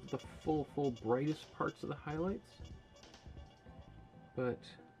 And not the full brightest parts of the highlights, but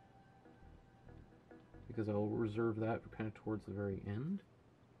because I'll reserve that kind of towards the very end.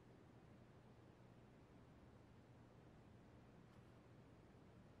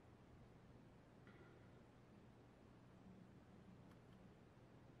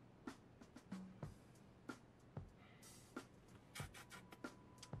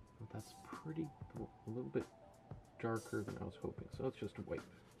 That's pretty, a little bit darker than I was hoping, so let's just wipe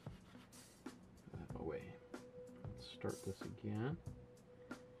that away. Let's start this again.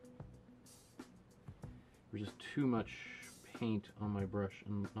 There's just too much paint on my brush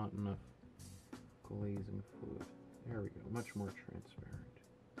and not enough glazing fluid. There we go, much more transparent.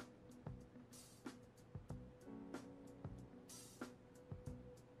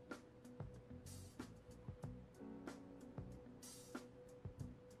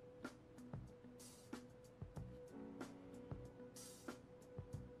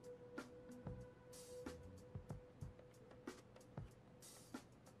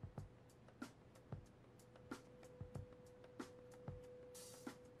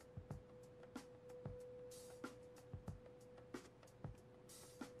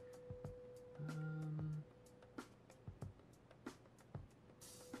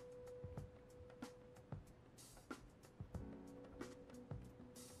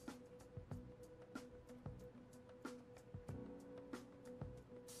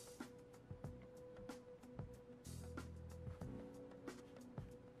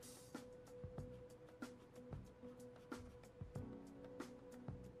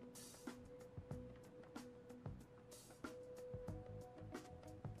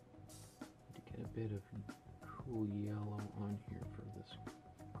 bit of cool yellow on here for this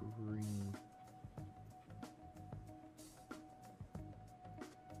green.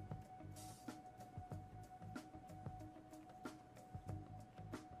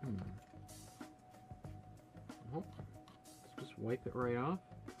 Oh, let's just wipe it right off.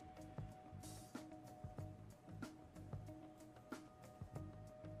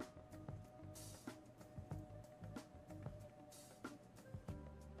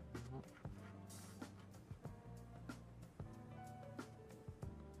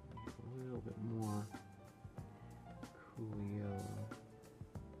 A little bit more cool yellow.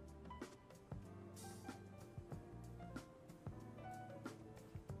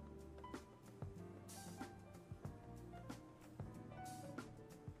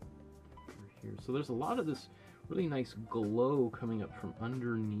 Here. So there's a lot of this really nice glow coming up from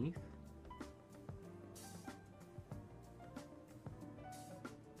underneath.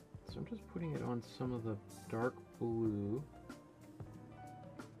 So I'm just putting it on some of the dark blue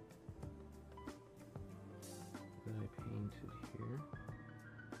that I painted here,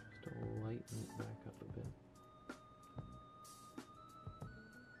 just to lighten it back up a bit.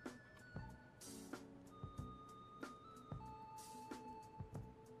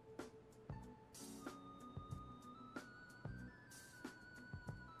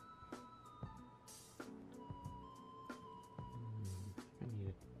 I need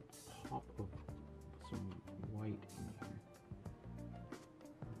a pop of some white in here.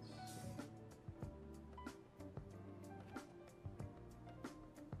 Let's see.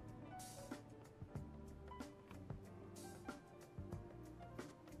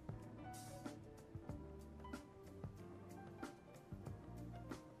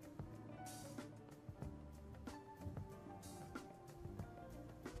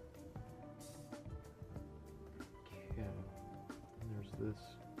 Okay. And there's this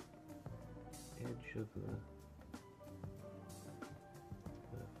edge of the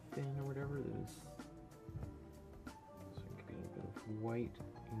fin or whatever that is. So I can get a bit of white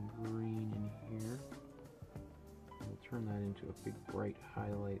and green in here. And we'll turn that into a big bright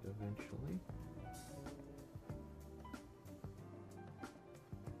highlight eventually.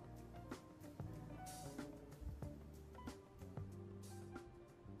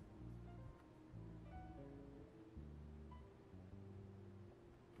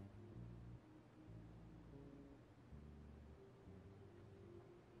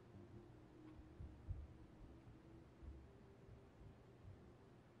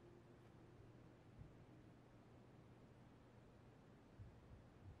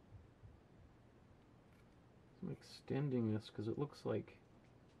 I'm extending this because it looks like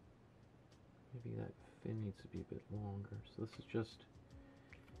maybe that fin needs to be a bit longer. So this is just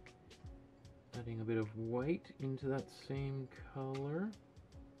adding a bit of white into that same color.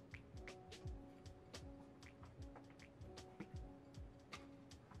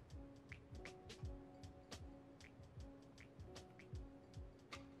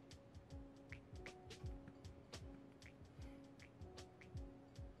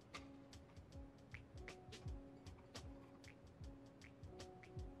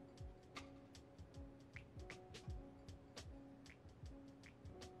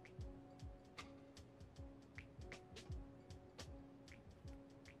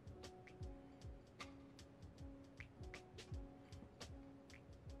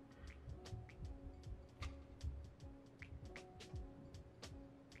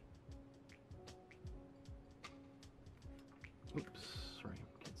 Oops, sorry,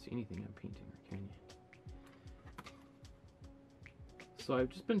 can't see anything I'm painting, or can you? So I've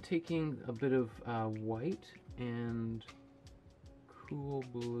just been taking a bit of white and cool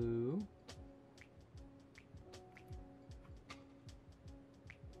blue.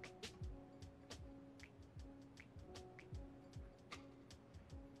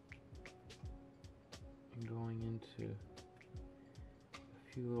 And going into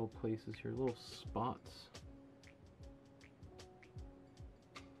a few little places here, little spots.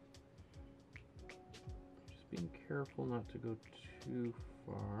 Being careful not to go too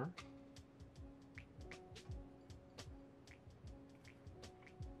far.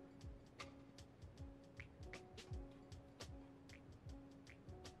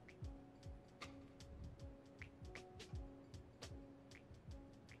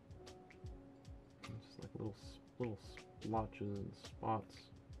 Just like little splotches and spots.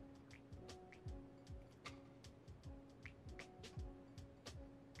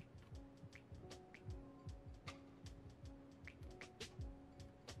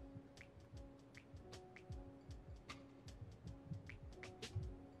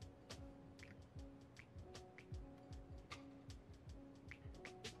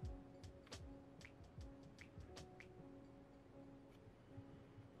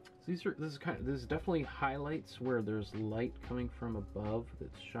 this is definitely highlights where there's light coming from above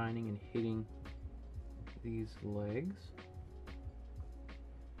that's shining and hitting these legs.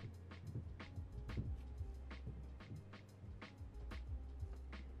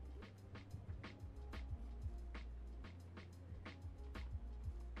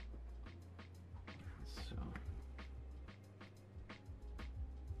 So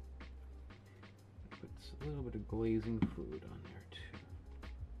puts a little bit of glazing fluid on there too.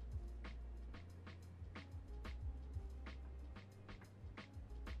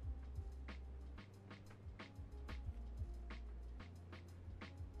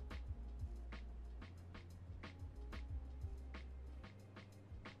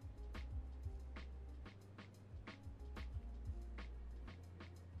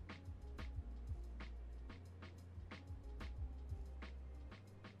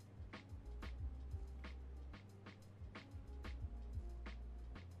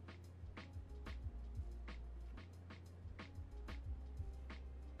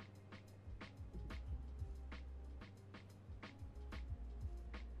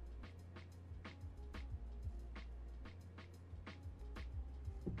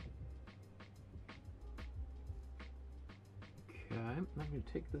 I'm going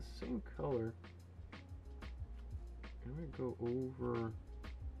to take this same color, I'm going to go over,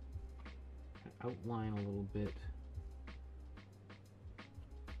 outline a little bit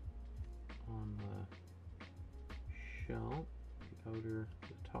on the shell, the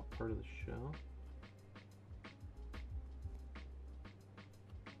top part of the shell.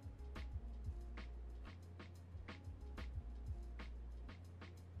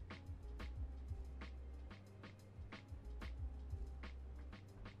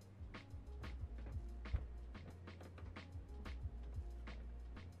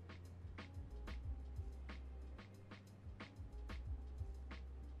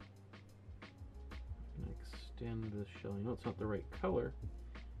 Extend the shell. You know it's not the right color,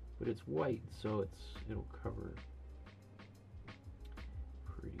 but it's white, so it'll cover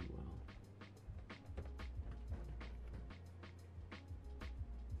pretty well.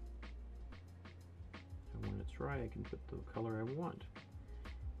 And when it's dry, I can put the color I want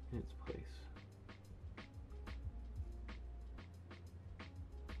in its place.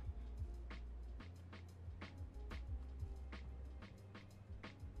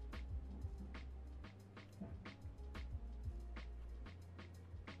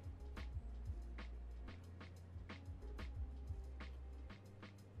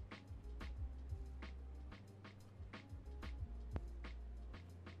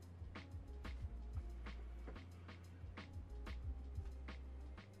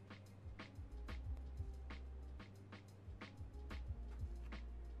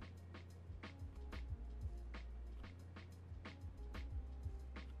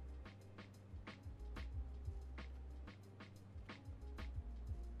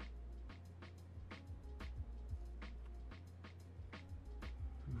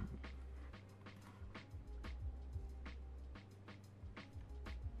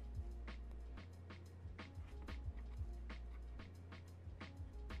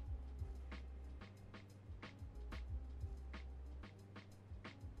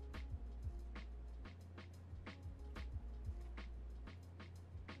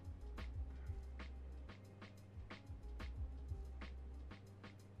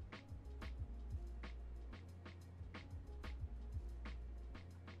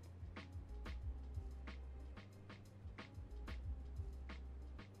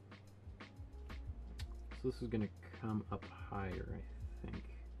 So this is going to come up higher, I think.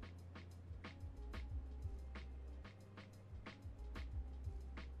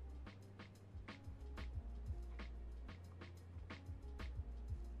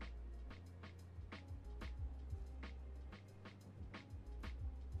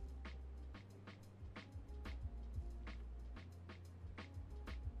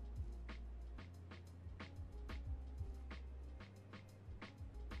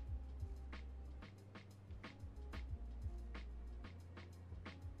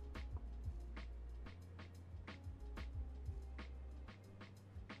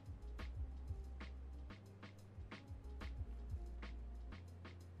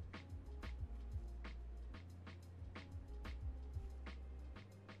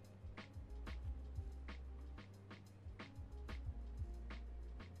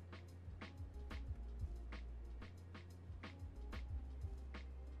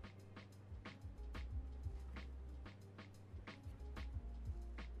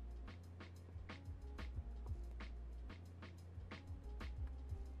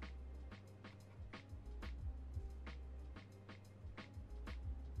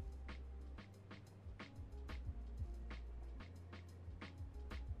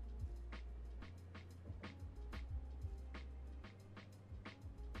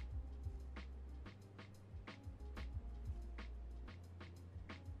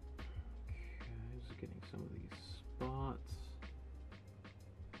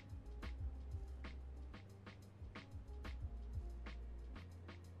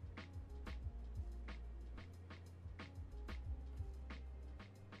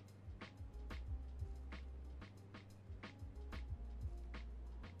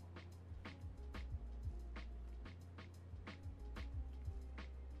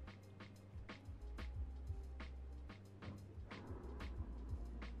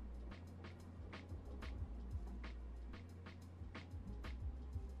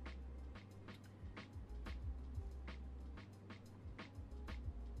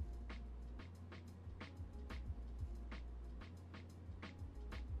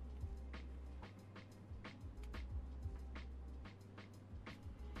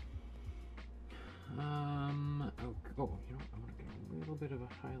 bit of a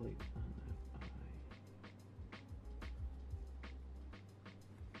highlight on that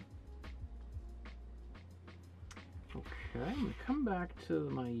eye. Okay, I'm going to come back to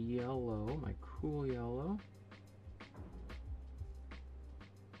my yellow, my cool yellow.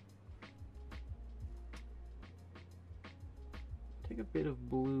 Take a bit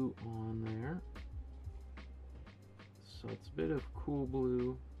of blue on there. So it's a bit of cool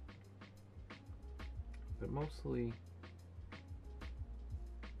blue, but mostly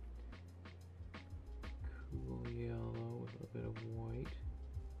cool yellow with a bit of white.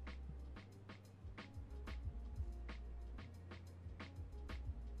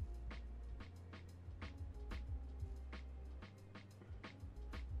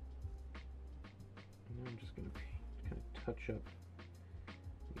 And now I'm just going to kind of touch up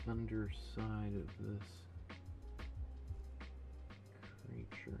the underside of this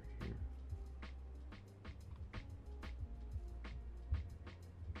creature here.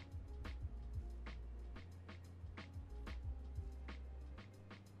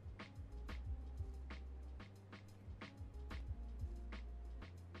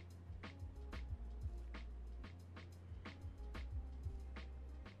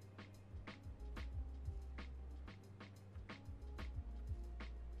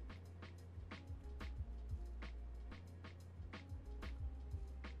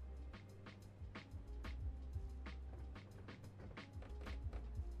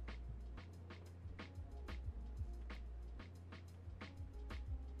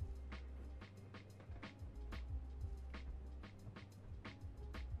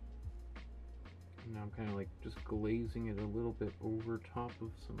 Now I'm kind of like just glazing it a little bit over top of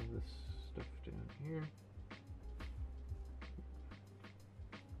some of this stuff down here.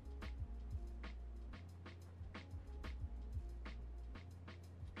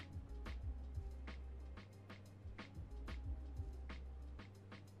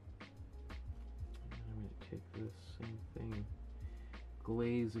 And I'm going to take this same thing and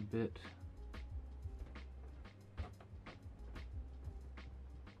glaze a bit.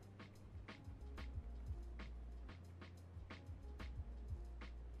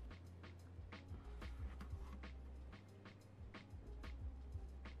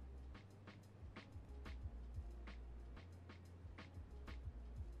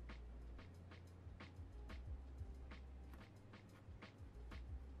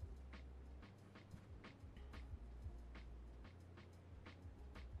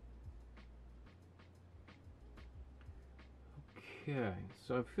 Okay,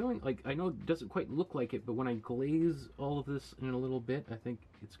 so I'm feeling like, I know it doesn't quite look like it, but when I glaze all of this in a little bit, I think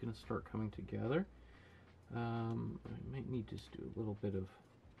it's going to start coming together. I might need to just do a little bit of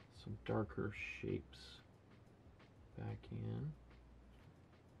some darker shapes back in.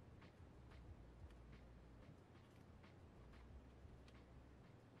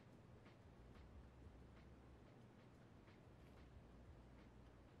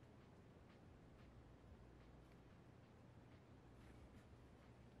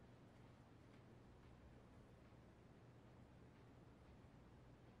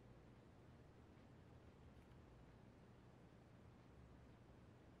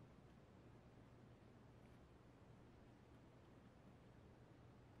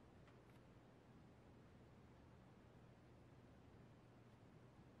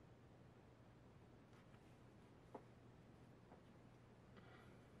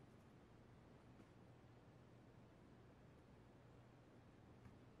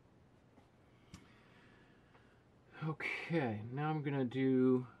 Okay, now I'm going to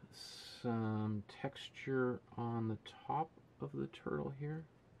do some texture on the top of the turtle here.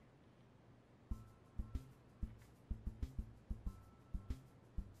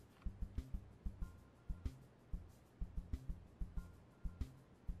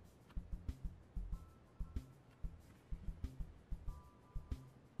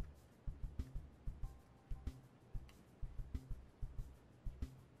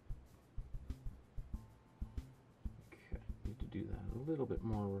 Do that a little bit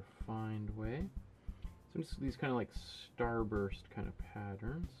more refined way. So just these kind of like starburst kind of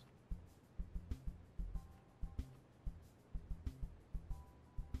patterns.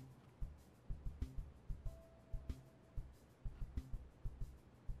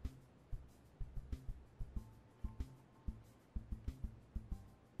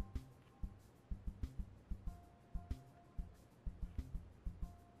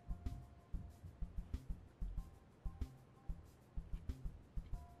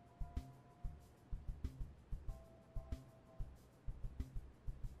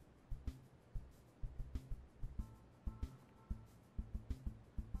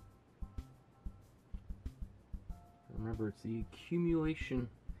 Remember, it's the accumulation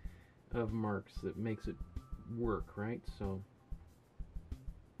of marks that makes it work, right? So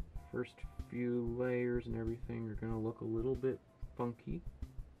first few layers and everything are going to look a little bit funky.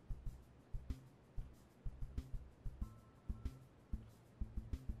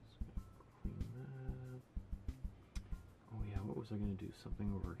 Just gonna clean that up. Oh yeah, what was I going to do?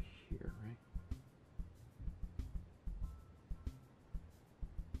 Something over here, right?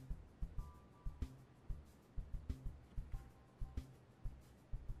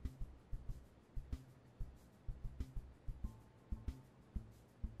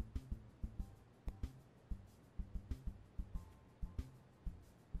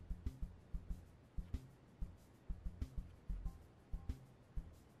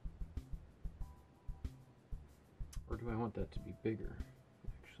 Or do I want that to be bigger,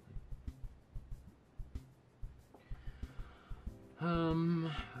 actually?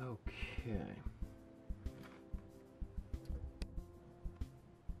 Okay.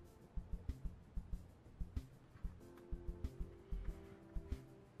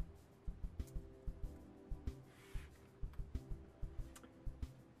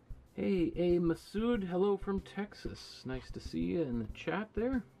 Hey, Masood, hello from Texas. Nice to see you in the chat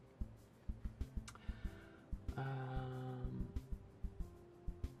there.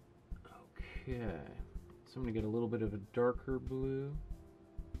 Okay, so I'm going to get a little bit of a darker blue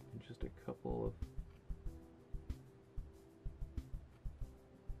and just a couple of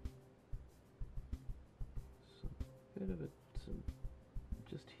some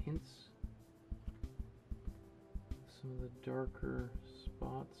just hints, some of the darker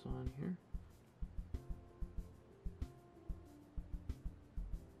spots on here.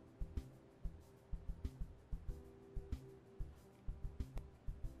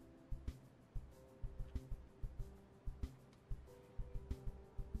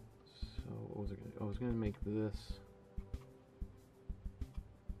 What was I going to do? I was going to make this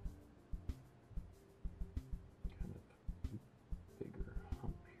kind of bigger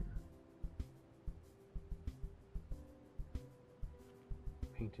hump here.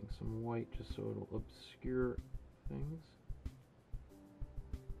 Painting some white just so it'll obscure things.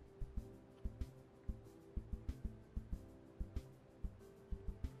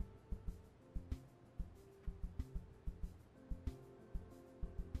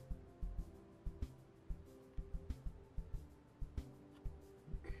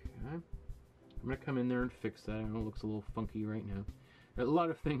 I'm going to come in there and fix that. I know it looks a little funky right now. A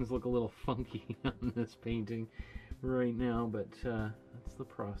lot of things look a little funky on this painting right now, but that's the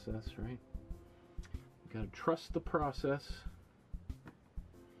process, right? You got to trust the process.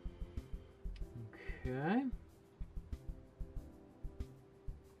 Okay. I'm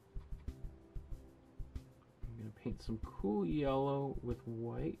going to paint some cool yellow with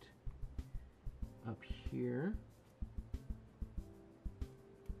white up here.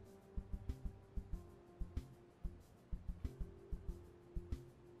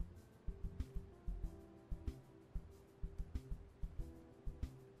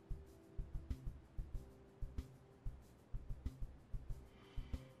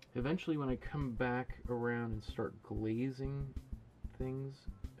 Eventually, when I come back around and start glazing things,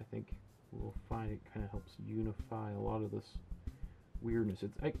 I think we'll find it kind of helps unify a lot of this weirdness.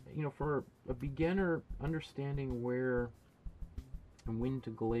 It's, you know, for a beginner, understanding where and when to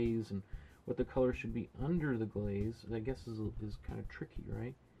glaze and what the color should be under the glaze, I guess is kind of tricky,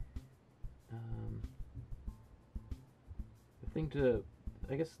 right? The thing to,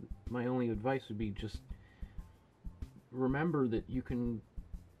 I guess my only advice would be just remember that you can,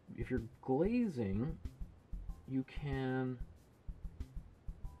 if you're glazing, you can,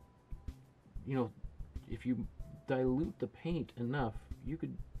 you know, if you dilute the paint enough, you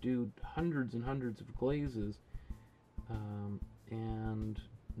could do hundreds and hundreds of glazes and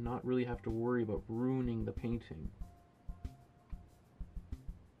not really have to worry about ruining the painting.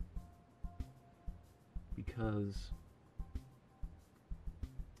 Because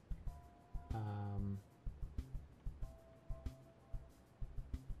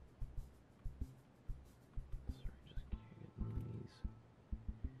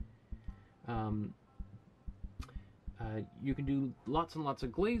you can do lots and lots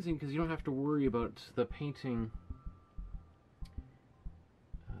of glazing because you don't have to worry about the painting.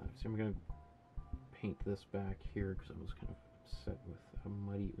 So I'm going to paint this back here because I was kind of upset with how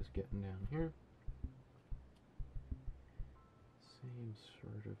muddy it was getting down here. Same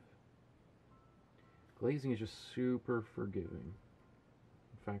sort of. Glazing is just super forgiving.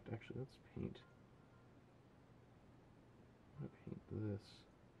 In fact, actually, let's paint. I'm going to paint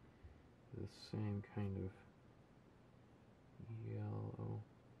this same kind of yellow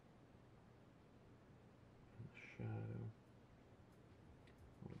in the shadow.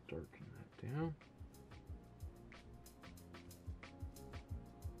 darken that down.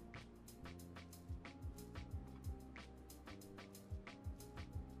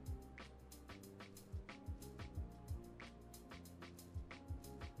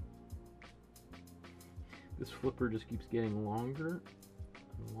 This flipper just keeps getting longer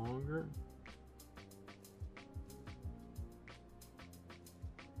and longer.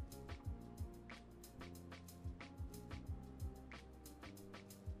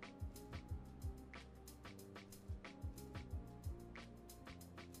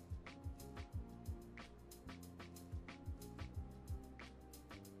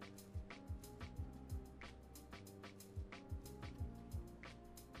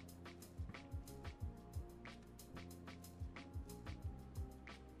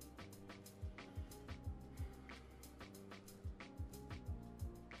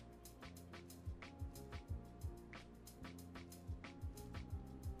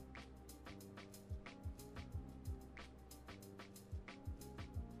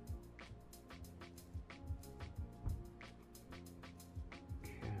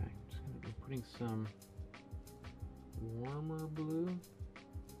 Putting some warmer blue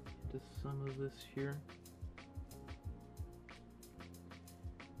into some of this here.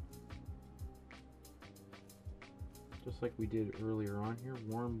 Just like we did earlier on here,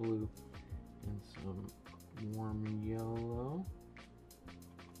 warm blue and some warm yellow.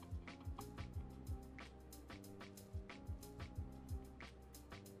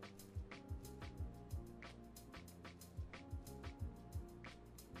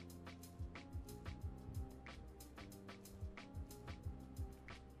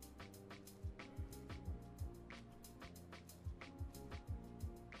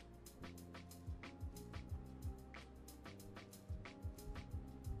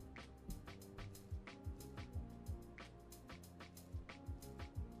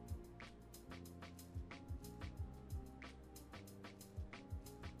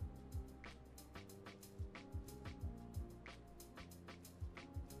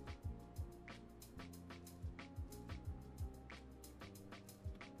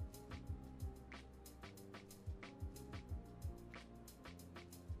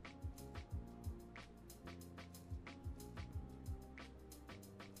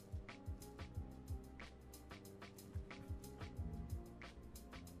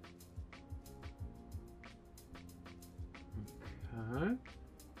 Okay.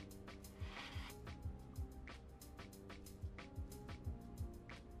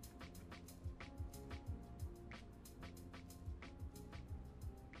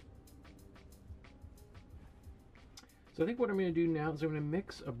 So I think what I'm going to do now is I'm going to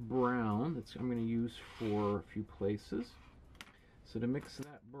mix a brown that I'm going to use for a few places. So to mix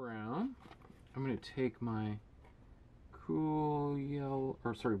that brown, I'm going to take my cool yellow,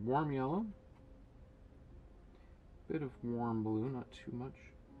 or sorry, warm yellow, bit of warm blue, not too much,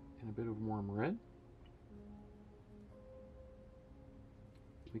 and a bit of warm red.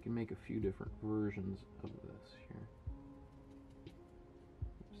 We can make a few different versions of this here.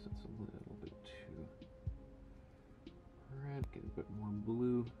 Oops, that's a little bit too red. Get a bit more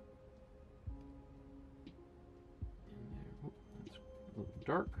blue in there. Oh, that's a little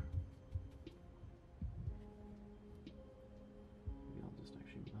dark. Maybe I'll just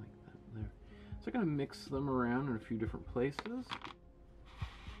actually like that there. So I'm going to mix them around in a few different places.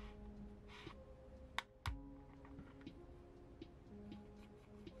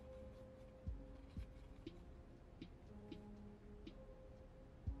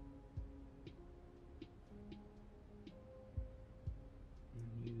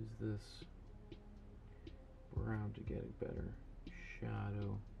 Use this brown to get a better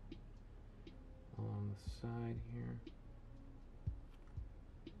shadow along the side here.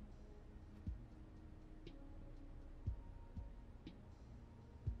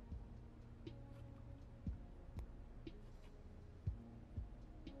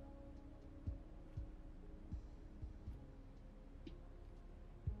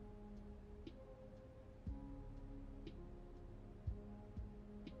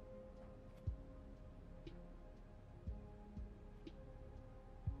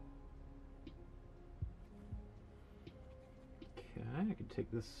 I could take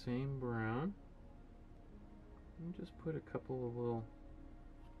this same brown and just put a couple of little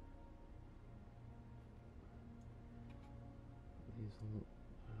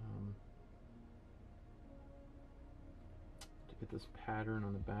to get this pattern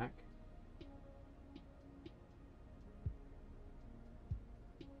on the back.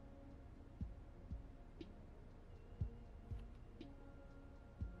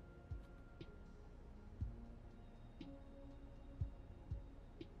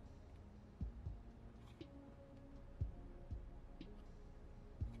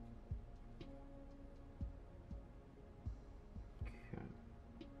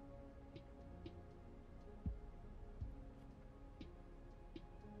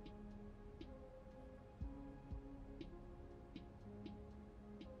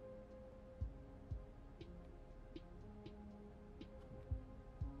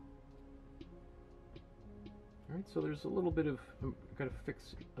 Alright, so there's a little bit of, I've got to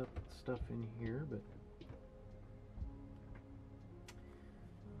fix up stuff in here, but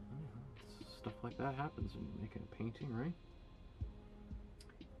stuff like that happens in making a painting, right?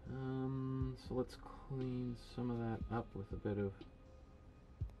 So let's clean some of that up with a bit of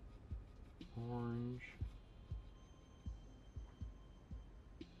orange.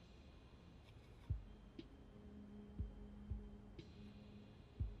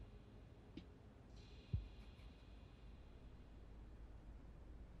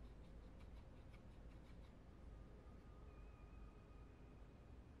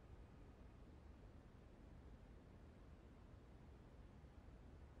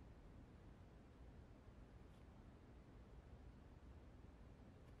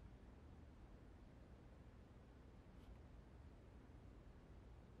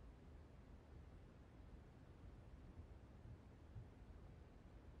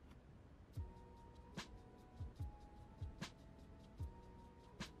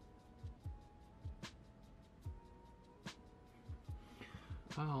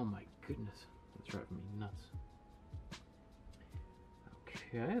 Oh my goodness, that's driving me nuts.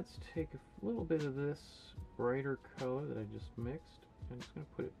 Okay, let's take a little bit of this brighter color that I just mixed. I'm just going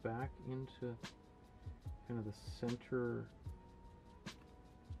to put it back into kind of the center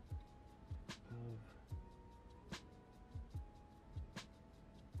of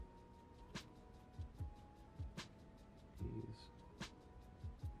these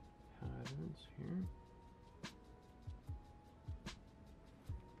patterns here.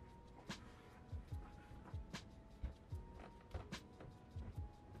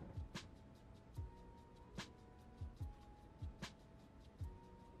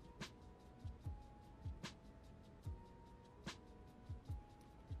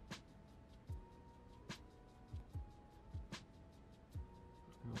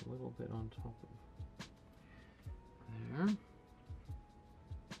 A little bit on top of there.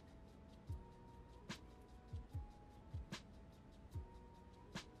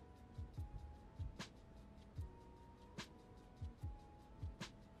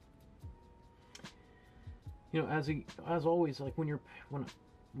 You know, as always, like when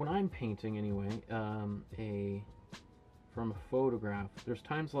I'm painting anyway, from a photograph, there's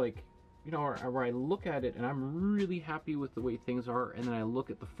times like, you know, where I look at it and I'm really happy with the way things are, and then I look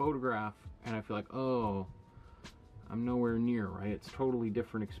at the photograph and I feel like, oh, I'm nowhere near, right? It's totally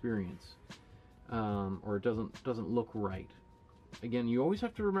different experience, or it doesn't look right. Again, you always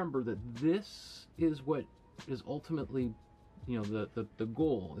have to remember that this is what is ultimately, you know, the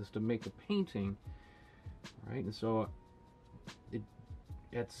goal is to make a painting, right? And so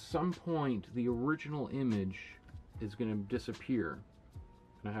at some point the original image is going to disappear.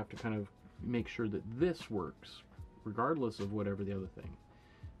 And I have to kind of make sure that this works, regardless of whatever the other thing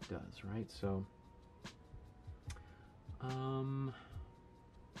does, right? So, I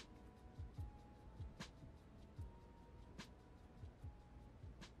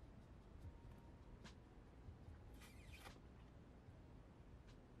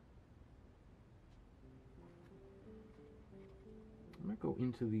might go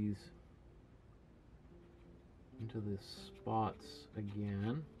into the spots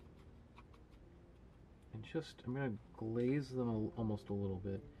again, and I'm going to glaze them almost a little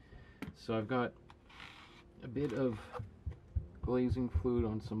bit. So I've got a bit of glazing fluid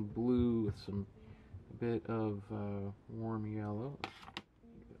on some blue with a bit of warm yellow. A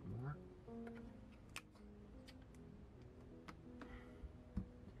bit more.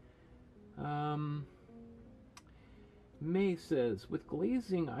 May says, with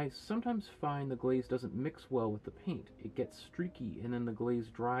glazing, I sometimes find the glaze doesn't mix well with the paint. It gets streaky, and then the glaze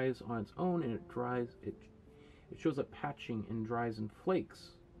dries on its own, and it shows up patching and dries in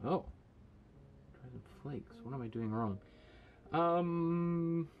flakes. Oh, dries in flakes. What am I doing wrong?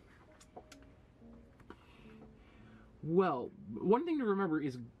 Well, one thing to remember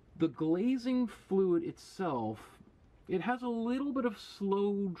is the glazing fluid itself, it has a little bit of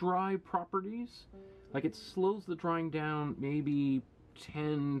slow dry properties. Like, it slows the drying down maybe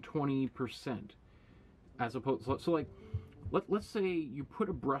 10-20%, as opposed, so like, let's say you put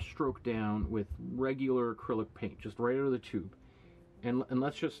a brush stroke down with regular acrylic paint, just right out of the tube, and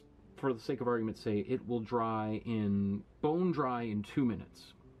let's just, for the sake of argument, say it will dry bone dry in 2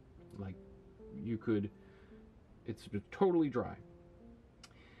 minutes. Like, it's totally dry.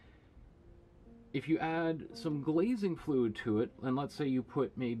 If you add some glazing fluid to it, and let's say you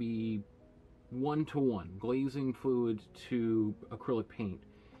put maybe 1-to-1 glazing fluid to acrylic paint,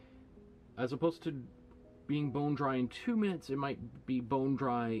 as opposed to being bone dry in 2 minutes, it might be bone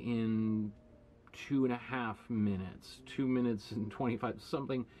dry in 2.5 minutes, 2 minutes and 25,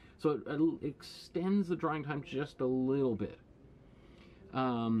 something. So it extends the drying time just a little bit.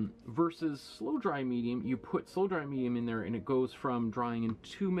 Versus slow dry medium, you put slow dry medium in there and it goes from drying in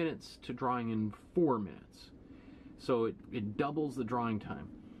 2 minutes to drying in 4 minutes. So it doubles the drying time.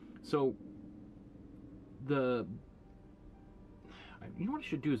 So you know what I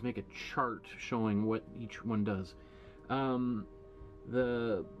should do is make a chart showing what each one does. So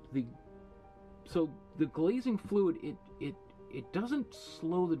the glazing fluid, it doesn't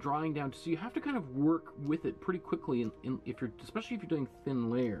slow the drying down, so you have to kind of work with it pretty quickly. Especially if you're doing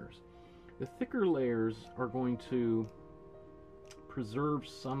thin layers, the thicker layers are going to preserve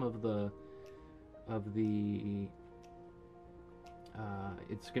some of the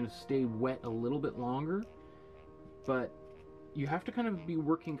it's going to stay wet a little bit longer, but you have to kind of be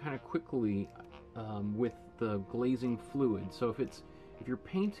working kind of quickly with the glazing fluid. So if you're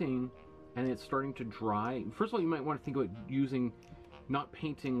painting and it's starting to dry, first of all, you might want to think about not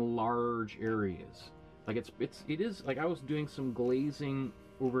painting large areas. Like it is like I was doing some glazing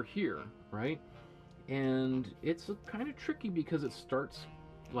over here, right? And it's kind of tricky because it starts,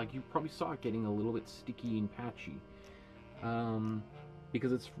 like you probably saw it, getting a little bit sticky and patchy.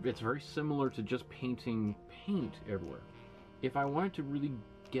 Because it's very similar to just painting paint everywhere. If I wanted to really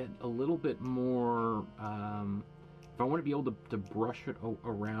get a little bit more, if I want to be able to brush it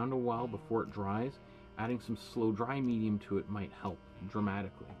around a while before it dries, adding some slow dry medium to it might help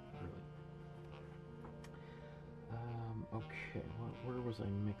dramatically, really. Okay, where was I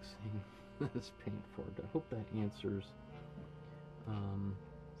mixing this paint for? I hope that answers some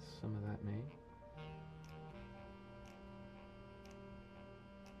of that, maybe.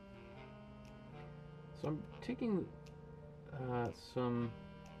 So I'm taking some,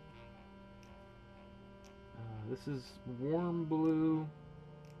 this is warm blue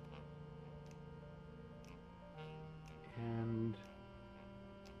and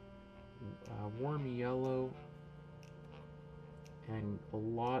warm yellow and a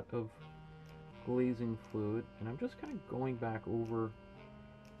lot of glazing fluid, and I'm just kind of going back over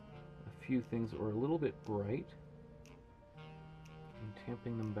a few things that were a little bit bright and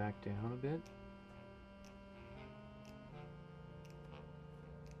tamping them back down a bit.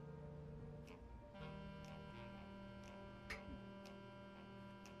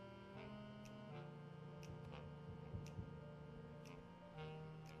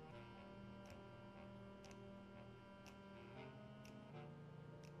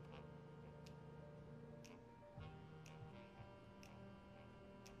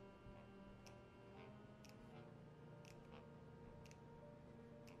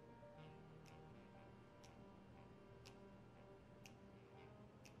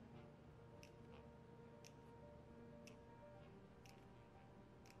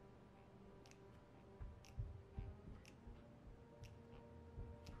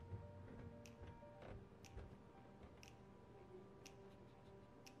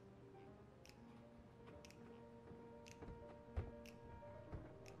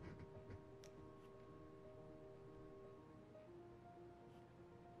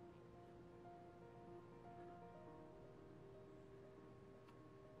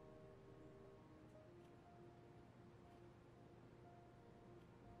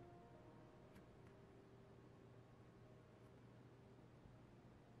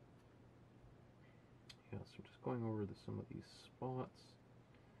 Yeah, so I'm just going over some of these spots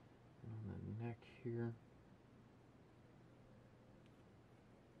on the neck here.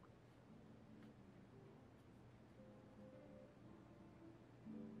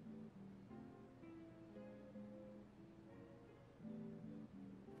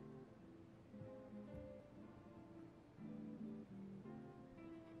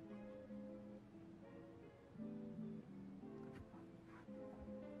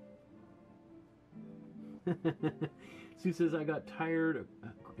 Sue says, I got tired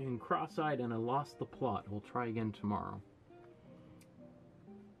and cross-eyed and I lost the plot. We'll try again tomorrow.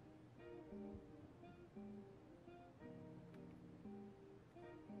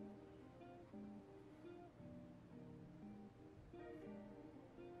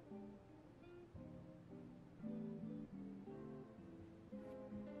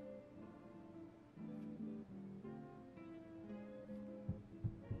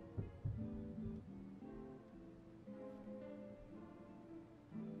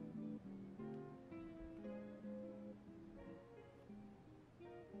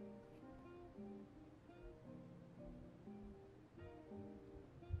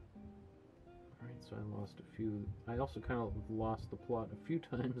 So I lost a few. I also kind of lost the plot a few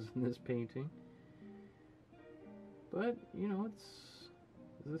times in this painting. But, you know,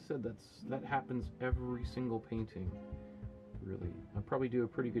 As I said, that happens every single painting, really. I probably do a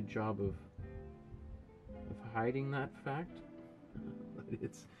pretty good job of hiding that fact.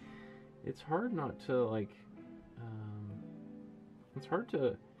 It's hard not to, like, it's hard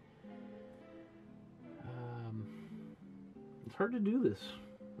to do this,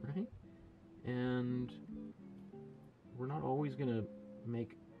 right? And we're not always gonna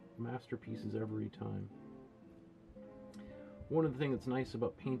make masterpieces every time. One of the things that's nice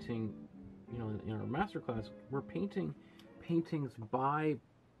about painting, you know, in our masterclass, we're painting paintings by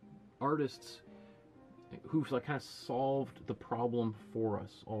artists who've like kind of solved the problem for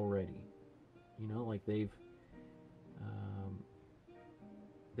us already. You know, like they've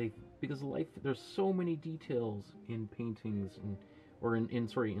because life, there's so many details in paintings and or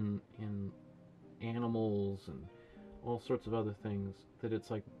in animals and all sorts of other things that it's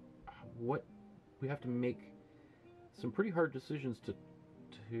like what we have to make some pretty hard decisions to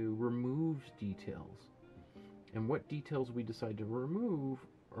remove details, and what details we decide to remove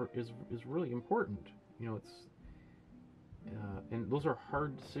is really important. You know, it's and those are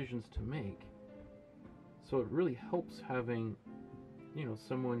hard decisions to make. So it really helps having, you know,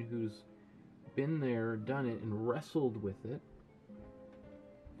 someone who's been there, done it, and wrestled with it.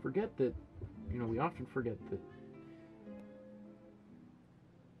 Forget that, you know, we often forget that,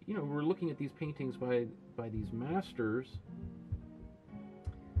 you know, we're looking at these paintings by these masters,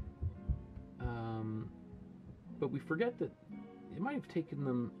 but we forget that it might have taken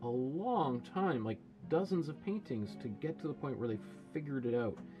them a long time, like dozens of paintings, to get to the point where they figured it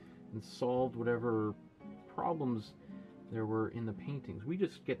out and solved whatever problems there were in the paintings. We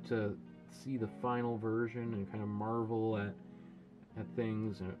just get to see the final version and kind of marvel at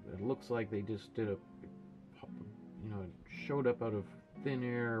things, and it looks like they just did you know, it showed up out of thin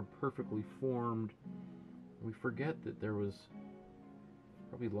air, perfectly formed. We forget that there was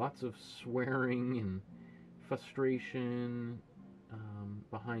probably lots of swearing and frustration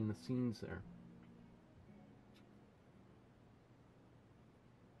behind the scenes there.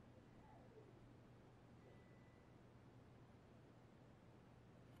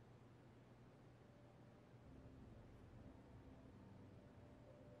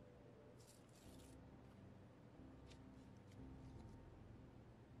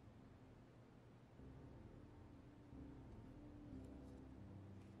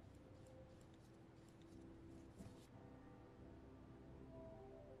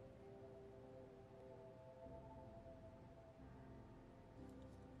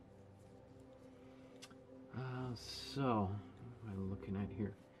 So, what am I looking at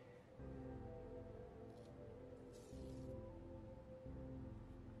here?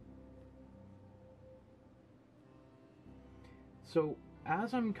 So,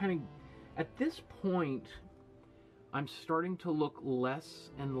 as I'm kind of, at this point, I'm starting to look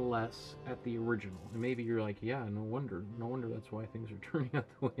less and less at the original. And maybe you're like, yeah, no wonder that's why things are turning out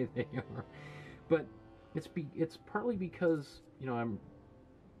the way they are. But it's partly because, you know, I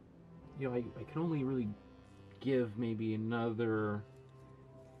can only really give maybe another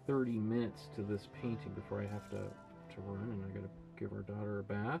 30 minutes to this painting before I have to run, and I gotta give our daughter a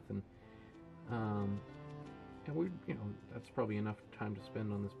bath, and we, you know, that's probably enough time to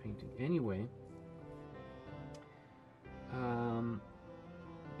spend on this painting anyway.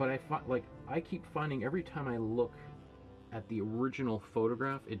 But I keep finding every time I look at the original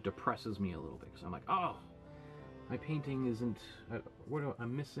photograph, it depresses me a little bit, because I'm like, oh, my painting isn't,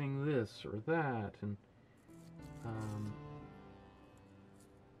 I'm missing this or that, and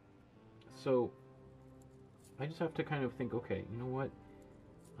so I just have to kind of think, okay, you know what,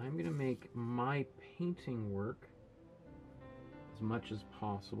 I'm going to make my painting work as much as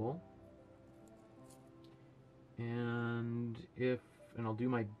possible, and I'll do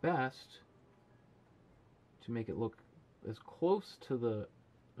my best to make it look as close to the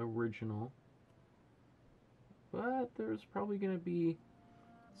original, but there's probably going to be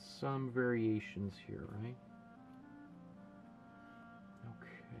some variations here, right?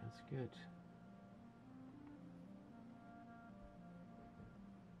 Okay, that's good.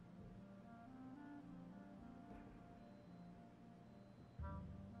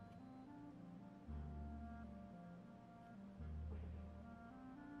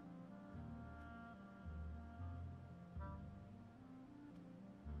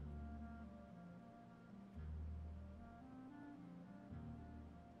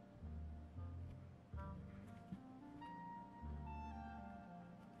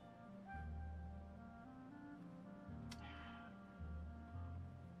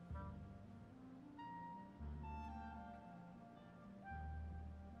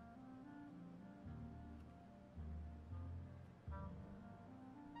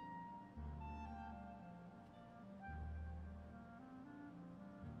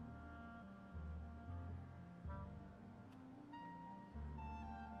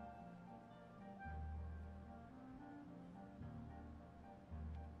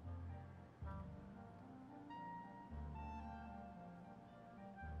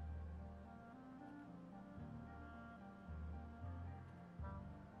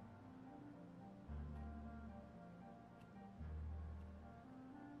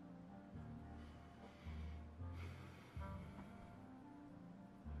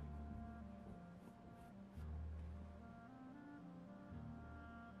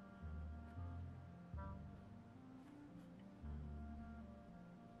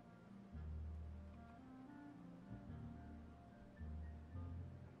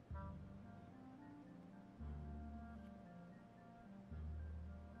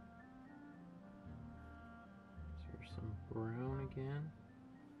 brown again.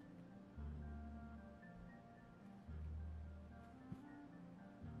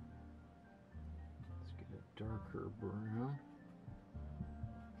 Let's get a darker brown.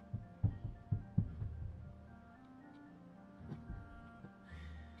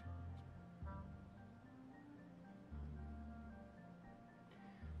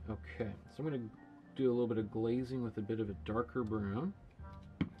 Okay, so I'm going to do a little bit of glazing with a bit of a darker brown.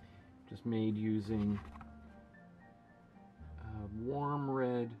 Just made using warm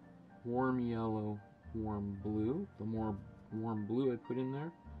red, warm yellow, warm blue. The more warm blue I put in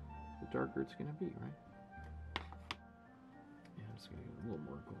there, the darker it's going to be, right? Yeah, I'm just going to get a little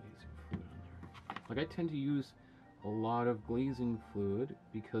more glazing fluid on there. Like, I tend to use a lot of glazing fluid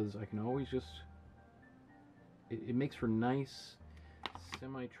because I can always just, it makes for nice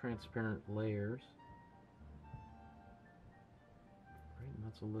semi-transparent layers. Right, and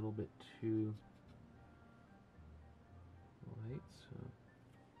that's a little bit too light, so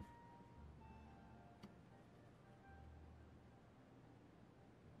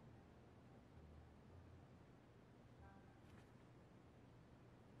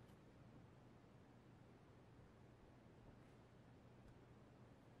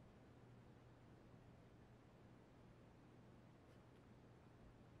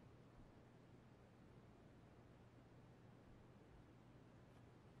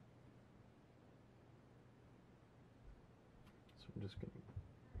I'm just going to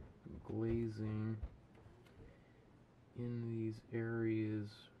glazing in these areas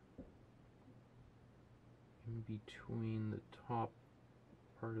in between the top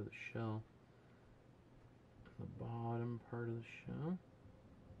part of the shell and the bottom part of the shell.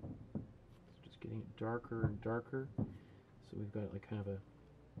 So just getting it darker and darker. So we've got like kind of a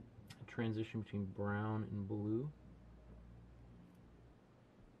transition between brown and blue.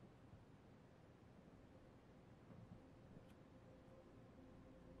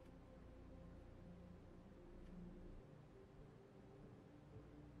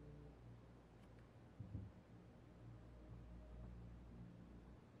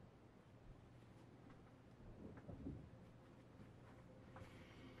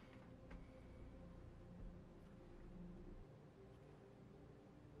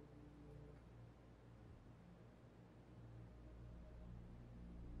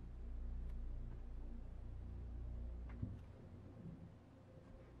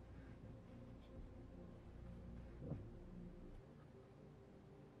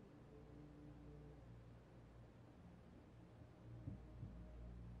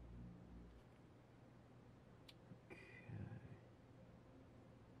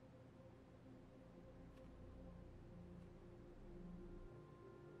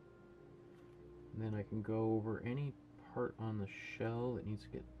 And then I can go over any part on the shell that needs to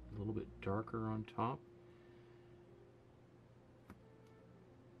get a little bit darker on top.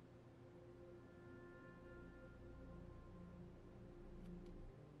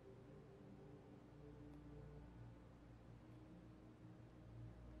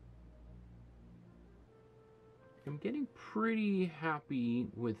 I'm getting pretty happy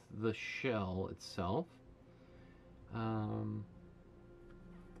with the shell itself. In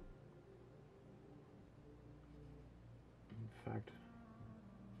fact,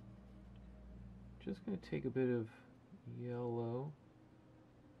 just going to take a bit of yellow,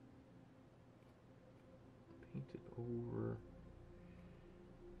 paint it over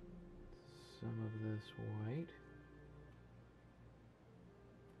some of this white.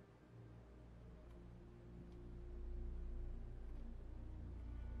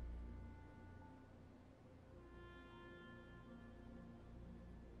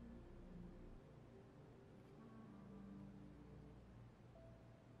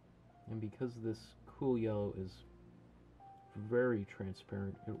 And because this cool yellow is very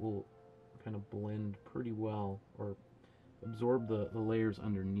transparent, it will kind of blend pretty well or absorb the layers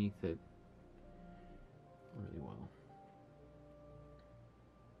underneath it really well.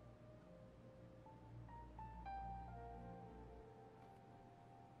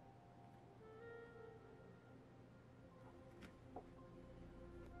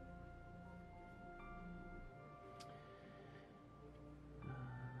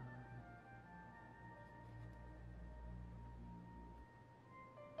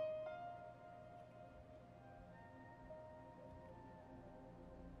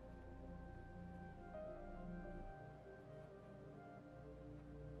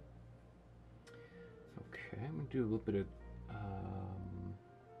 Okay, I'm going to do a little bit of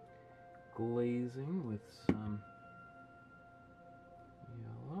glazing with some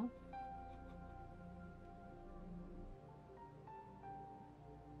yellow.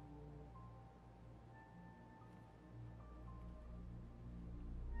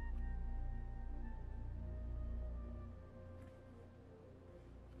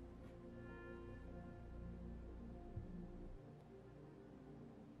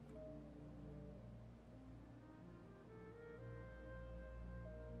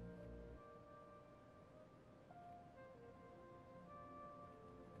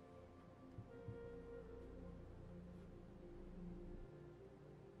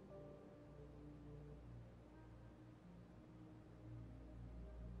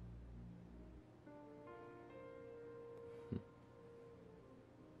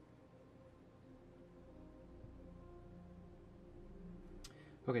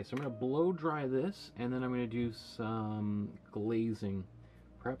 Okay, so I'm going to blow dry this, and then I'm going to do some glazing.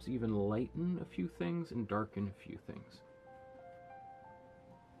 Perhaps even lighten a few things and darken a few things.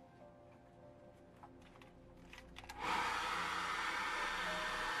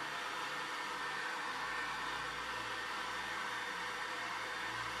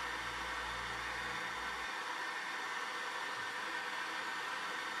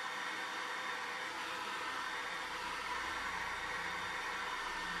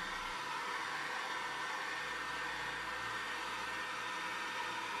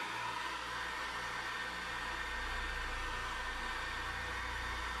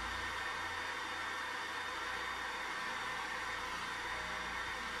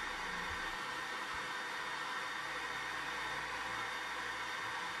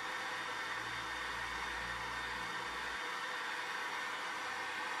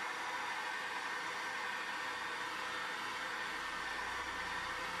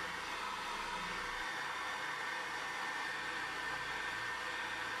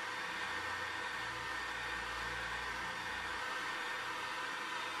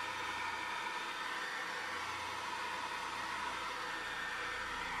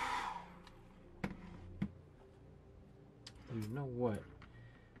 You know what?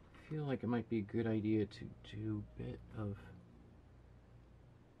 I feel like it might be a good idea to do a bit of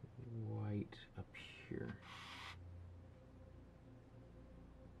white up here.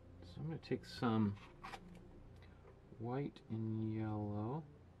 So I'm going to take some white and yellow,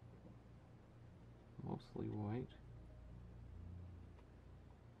 mostly white.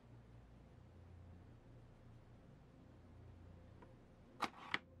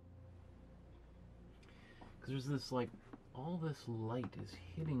 Because there's this, like, all this light is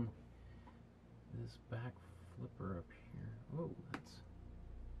hitting this back flipper up here. Oh, that's,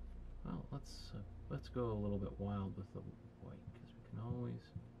 well, let's go a little bit wild with the white, because we can always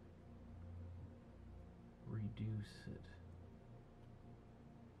reduce it.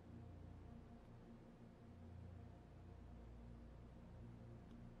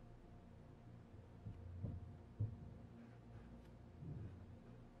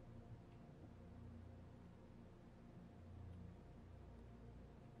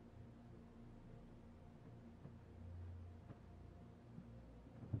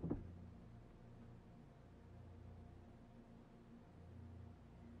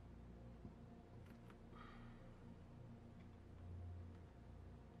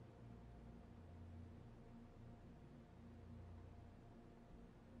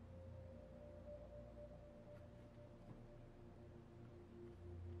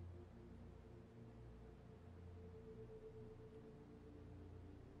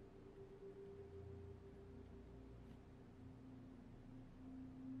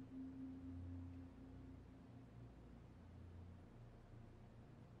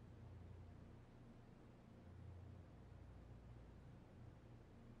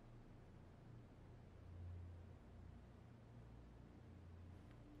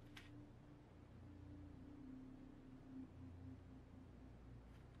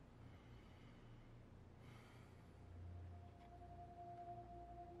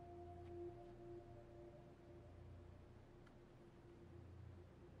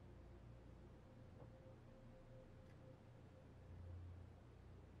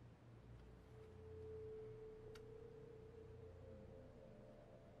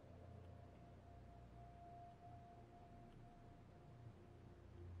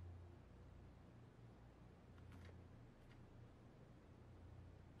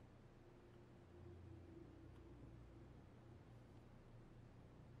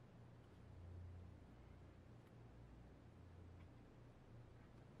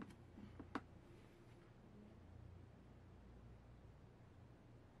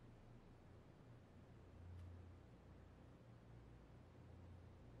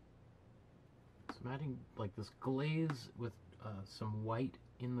 I'm adding like this glaze with some white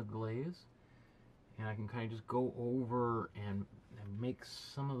in the glaze, and I can kind of just go over and make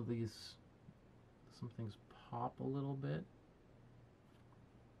some things pop a little bit.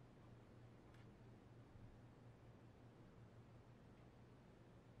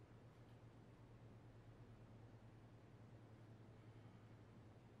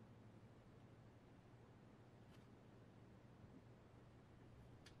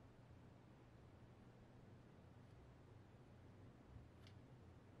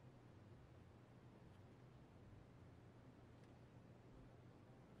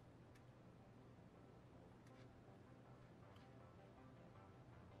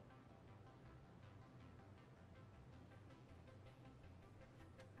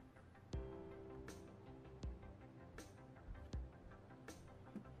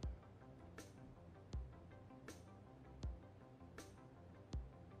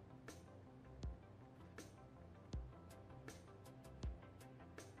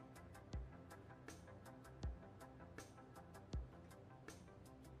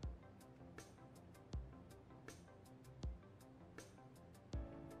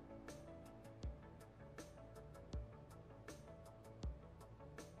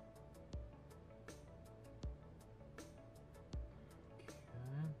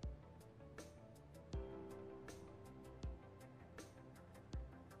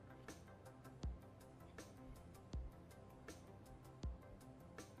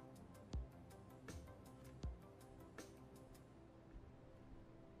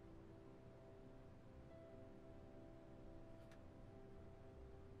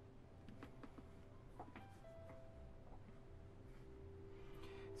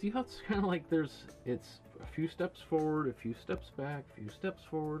 See how it's kind of like it's a few steps forward, a few steps back, a few steps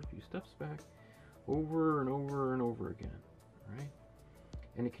forward, a few steps back, over and over and over again, right?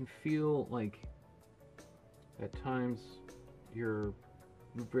 And it can feel like at times you're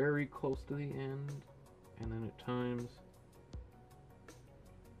very close to the end, and then at times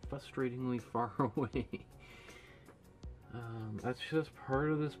frustratingly far away. That's just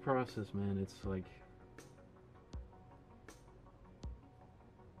part of this process, man. It's like,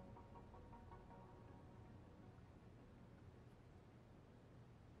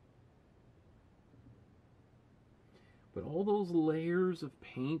 but all those layers of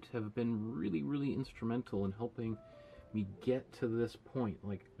paint have been really, really instrumental in helping me get to this point.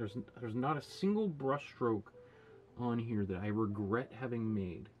 Like, there's not a single brush stroke on here that I regret having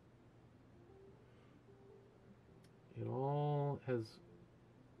made. It all has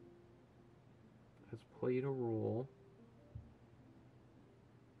played a role.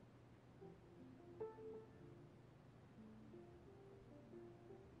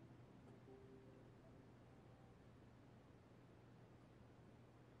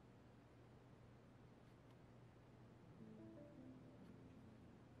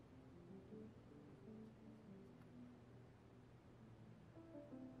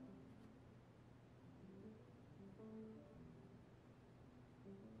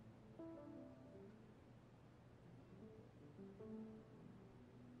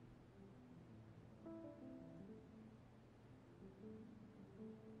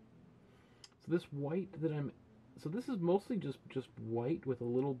 So this white that so this is mostly just white with a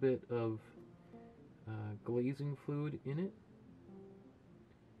little bit of glazing fluid in it.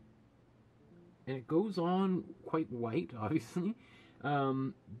 And it goes on quite white, obviously,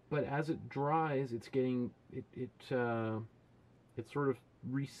 but as it dries, it's getting, it sort of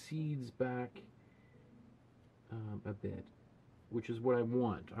recedes back a bit, which is what I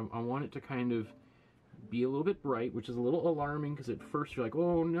want. I want it to kind of be a little bit bright, which is a little alarming because at first you're like,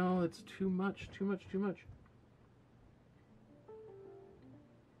 oh no, it's too much, too much, too much.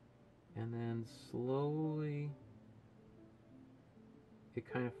 And then slowly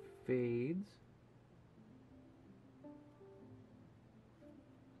it kind of fades.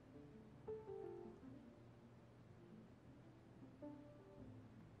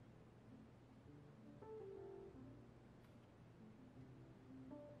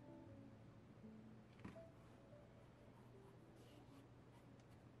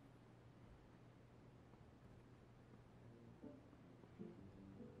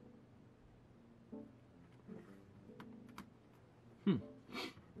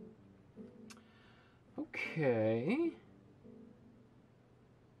 Okay.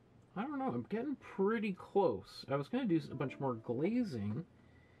 I don't know, I'm getting pretty close. I was going to do a bunch more glazing,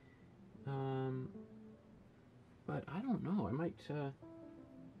 but I don't know, I might, I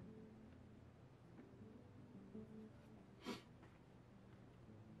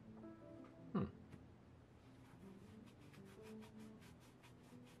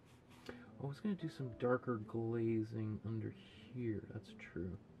was going to do some darker glazing under here, that's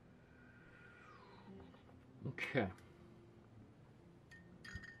true. Okay.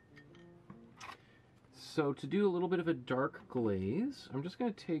 So to do a little bit of a dark glaze, I'm just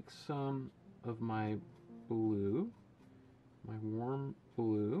going to take some of my blue, my warm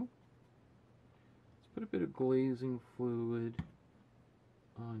blue. Let's put a bit of glazing fluid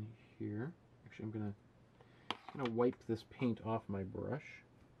on here. Actually, I'm going to wipe this paint off my brush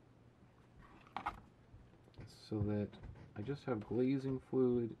so that I just have glazing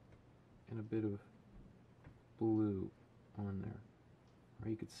fluid and a bit of blue on there.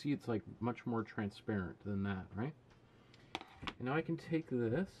 Right, you can see it's like much more transparent than that, right? And now I can take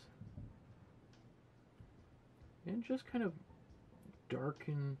this and just kind of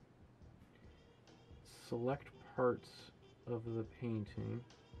darken select parts of the painting.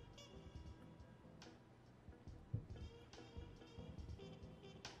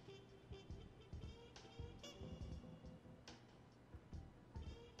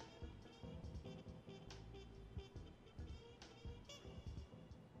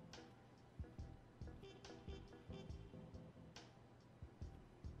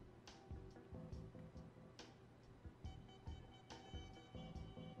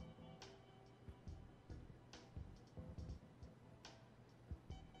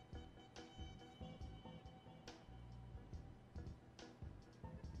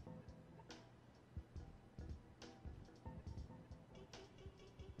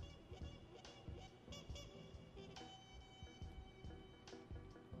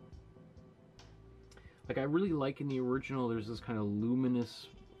 Like, I really like in the original, there's this kind of luminous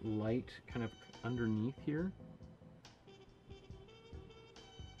light kind of underneath here.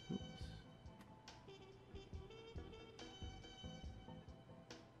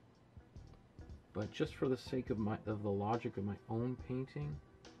 but just for the sake of the logic of my own painting,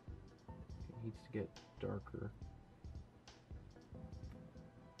 it needs to get darker.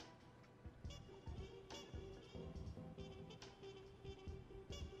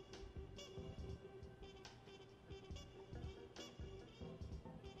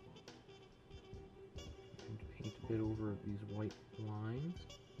 And paint a bit over these white lines,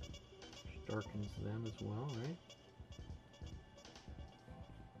 which darkens them as well, right?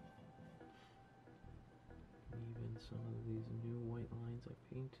 Even some of these new white lines I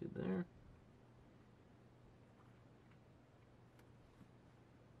painted there.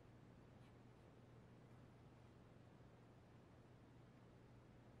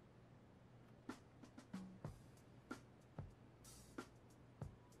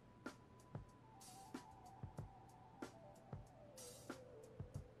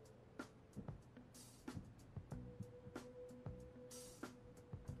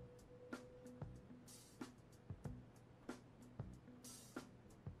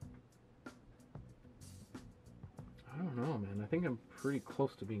 I don't know, man. I think I'm pretty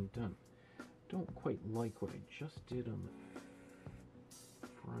close to being done. Don't quite like what I just did on the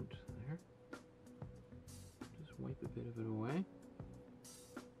front there. Just wipe a bit of it away.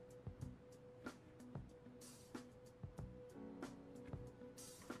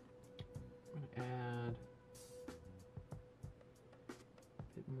 I'm going to add a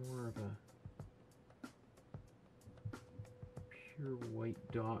bit more of a pure white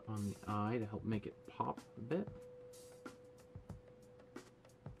dot on the eye to help make it pop a bit.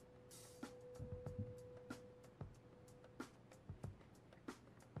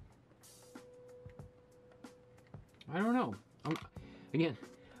 I don't know. Again,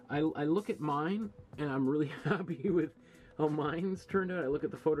 I look at mine and I'm really happy with how mine's turned out. I look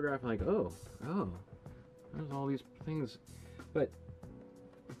at the photograph and like, oh, there's all these things. But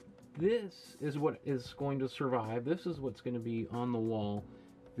this is what is going to survive. This is what's going to be on the wall.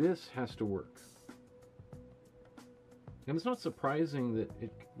 This has to work. And it's not surprising that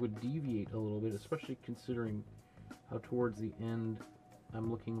it would deviate a little bit, especially considering how towards the end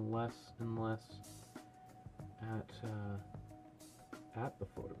I'm looking less and less at the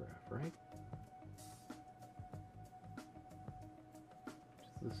photograph, right?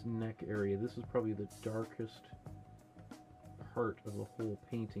 Just this neck area. This is probably the darkest part of the whole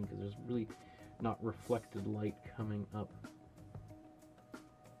painting because there's really not reflected light coming up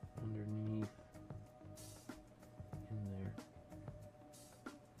underneath in there.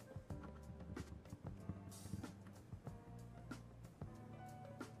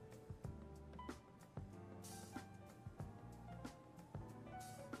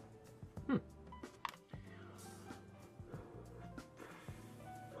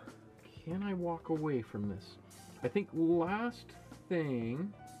 Can I walk away from this? I think last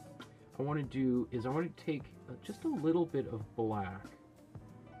thing I want to do is I want to take just a little bit of black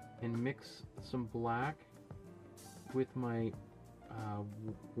and mix some black with my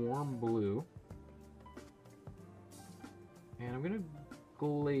warm blue, and I'm going to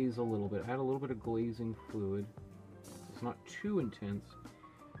glaze a little bit, add a little bit of glazing fluid. It's not too intense,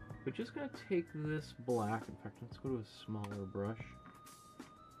 but just going to take this black, in fact let's go to a smaller brush.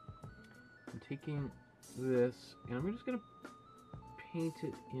 I'm taking this and I'm just going to paint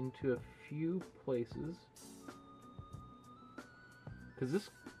it into a few places because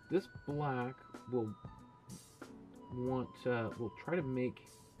this black will try to make,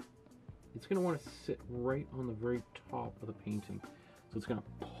 it's going to want to sit right on the very top of the painting, so it's going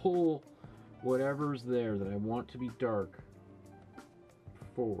to pull whatever's there that I want to be dark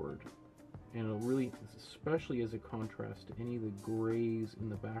forward, and it'll really, especially as a contrast to any of the grays in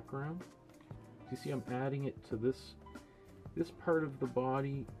the background. You see I'm adding it to this part of the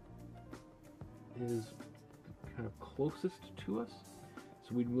body is kind of closest to us,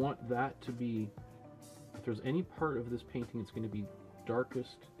 so we'd want that to be, if there's any part of this painting it's going to be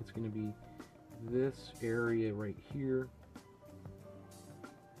darkest, it's going to be this area right here.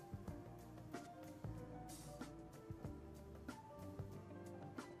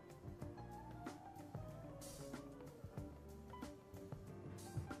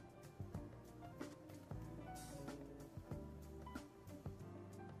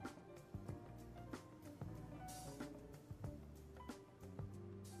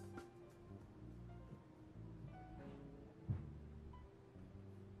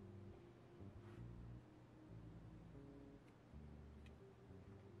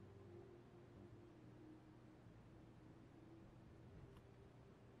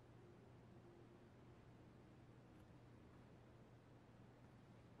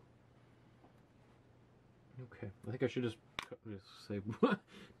 Okay, I think I should just say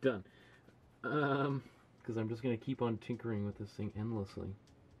done. because I'm just going to keep on tinkering with this thing endlessly.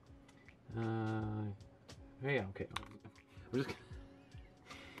 Yeah, okay. I'm just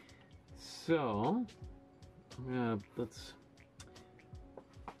so, let's...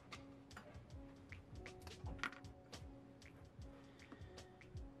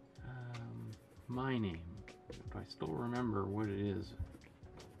 my name. If I still remember what it is.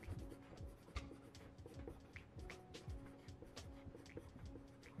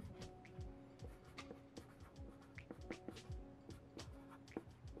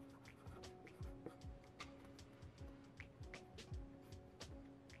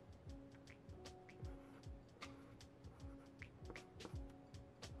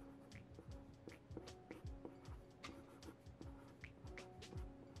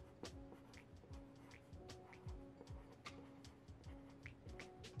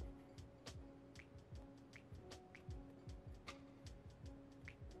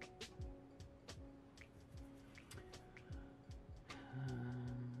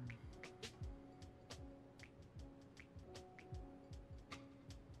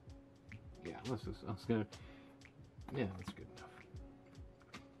 Yeah, that's good enough.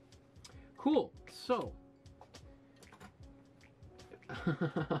 Cool. So,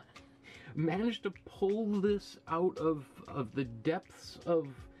 managed to pull this out of the depths of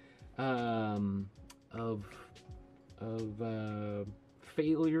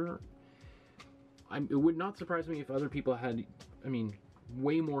failure. It would not surprise me if other people had, I mean,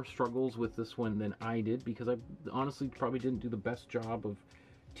 way more struggles with this one than I did, because I honestly probably didn't do the best job of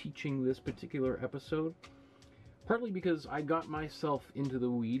teaching this particular episode, partly because I got myself into the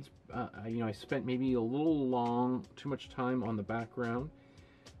weeds. I spent maybe a little too much time on the background,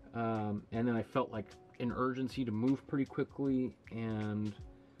 and then I felt like an urgency to move pretty quickly, and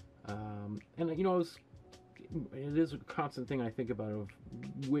it is a constant thing I think about of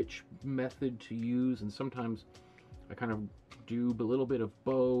which method to use, and sometimes I kind of do a little bit of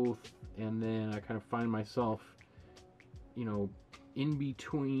both, and then I kind of find myself, in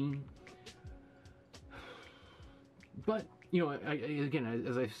between. But again,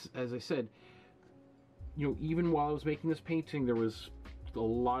 as I said, even while I was making this painting, there was a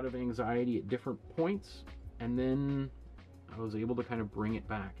lot of anxiety at different points, and then I was able to kind of bring it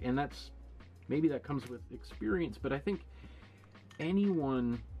back. And maybe that comes with experience, but I think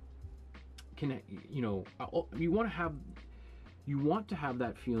anyone can, you want to have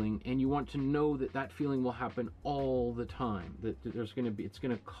that feeling, and you want to know that feeling will happen all the time, that it's going to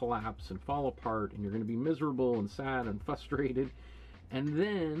collapse and fall apart, and you're going to be miserable and sad and frustrated. And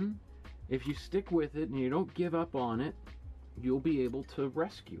then if you stick with it and you don't give up on it, you'll be able to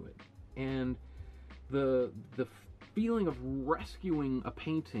rescue it. And the feeling of rescuing a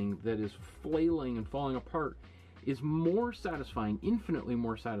painting that is flailing and falling apart is more satisfying, infinitely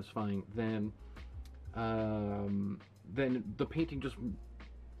more satisfying than the painting just,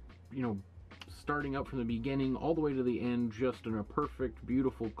 starting out from the beginning all the way to the end, just in a perfect,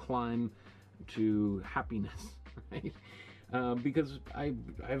 beautiful climb to happiness, right? Because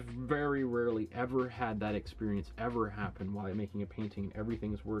I've very rarely ever had that experience ever happen while I'm making a painting and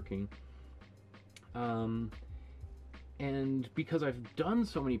everything's working. And because I've done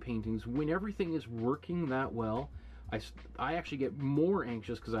so many paintings, when everything is working that well, I actually get more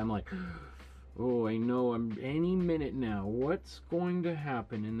anxious, because I'm like, oh, I know any minute now what's going to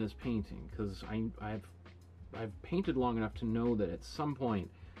happen in this painting, because I've painted long enough to know that at some point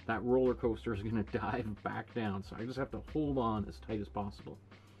that roller coaster is going to dive back down. So I just have to hold on as tight as possible.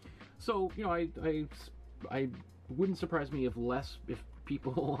 So I wouldn't surprise me if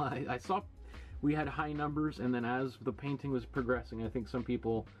people I saw we had high numbers, and then as the painting was progressing, I think some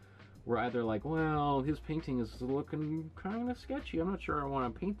people were either like, well, his painting is looking kind of sketchy, I'm not sure I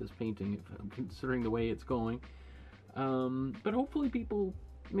want to paint this painting, considering the way it's going. But hopefully people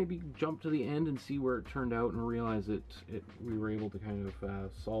maybe jump to the end and see where it turned out and realize we were able to kind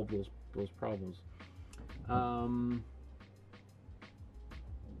of solve those problems.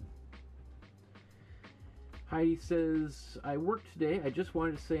 Heidi says, I worked today. I just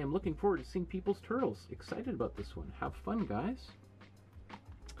wanted to say I'm looking forward to seeing people's turtles. Excited about this one. Have fun, guys.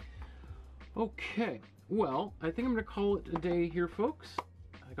 Okay, well, I think I'm going to call it a day here, folks.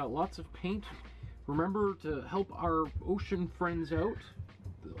 I got lots of paint. Remember to help our ocean friends out.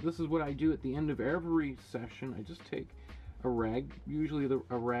 This is what I do at the end of every session. I just take a rag, usually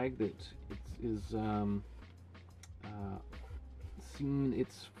a rag that is seen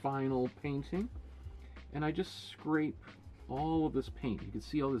its final painting, and I just scrape all of this paint. You can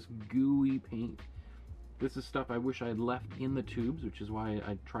see all this gooey paint. This is stuff I wish I had left in the tubes, which is why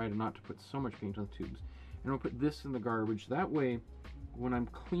I tried not to put so much paint on the tubes. And I'll put this in the garbage. That way, when I'm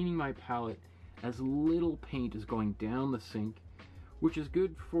cleaning my palette, as little paint is going down the sink, which is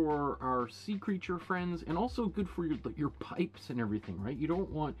good for our sea creature friends and also good for your pipes and everything, right? You don't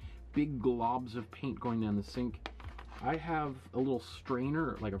want big globs of paint going down the sink. I have a little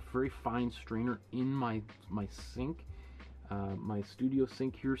strainer, like a very fine strainer in my sink, my studio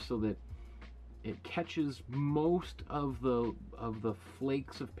sink here, so that it catches most of the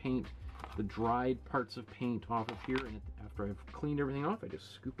flakes of paint, the dried parts of paint off of here, and after I've cleaned everything off, I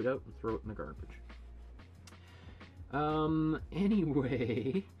just scoop it out and throw it in the garbage.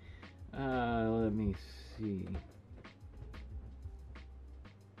 Anyway, let me see.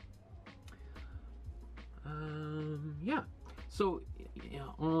 Yeah, so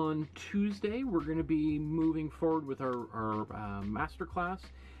on Tuesday we're going to be moving forward with our masterclass,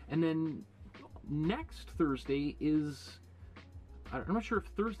 and then next Thursday is, I'm not sure if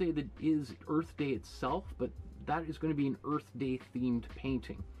Thursday is Earth Day itself, but that is going to be an Earth Day themed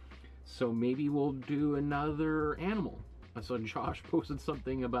painting. So maybe we'll do another animal. I saw Josh posted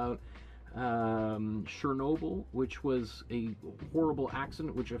something about Chernobyl, which was a horrible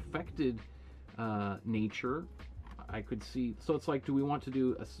accident which affected nature. I could see, so it's like, do we want to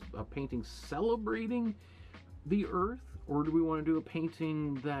do a painting celebrating the Earth, or do we want to do a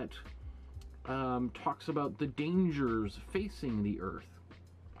painting that talks about the dangers facing the Earth?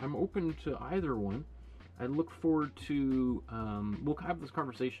 I'm open to either one. I look forward to, we'll have this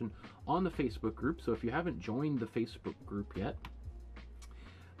conversation on the Facebook group, so if you haven't joined the Facebook group yet,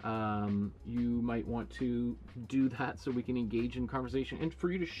 you might want to do that so we can engage in conversation, and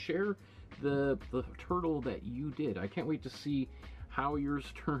for you to share the turtle that you did. I can't wait to see how yours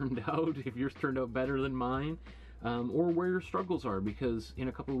turned out, if yours turned out better than mine, or where your struggles are, because in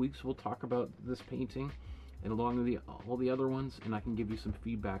a couple of weeks we'll talk about this painting and along with all the other ones, and I can give you some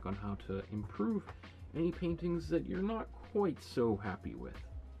feedback on how to improve any paintings that you're not quite so happy with.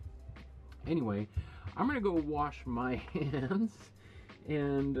 Anyway, I'm gonna go wash my hands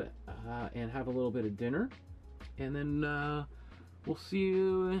and have a little bit of dinner, and then we'll see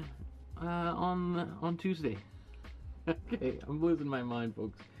you on Tuesday. Okay, I'm losing my mind,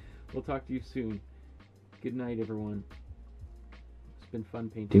 folks. We'll talk to you soon. Good night, everyone. It's been fun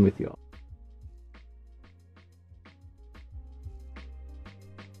painting with you all.